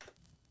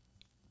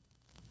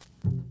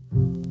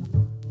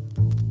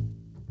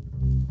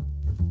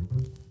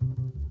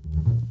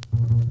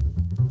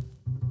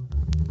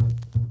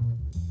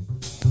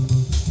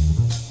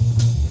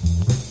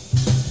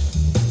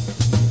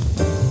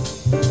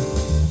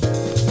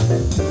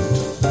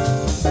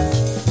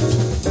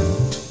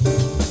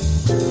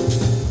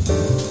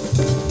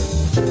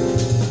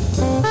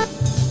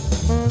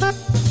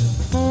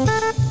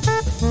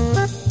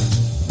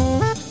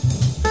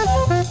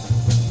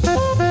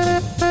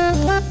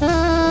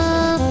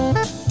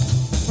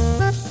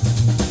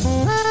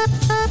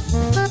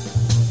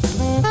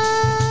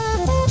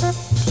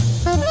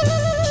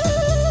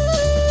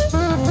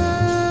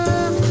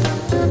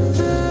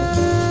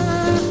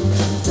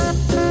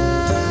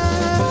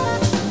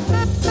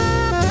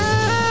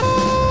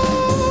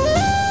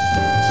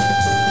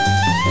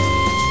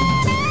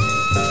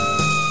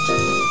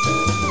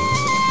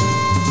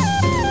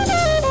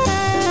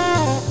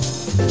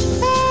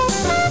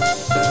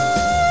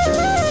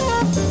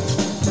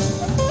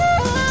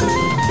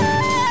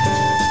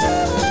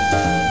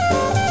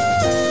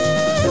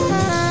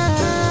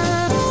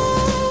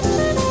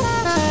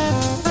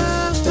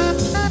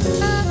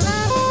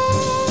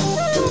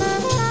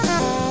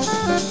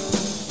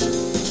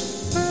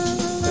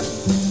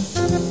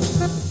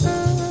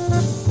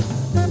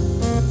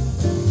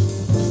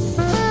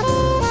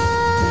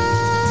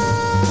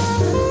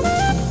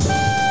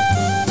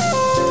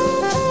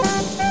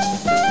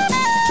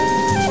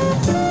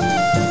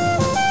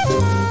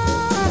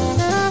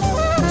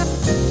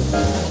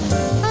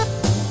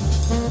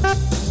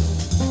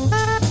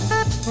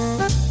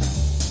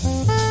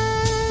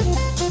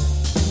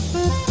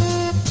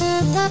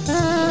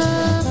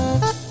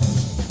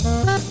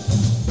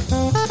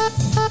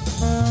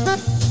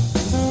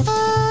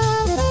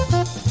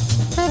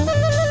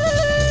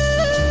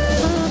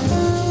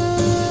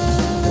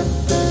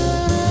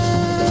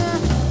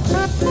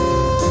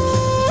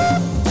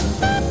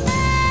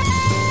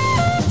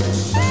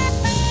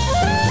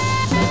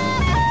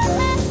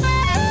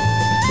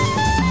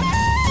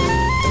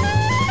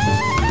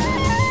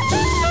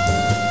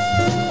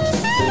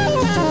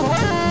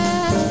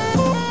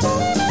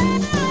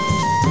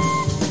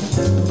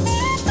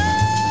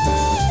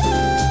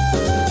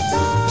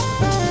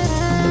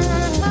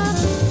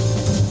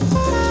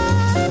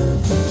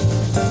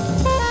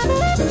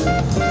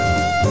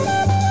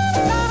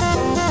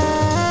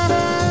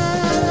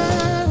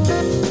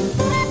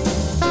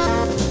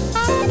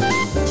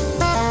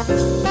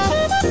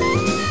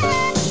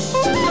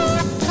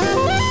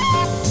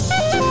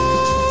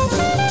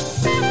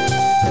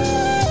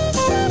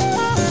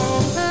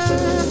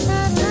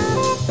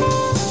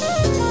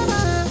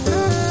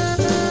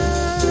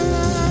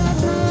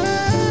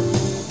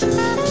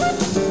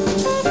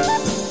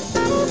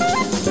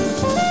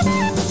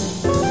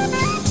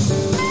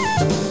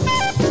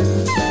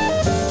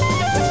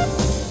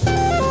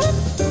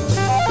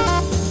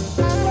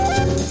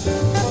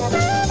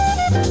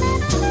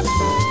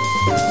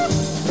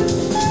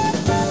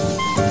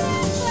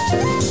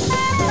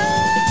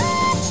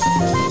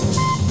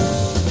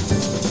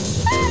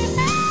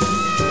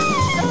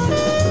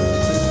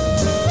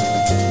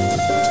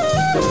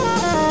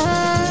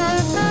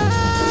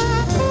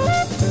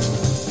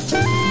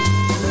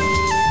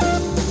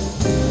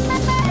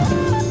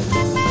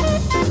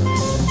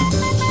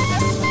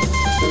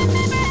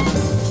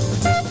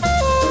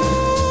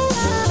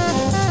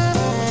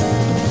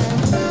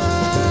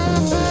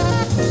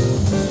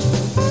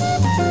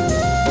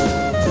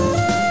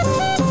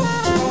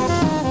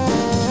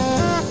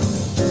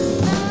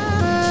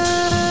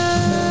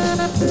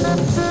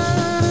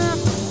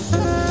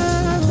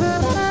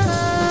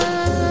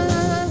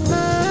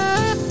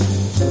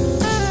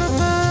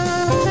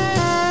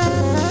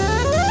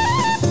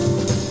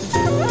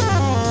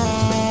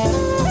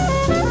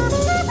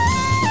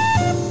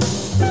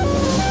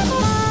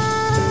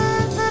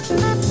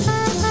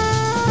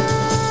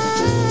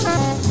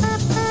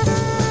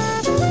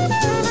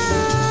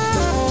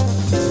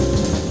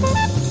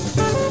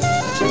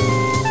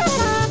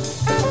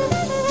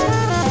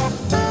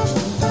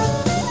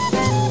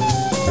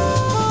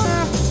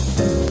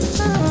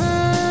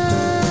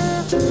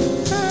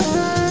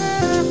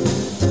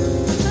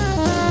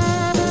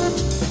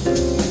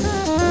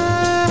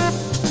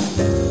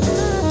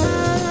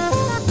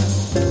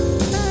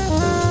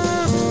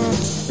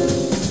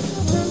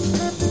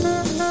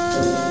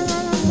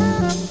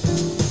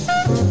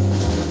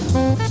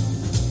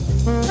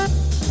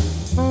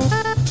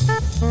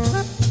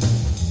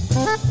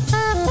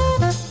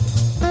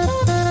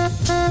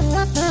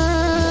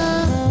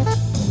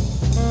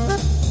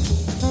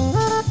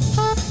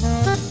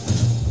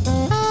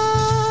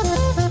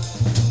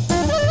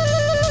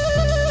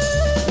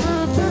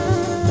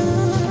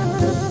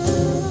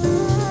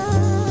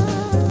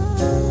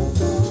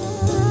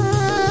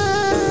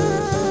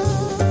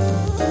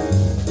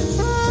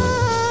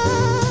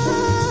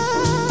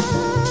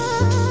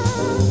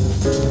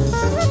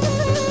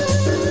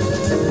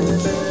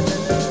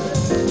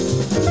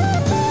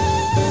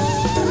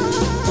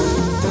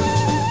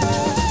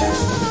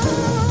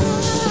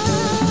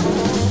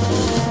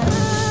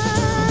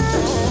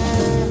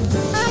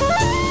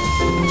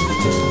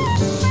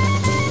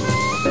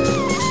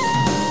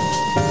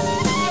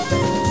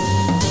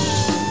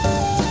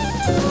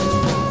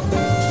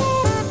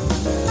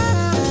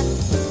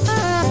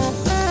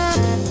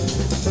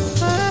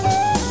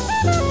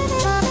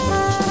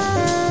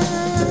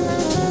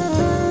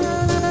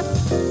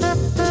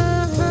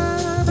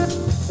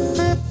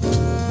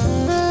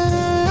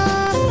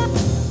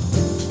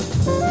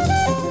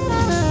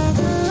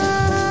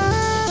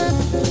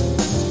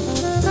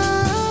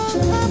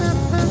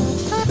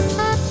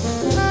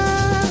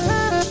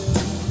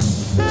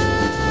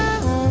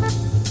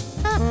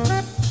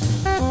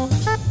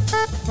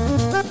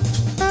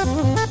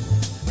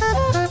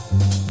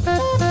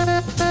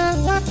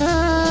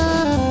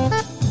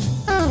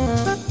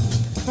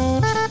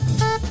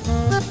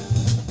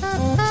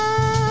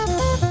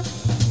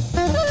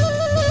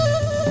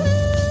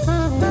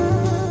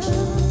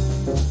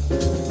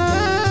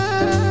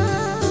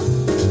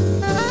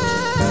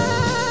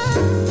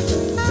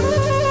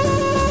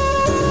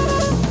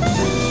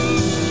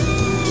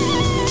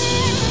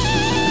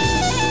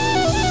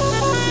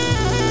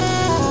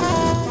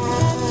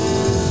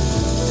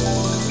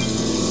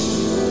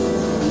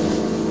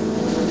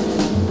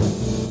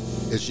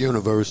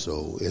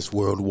 universal. It's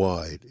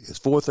worldwide. It's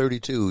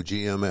 432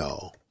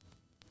 GML.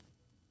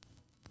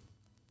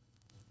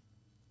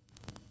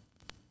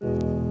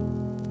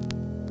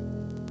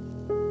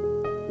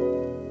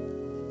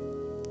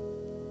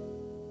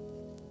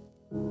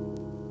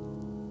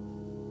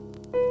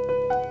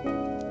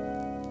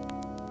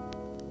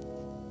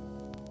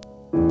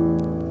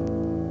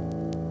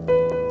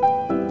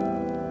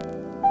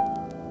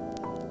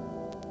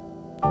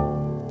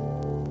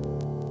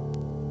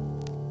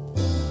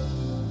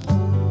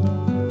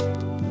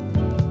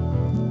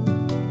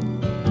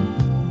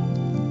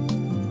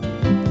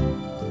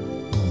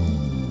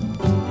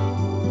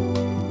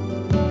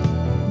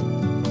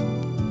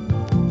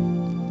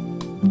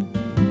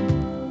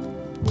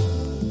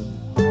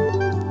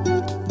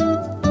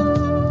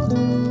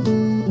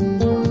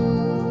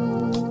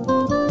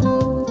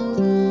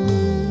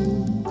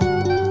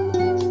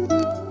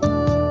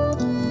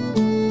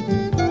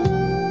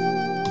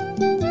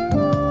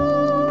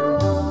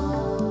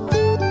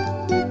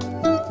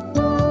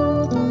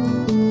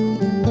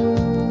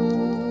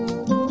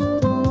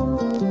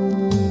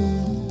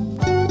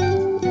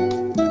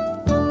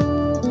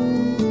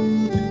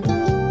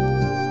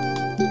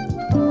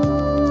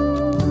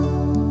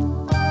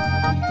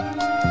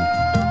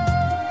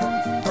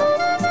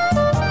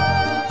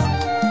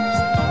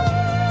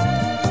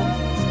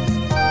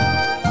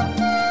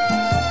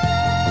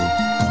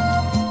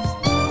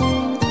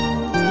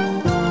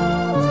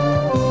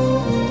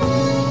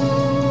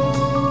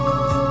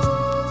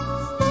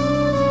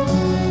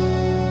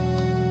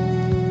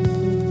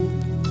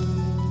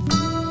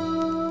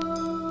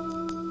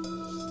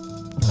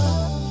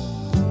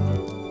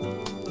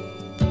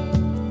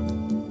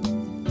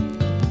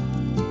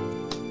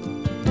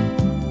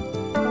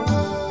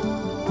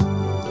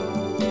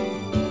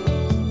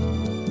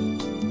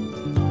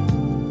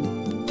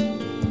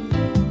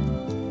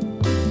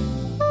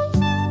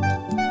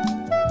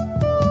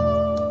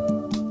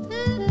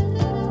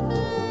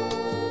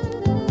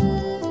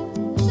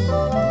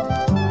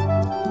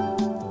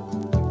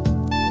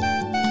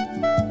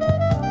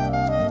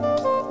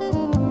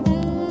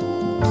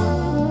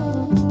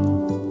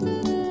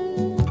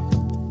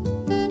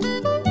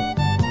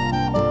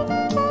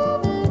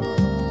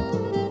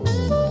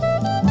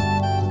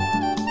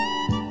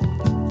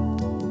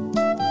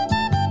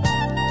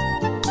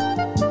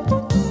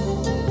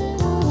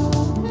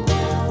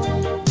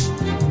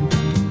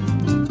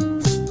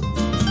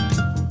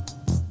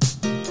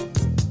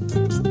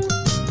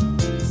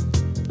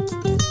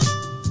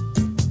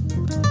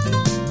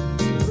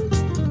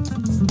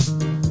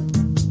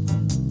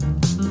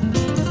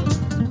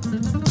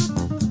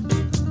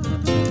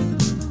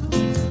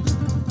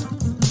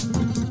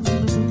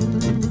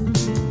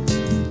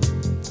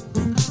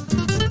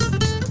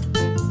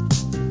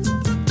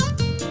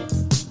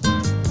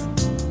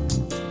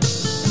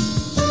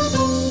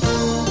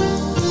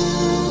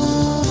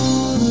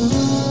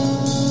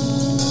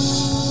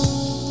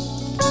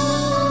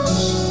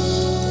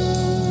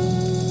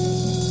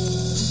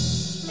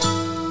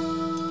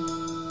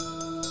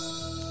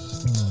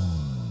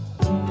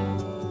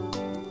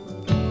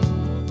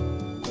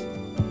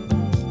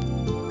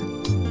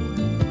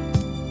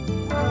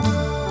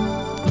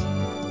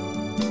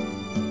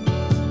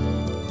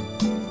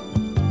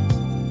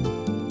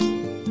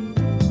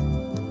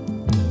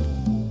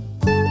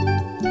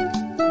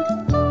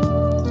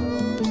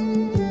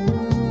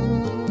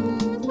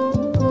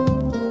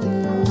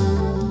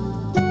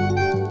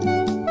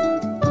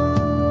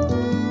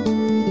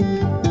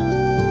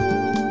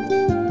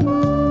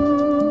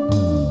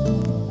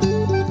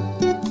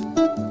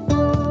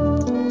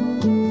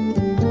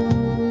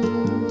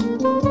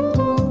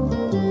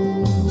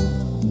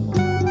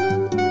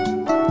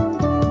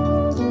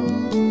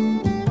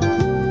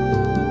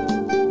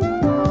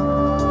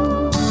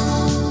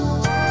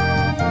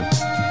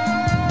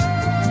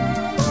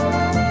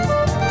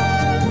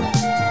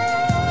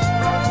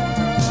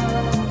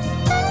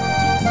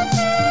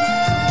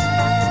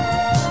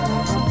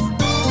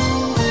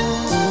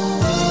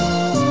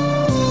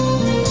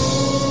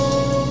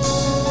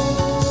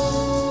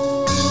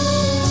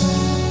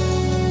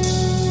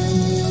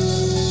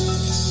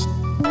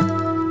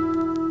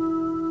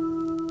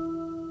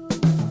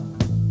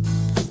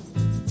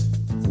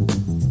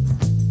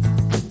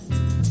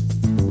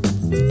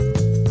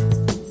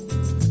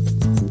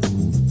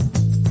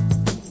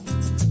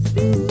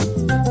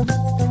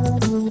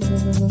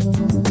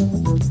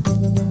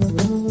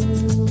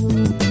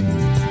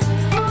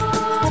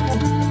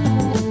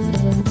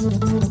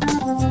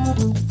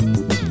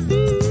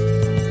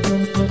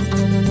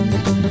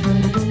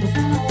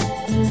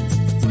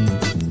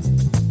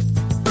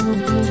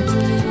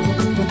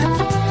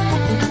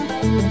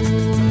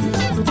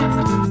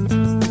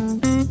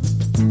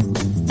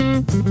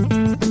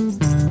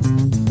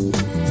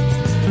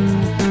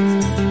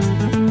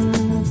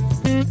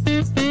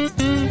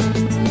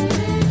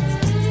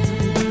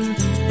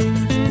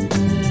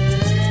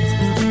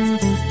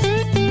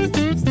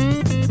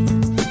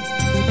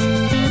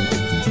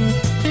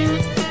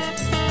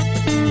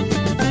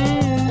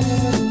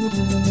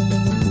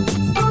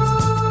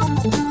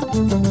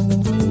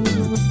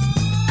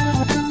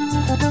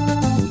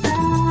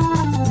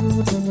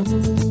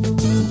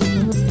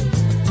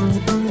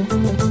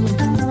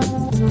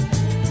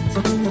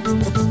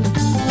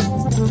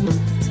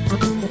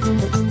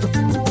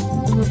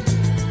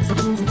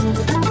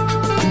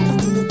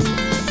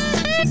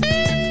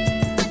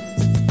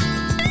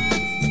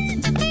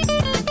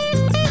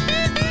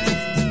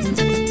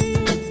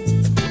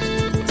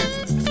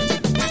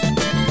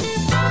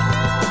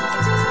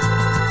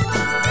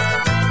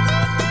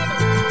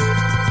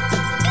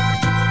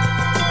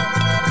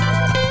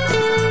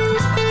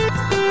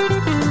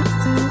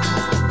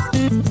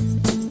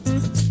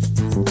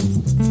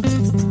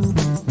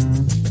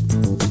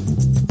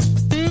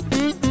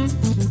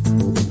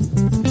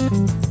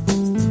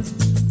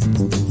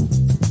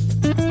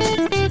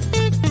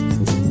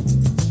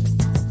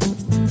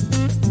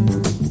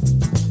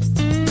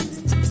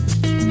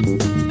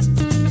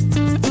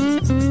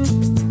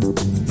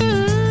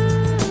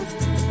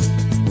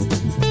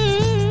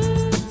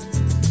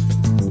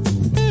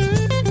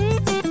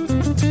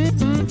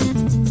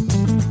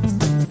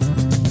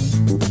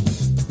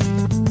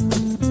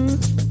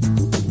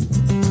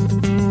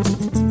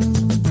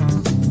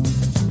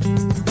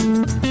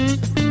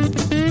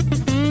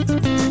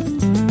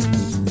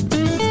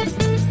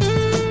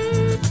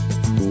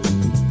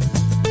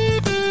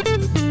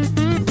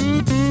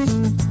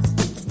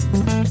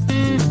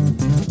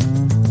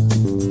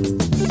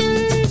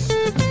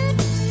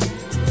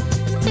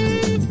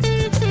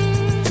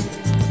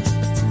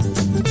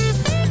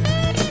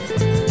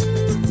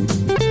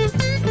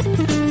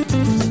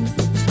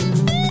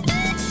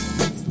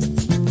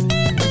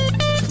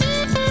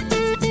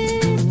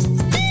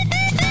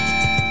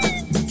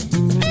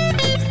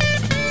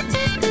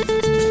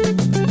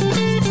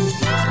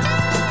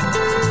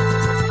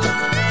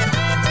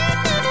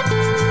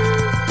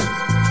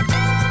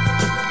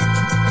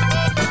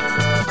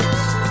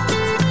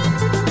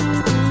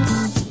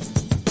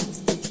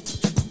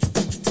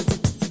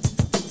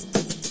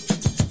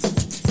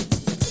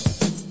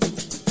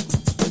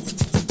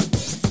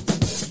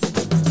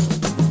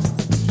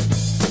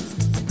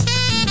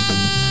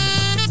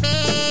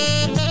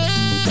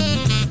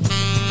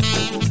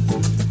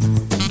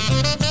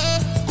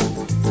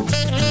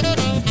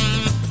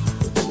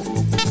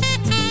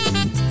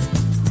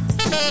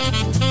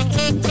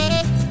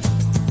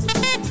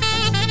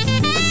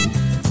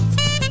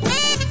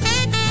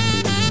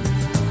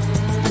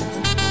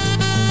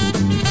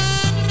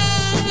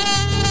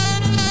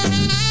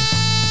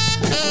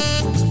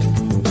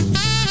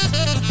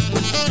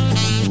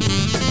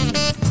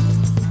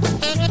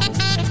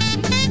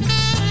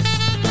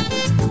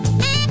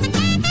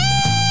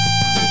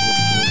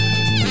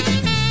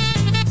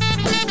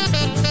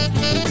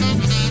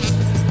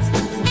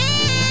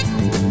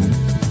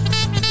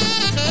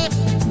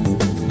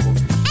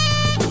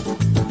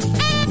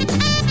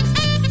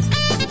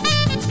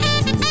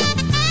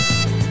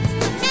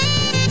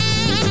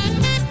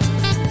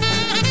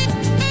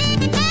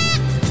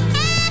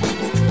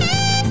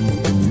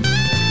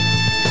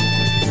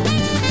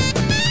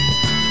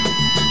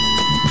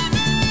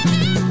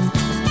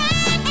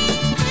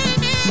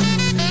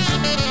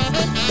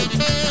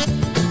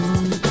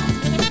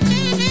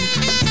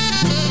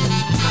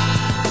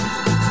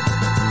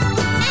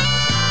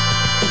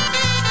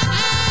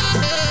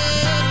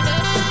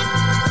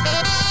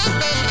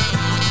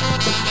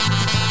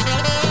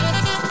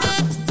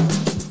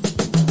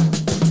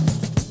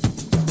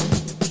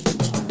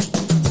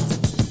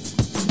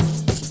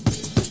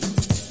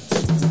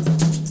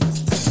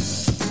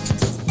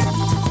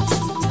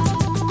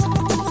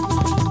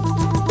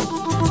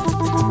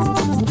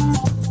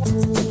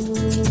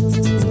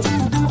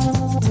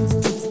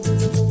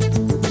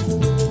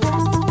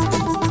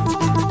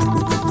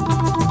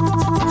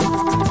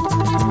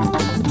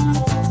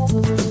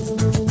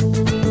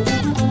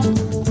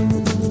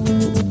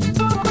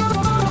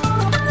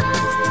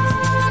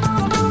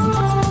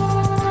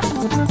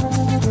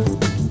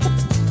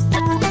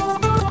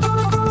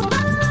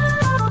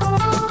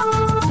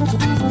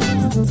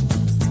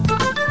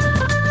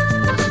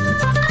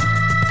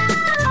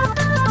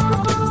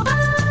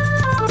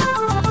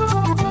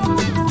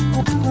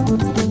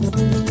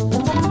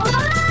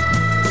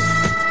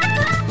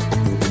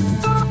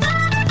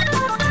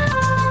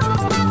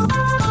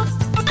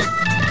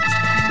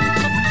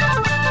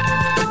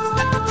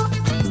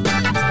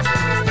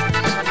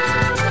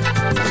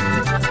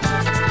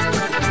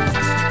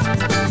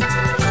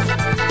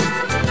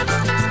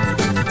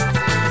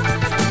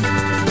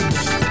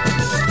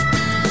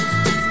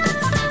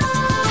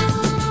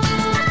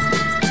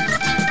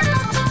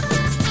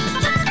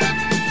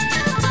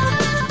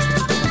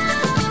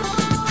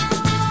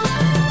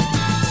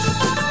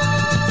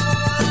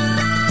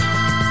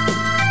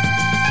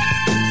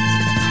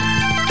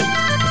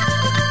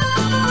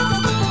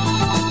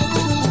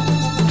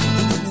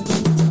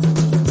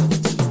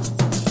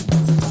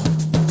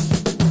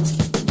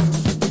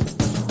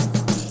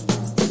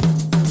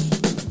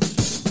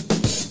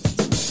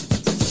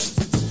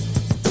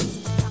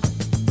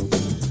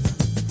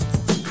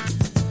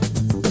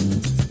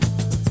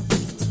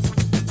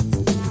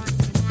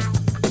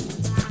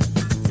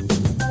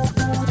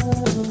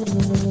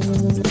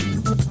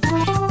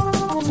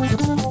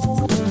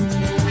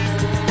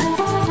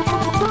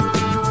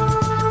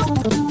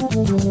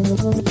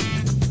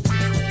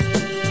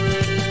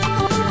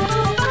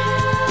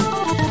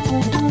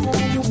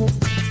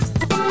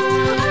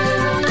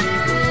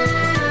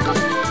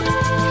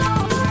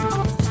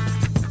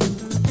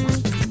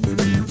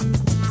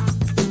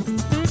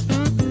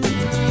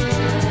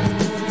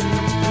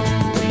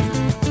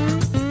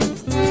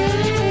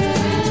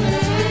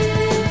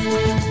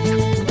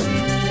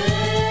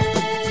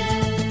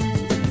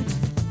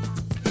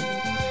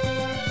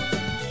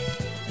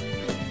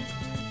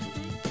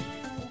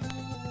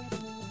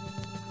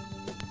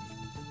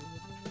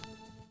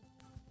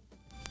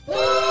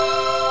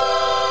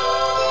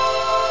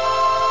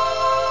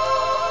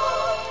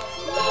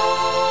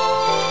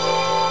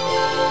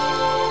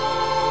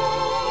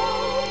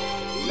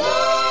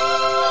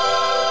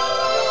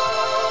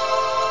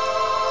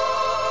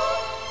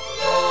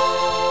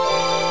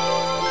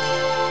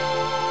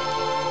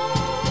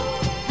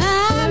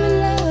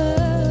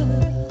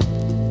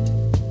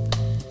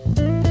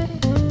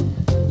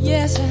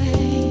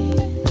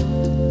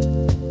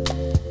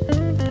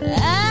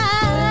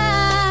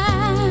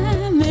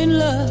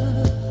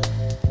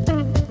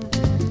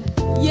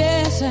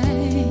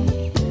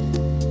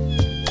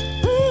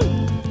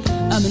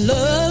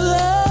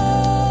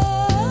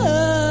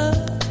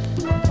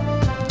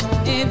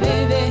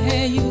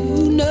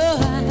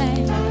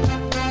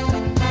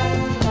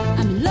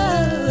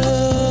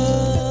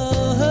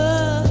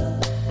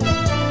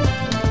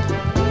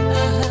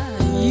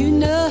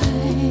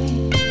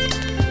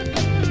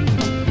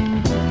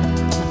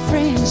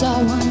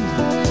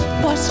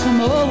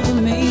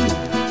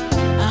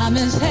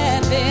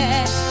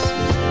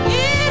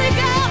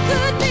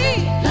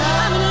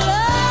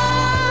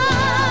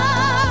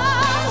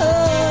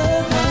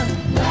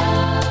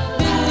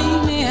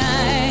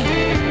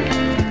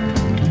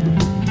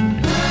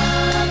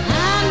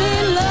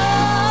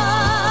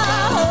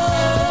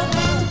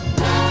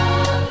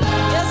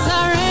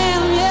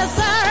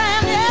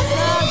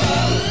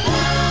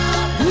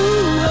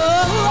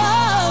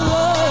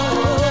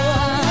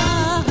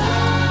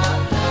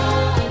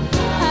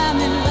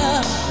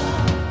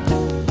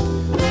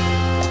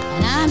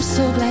 I'm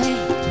so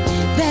glad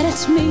that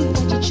it's me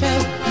that you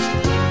chose.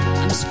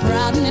 I'm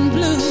sprouting and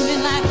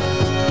blooming like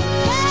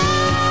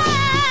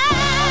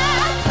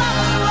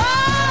summer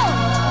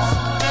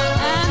rose.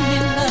 I'm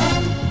in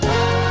love.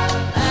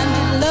 I'm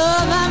in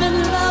love. I'm in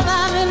love.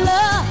 I'm in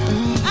love.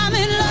 I'm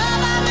in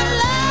love. I'm in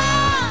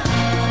love.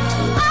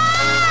 Oh,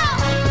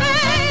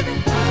 baby.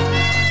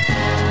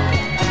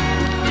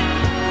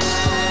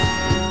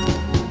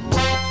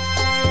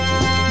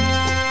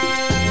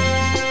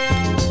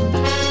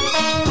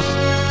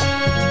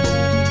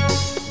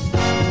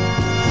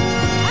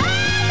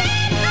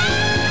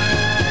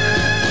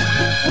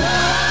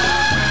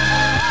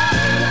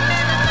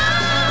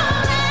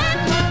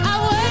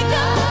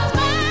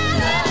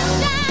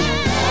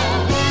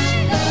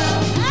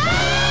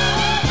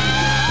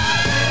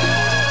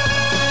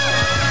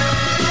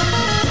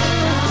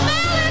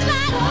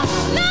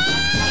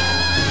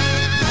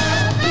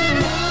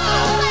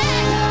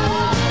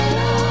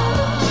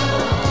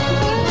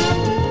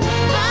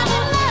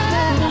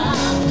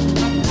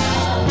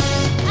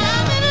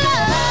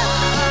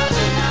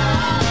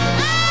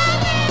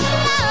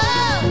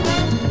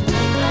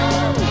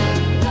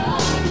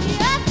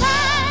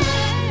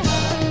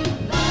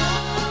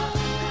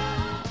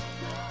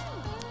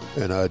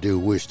 And I do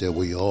wish that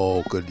we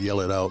all could yell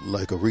it out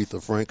like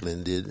Aretha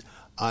Franklin did.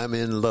 I'm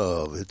in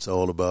love. It's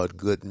all about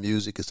good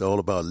music. It's all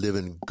about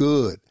living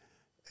good.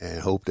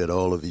 And hope that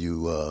all of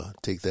you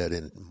take that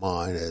in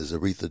mind, as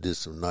Aretha did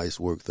some nice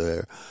work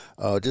there.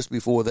 Just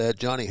before that,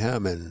 Johnny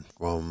Hammond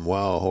from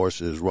Wild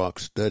Horses Rock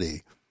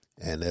Steady.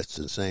 And that's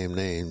the same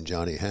name,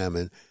 Johnny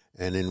Hammond.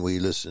 And then we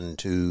listened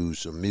to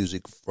some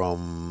music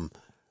from,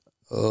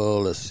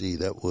 let's see,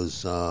 that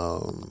was...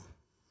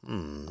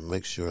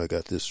 make sure I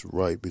got this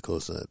right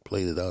because I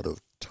played it out of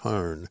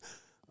turn.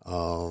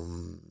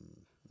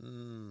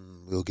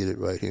 We'll get it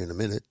right here in a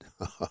minute.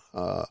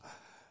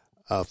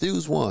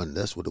 Fuse One,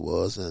 that's what it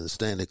was, and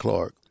Stanley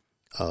Clark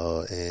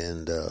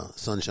and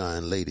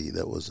Sunshine Lady.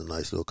 That was a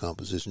nice little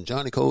composition.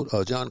 John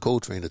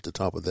Coltrane at the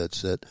top of that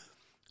set.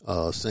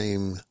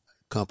 Same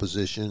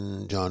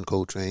composition, John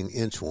Coltrane,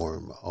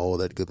 Inchworm. All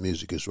that good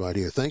music is right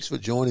here. Thanks for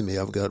joining me.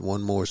 I've got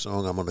one more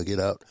song I'm going to get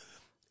out.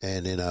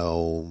 And then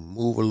I'll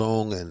move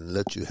along and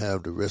let you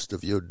have the rest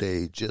of your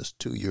day just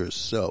to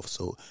yourself.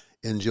 So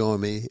enjoy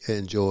me,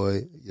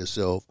 enjoy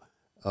yourself.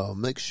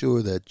 Make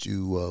sure that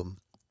you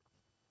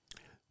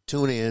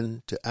tune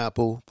in to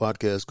Apple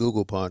Podcasts,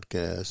 Google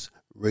Podcasts,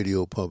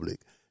 Radio Public.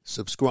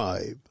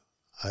 Subscribe.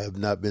 I have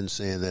not been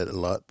saying that a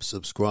lot.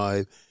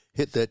 Subscribe.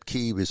 Hit that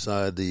key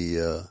beside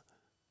the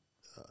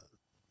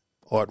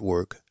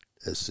artwork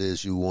that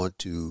says you want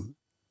to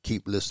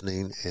keep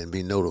listening and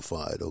be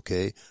notified,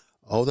 okay?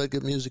 All that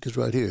good music is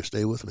right here.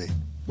 Stay with me.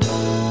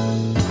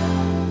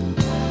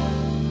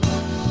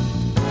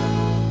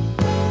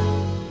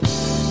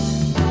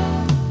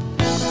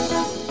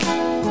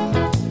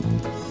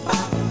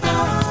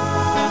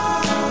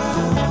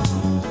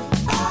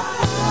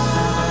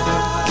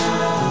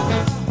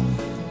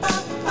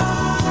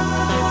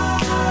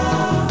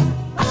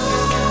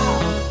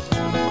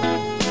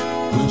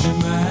 Would you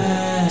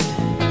mind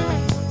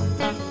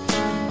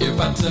if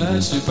I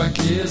touched, if I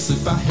kissed,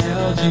 if I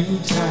held you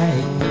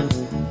tight?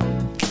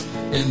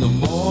 In the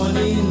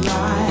morning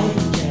light,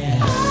 yeah.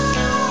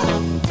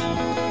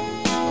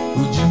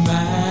 Would you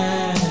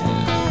mind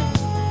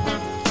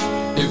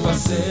if I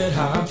said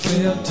how I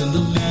felt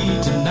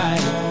tenderly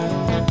tonight?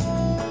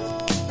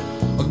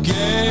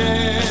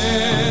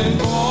 Again,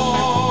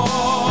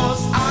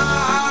 'cause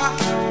I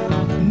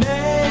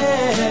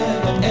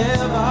never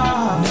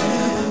ever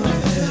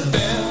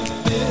felt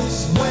this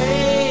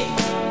way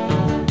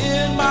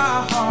in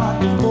my heart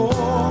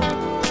before.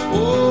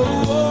 Oh,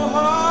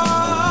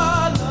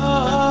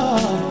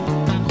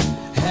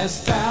 has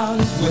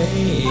found its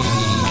way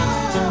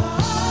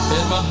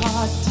in my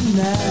heart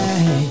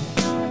tonight.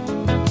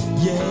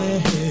 Yeah,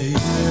 yeah.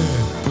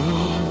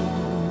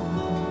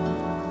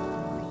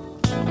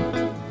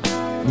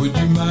 Would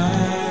you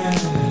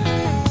mind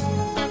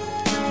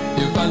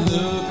if I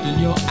looked in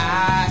your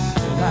eyes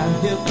and I'm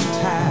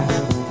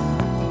hypnotized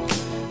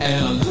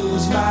and I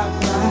lose my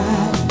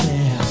pride?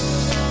 Yeah.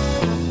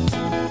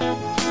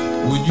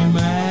 Would you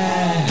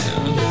mind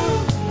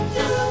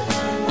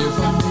if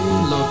I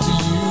made love to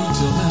you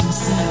till I'm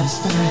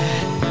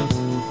satisfied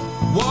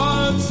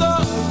once again?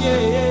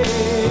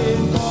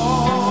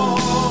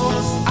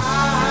 'Cause I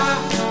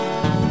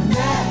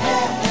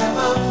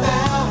never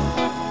felt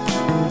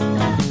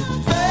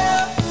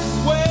this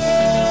way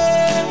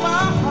in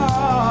my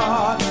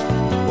heart,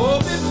 oh,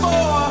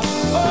 before,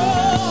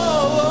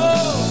 oh.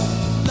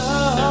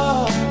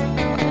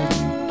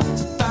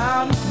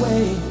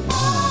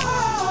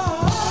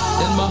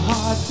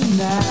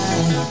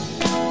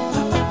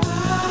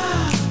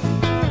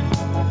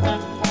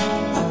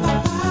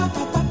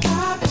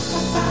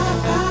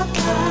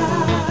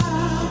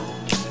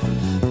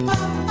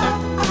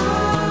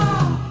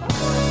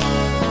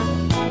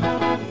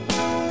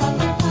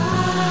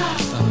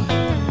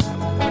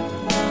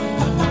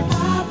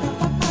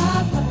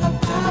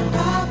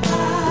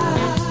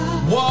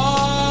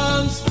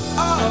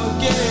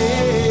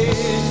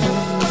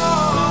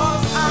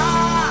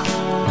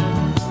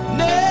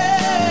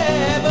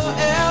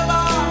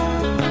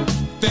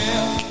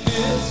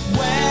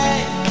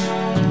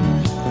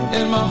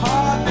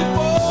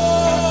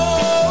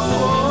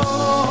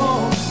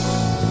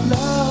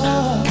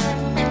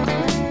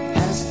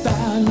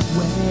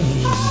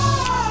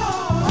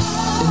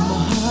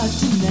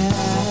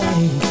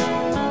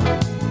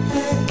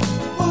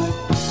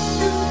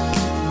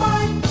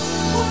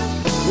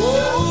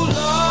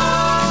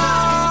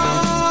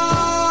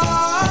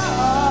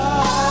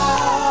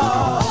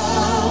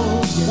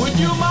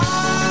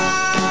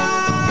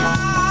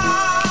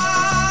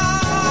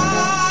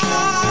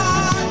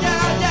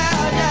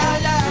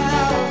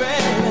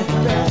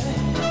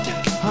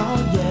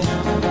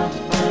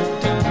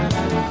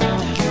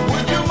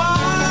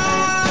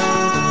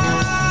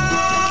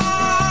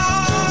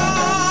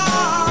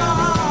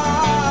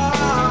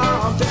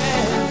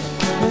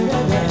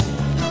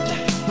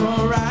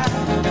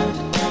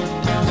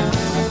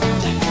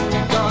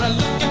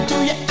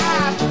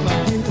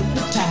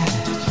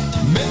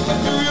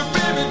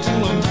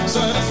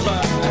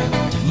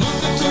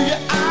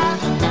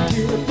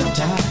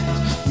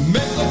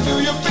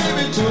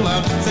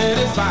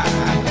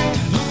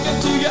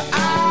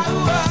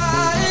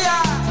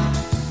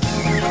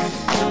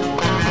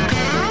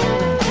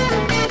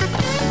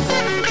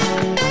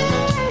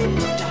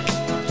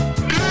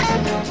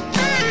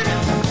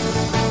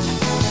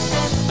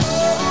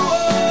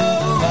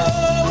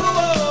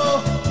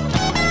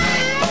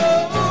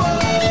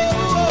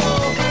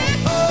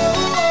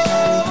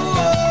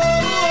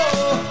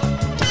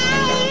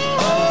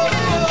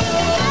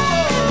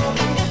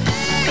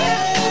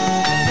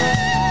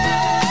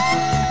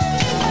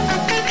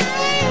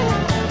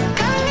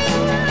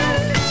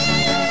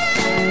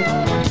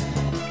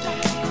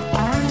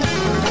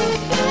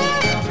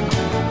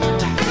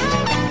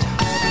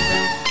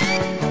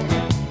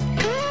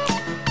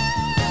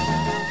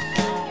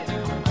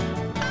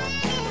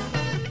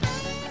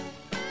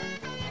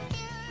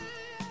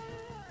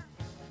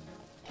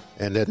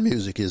 And that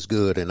music is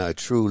good, and I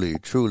truly,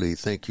 truly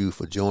thank you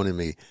for joining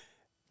me.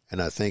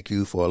 And I thank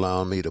you for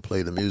allowing me to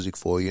play the music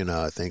for you, and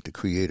I thank the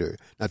Creator.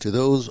 Now, to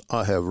those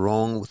I have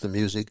wronged with the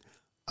music,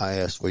 I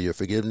ask for your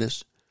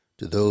forgiveness.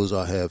 To those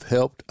I have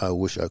helped, I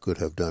wish I could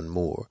have done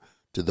more.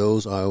 To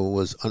those I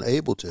was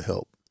unable to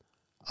help,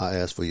 I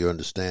ask for your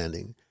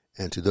understanding.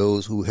 And to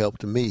those who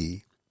helped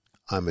me,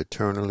 I'm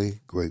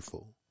eternally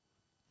grateful.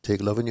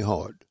 Take love in your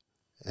heart,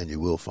 and you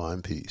will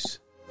find peace.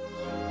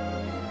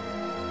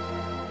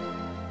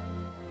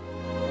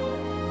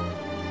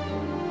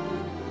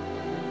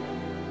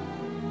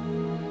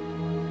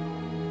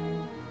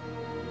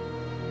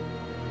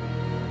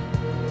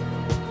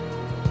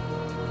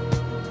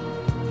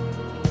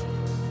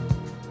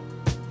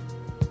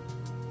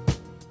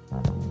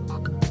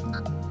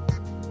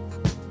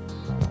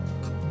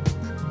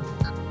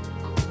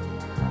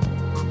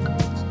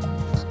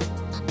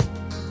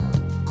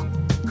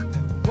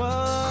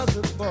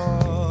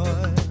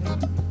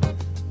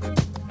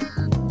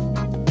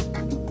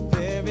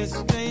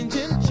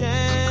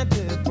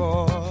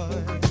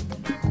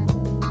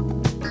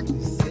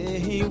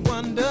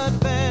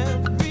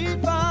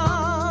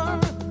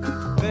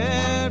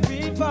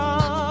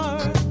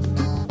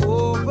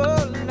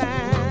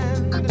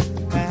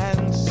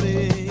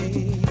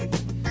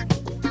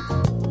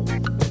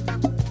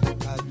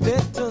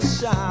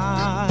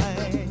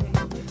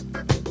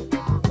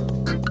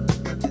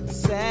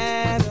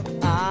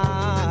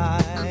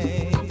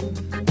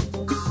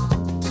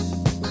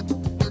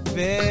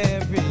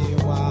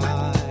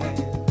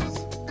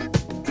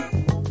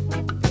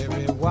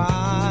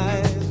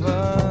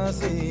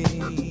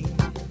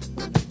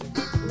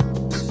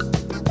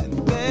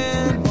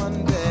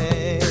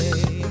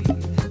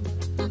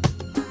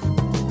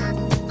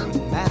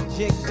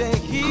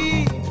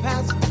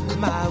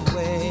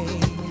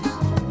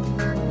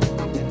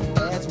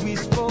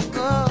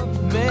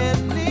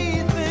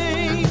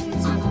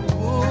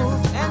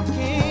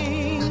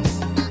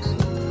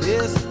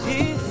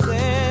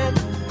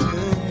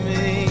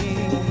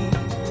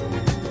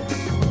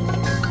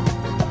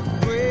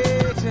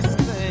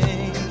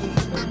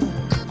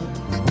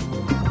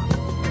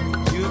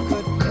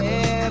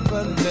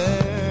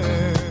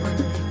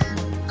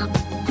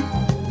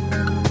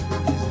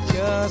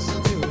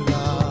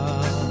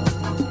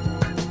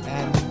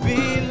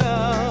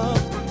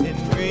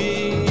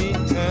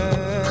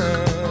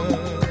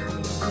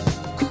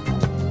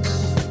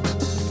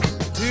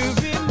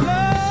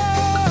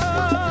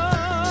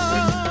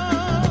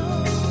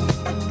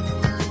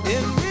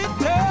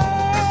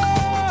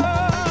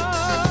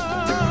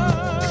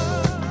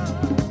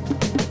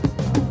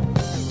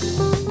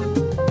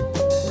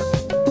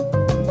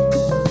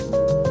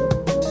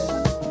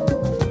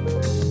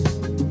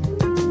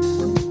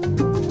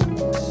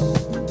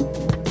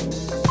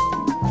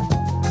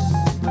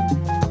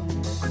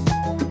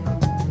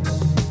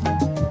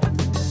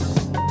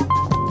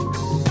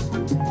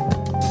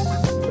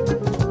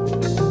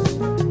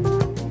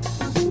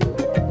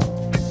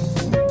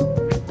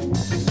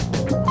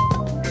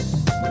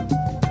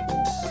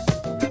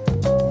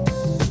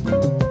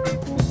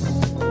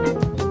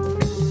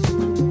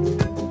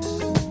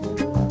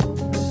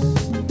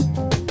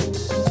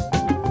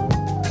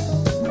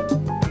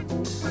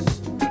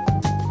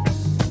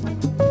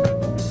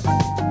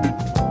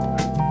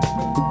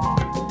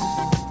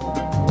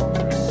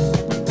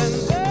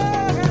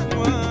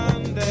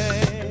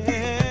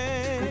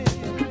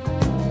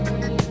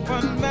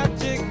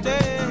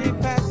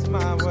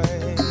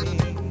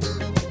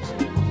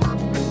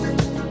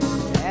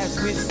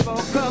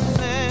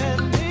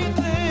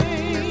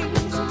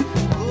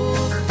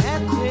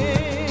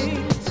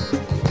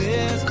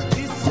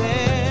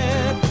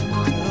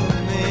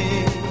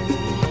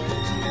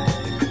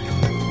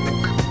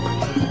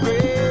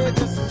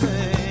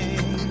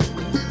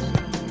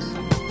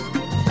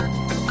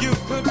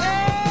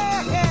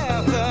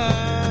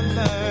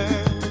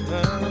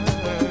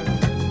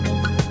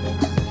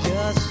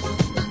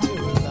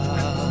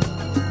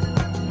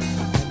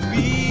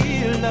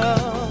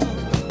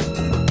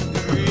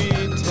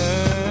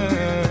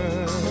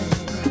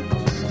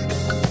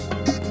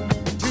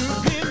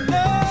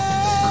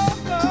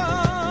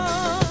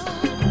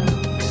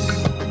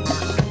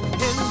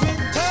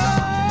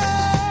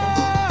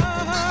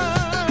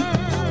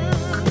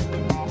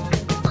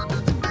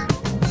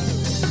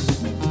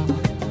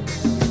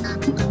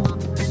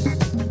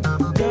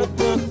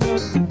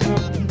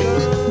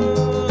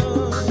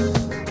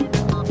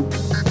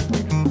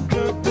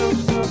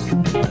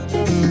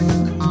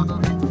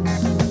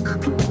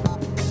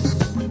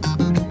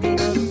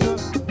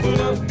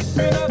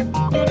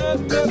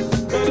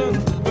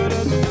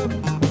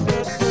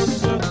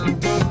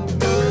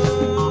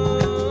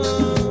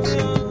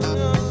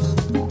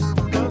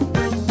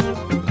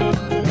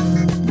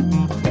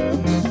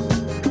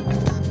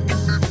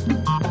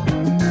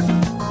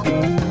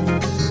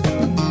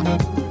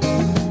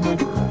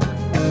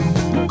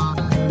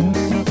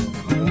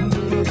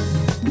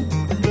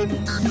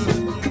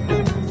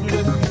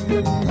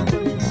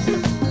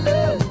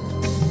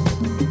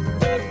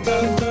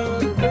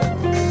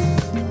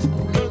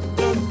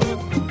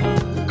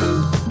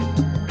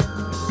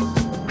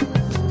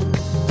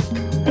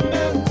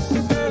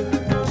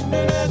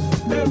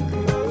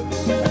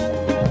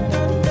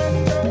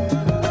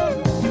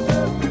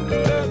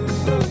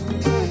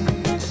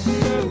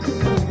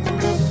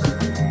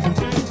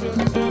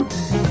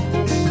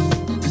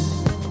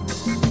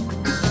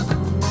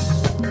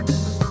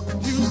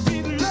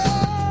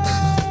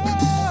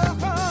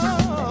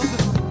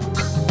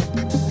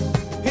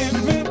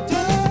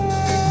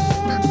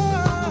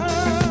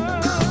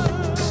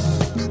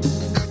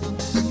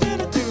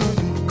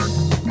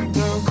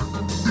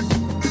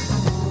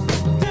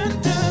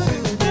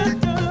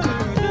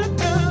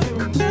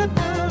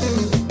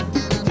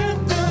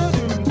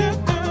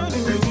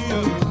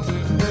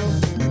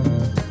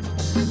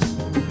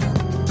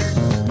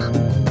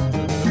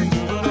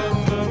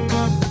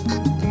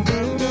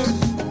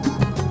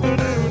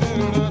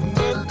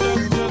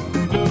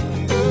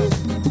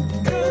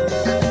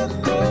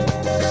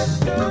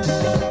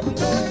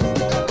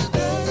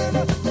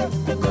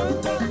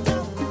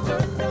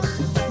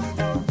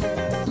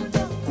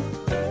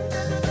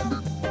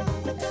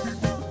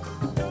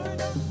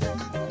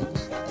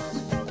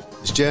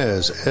 It's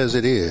Jazz as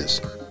It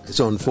Is.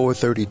 It's on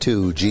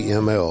 432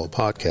 GML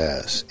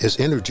podcast. It's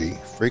energy,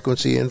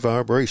 frequency, and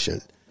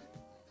vibration.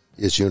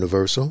 It's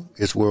universal.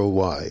 It's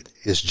worldwide.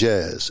 It's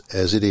jazz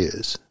as it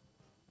is.